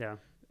humor, Yeah.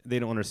 they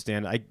don't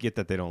understand. I get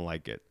that they don't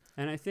like it.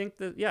 And I think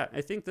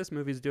this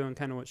movie's doing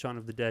kind of what Shaun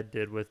of the Dead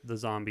did with the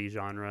zombie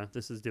genre.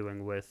 This is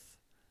doing with,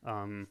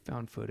 found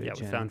footage.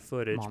 with and found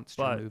footage,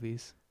 monster but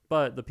movies.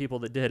 but the people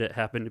that did it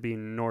happened to be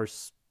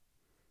Norse,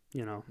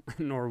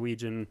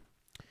 Norwegian,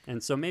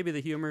 and so maybe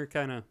the humor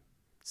kind of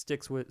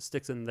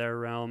sticks in their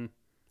realm.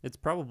 It's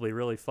probably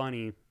really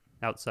funny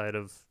outside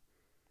of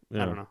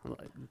I don't know.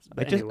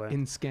 I just- Anyway,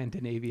 In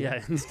Scandinavia.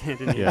 yeah, in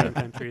Scandinavian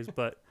countries,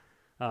 but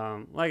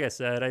like I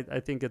said, I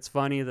think it's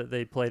funny that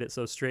they played it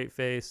so straight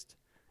faced,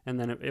 and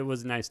then it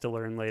was nice to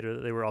learn later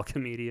that they were all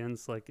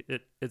comedians. Like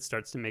it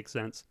starts to make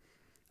sense.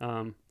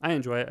 I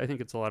enjoy it. I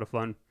think it's a lot of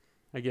fun.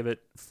 I give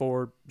it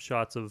 4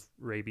 shots of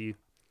rabies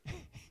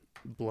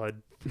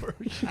blood.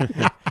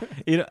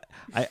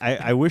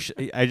 I wish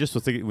I just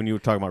was thinking when you were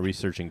talking about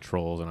researching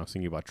trolls, and I was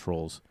thinking about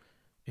trolls,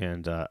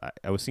 and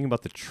I was thinking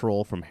about the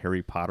troll from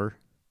Harry Potter.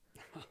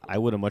 I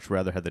would have much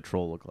rather had the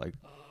troll look like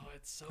Oh,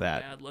 it's so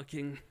That. bad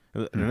looking.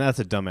 and that's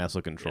a dumbass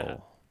looking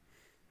troll.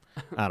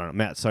 I don't know.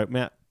 Matt, sorry,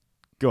 Matt,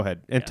 go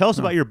ahead. And tell us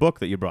about your book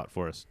that you brought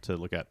for us to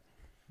look at.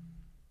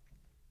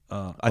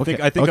 I think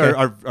okay.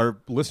 our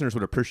listeners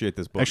would appreciate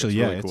this book. Actually, it's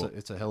yeah, really cool.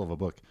 it's a hell of a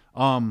book.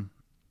 You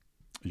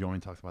want me to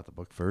talk about the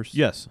book first?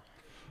 Yes.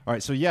 All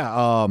right, so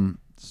yeah,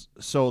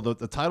 so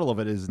the title of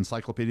it is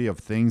Encyclopedia of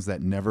Things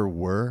That Never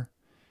Were.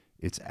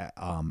 It's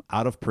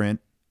out of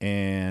print,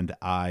 and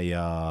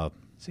So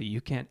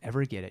you can't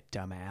ever get it,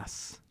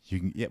 dumbass. you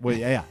can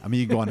yeah. I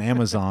mean, you can go on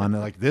Amazon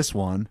like this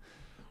one,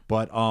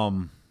 but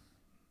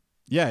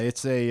yeah,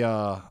 it's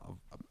a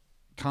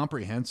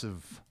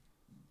comprehensive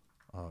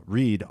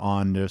read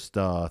on just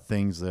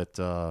things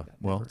that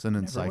it's an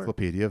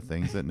encyclopedia of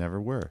things that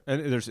never were.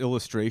 And there's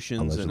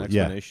illustrations and Allegedly.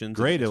 explanations.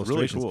 Yeah, great It's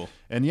illustrations. Really cool.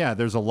 And yeah,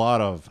 there's a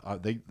lot of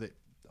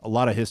a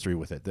lot of history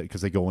with it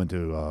because they go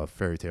into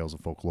fairy tales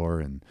and folklore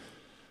and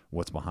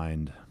what's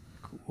behind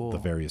Cool. the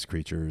various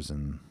creatures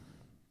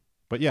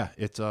but yeah,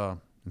 it's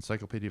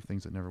Encyclopedia of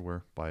Things That Never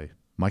Were by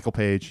Michael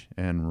Page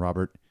and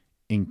Robert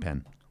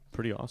Ingpen.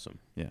 Pretty awesome.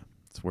 Yeah,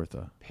 it's worth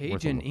a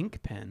Page and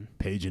ink pen.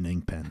 Page and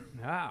ink pen.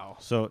 Wow.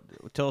 So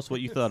tell us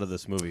what you thought of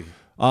this movie.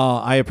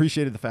 I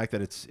appreciated the fact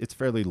that it's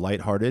fairly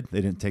lighthearted.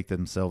 They didn't take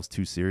themselves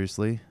too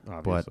seriously.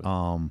 Obviously.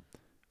 But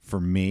for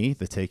me,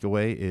 the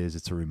takeaway is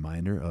it's a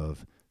reminder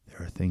of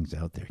there are things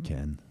out there,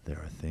 Ken. There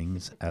are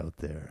things out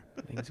there.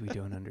 Things we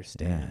don't Yeah,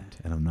 understand.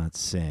 and I'm not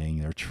saying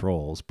they're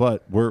trolls,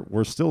 but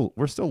we're still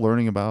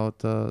learning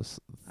about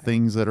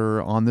things that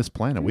are on this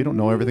planet. We don't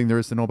know everything there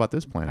is to know about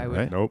this planet, I would-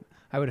 right? Nope.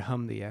 I would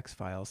hum the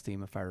X-Files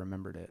theme if I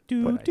remembered it.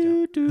 Do, but I do,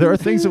 don't. do, There are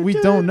things that we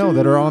do, don't know do.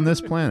 that are on this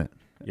planet.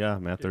 Yeah,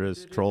 Matt, there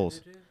is trolls.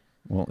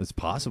 Well, it's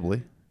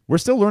possibly. We're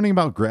still learning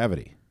about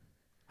gravity.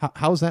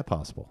 How is that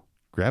possible?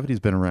 Gravity's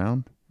been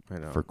around I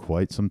know. for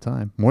quite some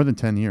time, more than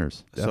 10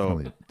 years.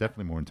 So-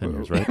 Definitely more than 10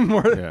 years,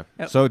 right?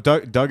 Yeah. So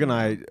Doug and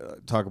I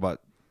talk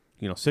about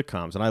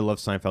sitcoms, and I love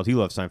Seinfeld. He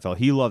loves Seinfeld.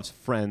 He loves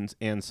Friends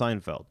and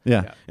Seinfeld.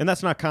 Yeah. And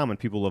that's not common.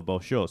 People love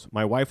both shows.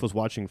 My wife was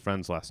watching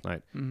Friends last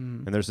night,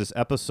 and there's this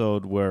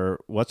episode where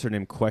what's her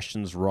name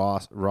questions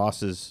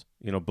Ross's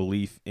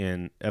belief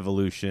in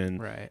evolution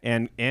Right.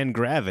 and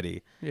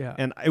gravity. Yeah.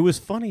 And it was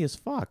funny as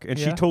fuck. And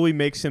she Yeah. totally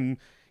makes him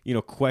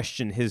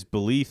question his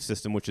belief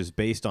system, which is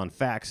based on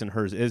facts, and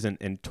hers isn't,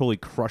 and totally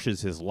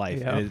crushes his life.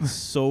 Yeah. And it's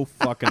so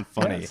fucking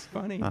funny. Yeah, it's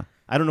funny.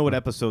 I don't know what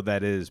episode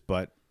that is,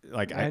 but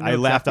like know I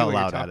laughed exactly out what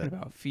you're loud at talking it.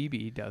 about.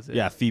 Phoebe does it.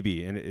 Yeah,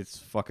 Phoebe, and it's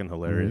fucking There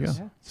you hilarious.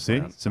 go. Yeah, See,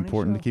 funny- it's funny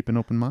important show. to keep an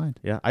open mind.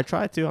 Yeah, I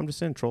try to. I'm just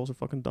saying trolls are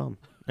fucking dumb.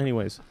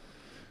 Anyways,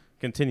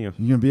 continue.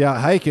 You're going to be out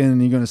hiking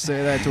and you're going to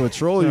say that to a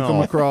troll you come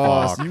Oh,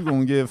 across. fuck. You're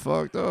going to get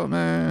fucked up,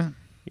 man.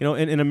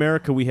 In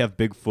America we have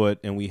Bigfoot,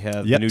 and we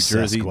have Yep, the New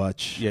Jersey,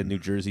 Sasquatch. New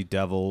Jersey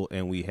Devil,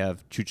 and we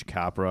have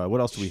Chupacabra.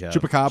 What else do we have?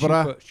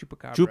 Chupacabra.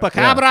 Chupacabra.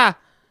 Chupacabra.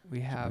 We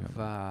have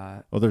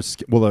Well, there's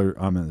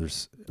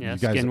Yeah, you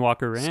guys,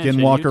 Skinwalker Ranch. in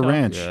Skinwalker Utah.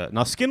 Ranch. Yeah.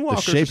 Now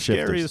Skinwalkers are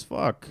scary shapeshifters. as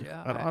fuck.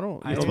 Yeah, I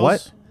don't. I- you know, I- What?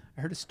 those-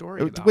 I heard a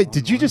story about Wait, one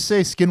did you once. just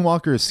say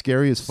Skinwalker is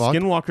scary as fuck?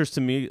 Skinwalkers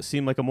to me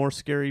seem like a more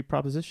scary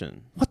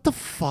proposition What the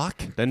fuck?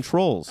 than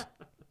trolls.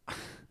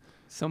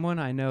 Someone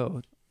I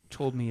know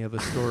told me of a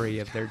story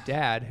of their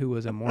dad who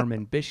was a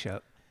Mormon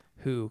bishop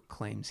who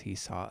claims he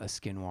saw a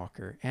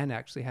skinwalker and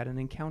actually had an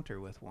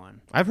encounter with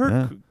one. I've heard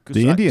Yeah. c-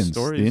 The Indians.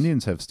 stories. The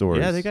Indians have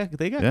stories. Yeah, they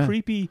got Yeah.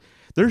 creepy.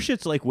 Their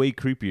shit's like way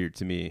creepier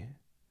to me.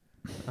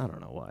 I don't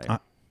know why.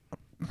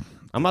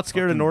 I'm not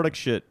scared of Nordic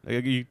shit.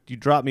 You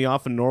drop me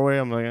off in Norway,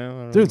 I'm like,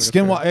 Dude,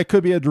 Skinwalker. It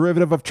could be a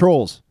derivative of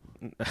trolls.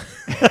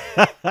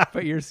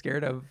 But you're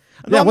scared of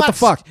Yeah, I'm what not the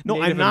fuck? No,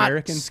 Native I'm not.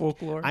 American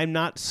folklore? I'm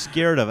not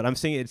scared of it. I'm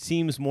saying it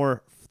seems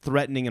more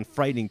threatening and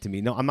frightening to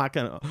me. No, I'm not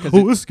gonna. it-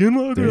 Oh, a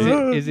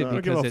skinwalker. Is it I don't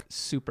give because a it's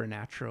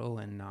supernatural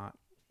and not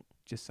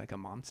just like a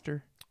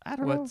monster? I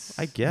don't what's-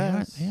 know. I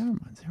guess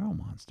They're all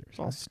monsters. it's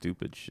all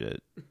stupid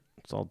shit.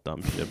 It's all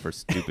dumb shit for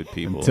stupid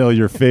people. Until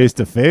you're face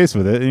to face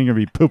with it, and you're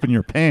gonna be pooping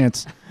your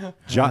pants.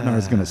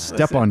 Jotnar's gonna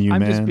step on you, I'm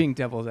man. just being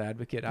devil's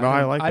advocate. No,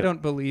 I like I it.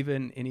 don't believe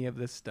in any of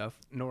this stuff,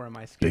 nor am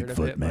I scared of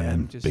Bigfoot, it. But man.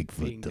 I'm just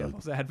Bigfoot, being Doug.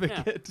 devil's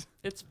advocate.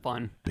 It's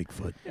fun.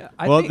 Bigfoot. Yeah,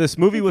 Well, this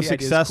movie was the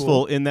idea is successful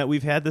cool. in that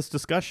we've had this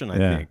discussion. I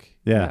Yeah. think.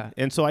 Yeah.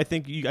 And so I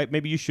think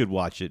maybe you should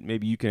watch it.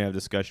 Maybe you can have a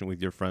discussion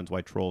with your friends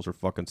why trolls are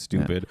fucking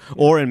stupid,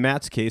 or in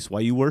Matt's case,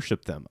 why you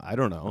worship them. I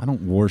don't know. I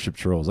don't worship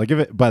trolls. I give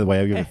it. By the way,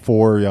 I give it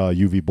 4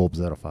 UV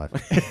bulbs out of 5.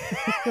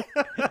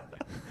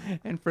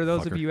 And for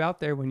those Fucker. of you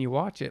out there, when you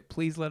watch it,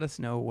 please let us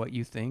know what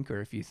you think,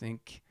 or if you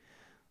think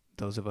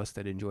those of us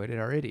that enjoyed it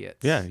are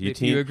idiots. Yeah,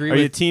 if you agree Are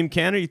you with team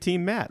Ken or you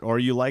team Matt, or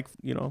you like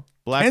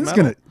black Ken's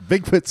metal?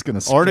 Bigfoot's gonna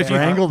Or if you-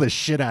 strangle the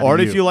shit out Or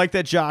of if you like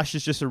that Josh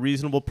is just a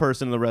reasonable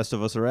person and the rest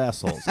of us are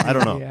assholes. I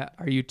don't know. Yeah,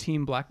 are you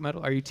team black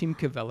metal? Are you team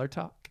Caveller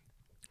talk?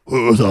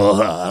 On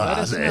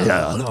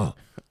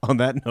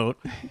that note,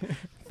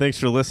 thanks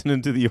for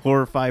listening to the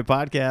Horror 5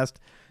 podcast.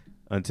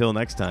 Until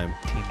next time,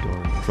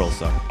 troll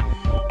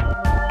suck.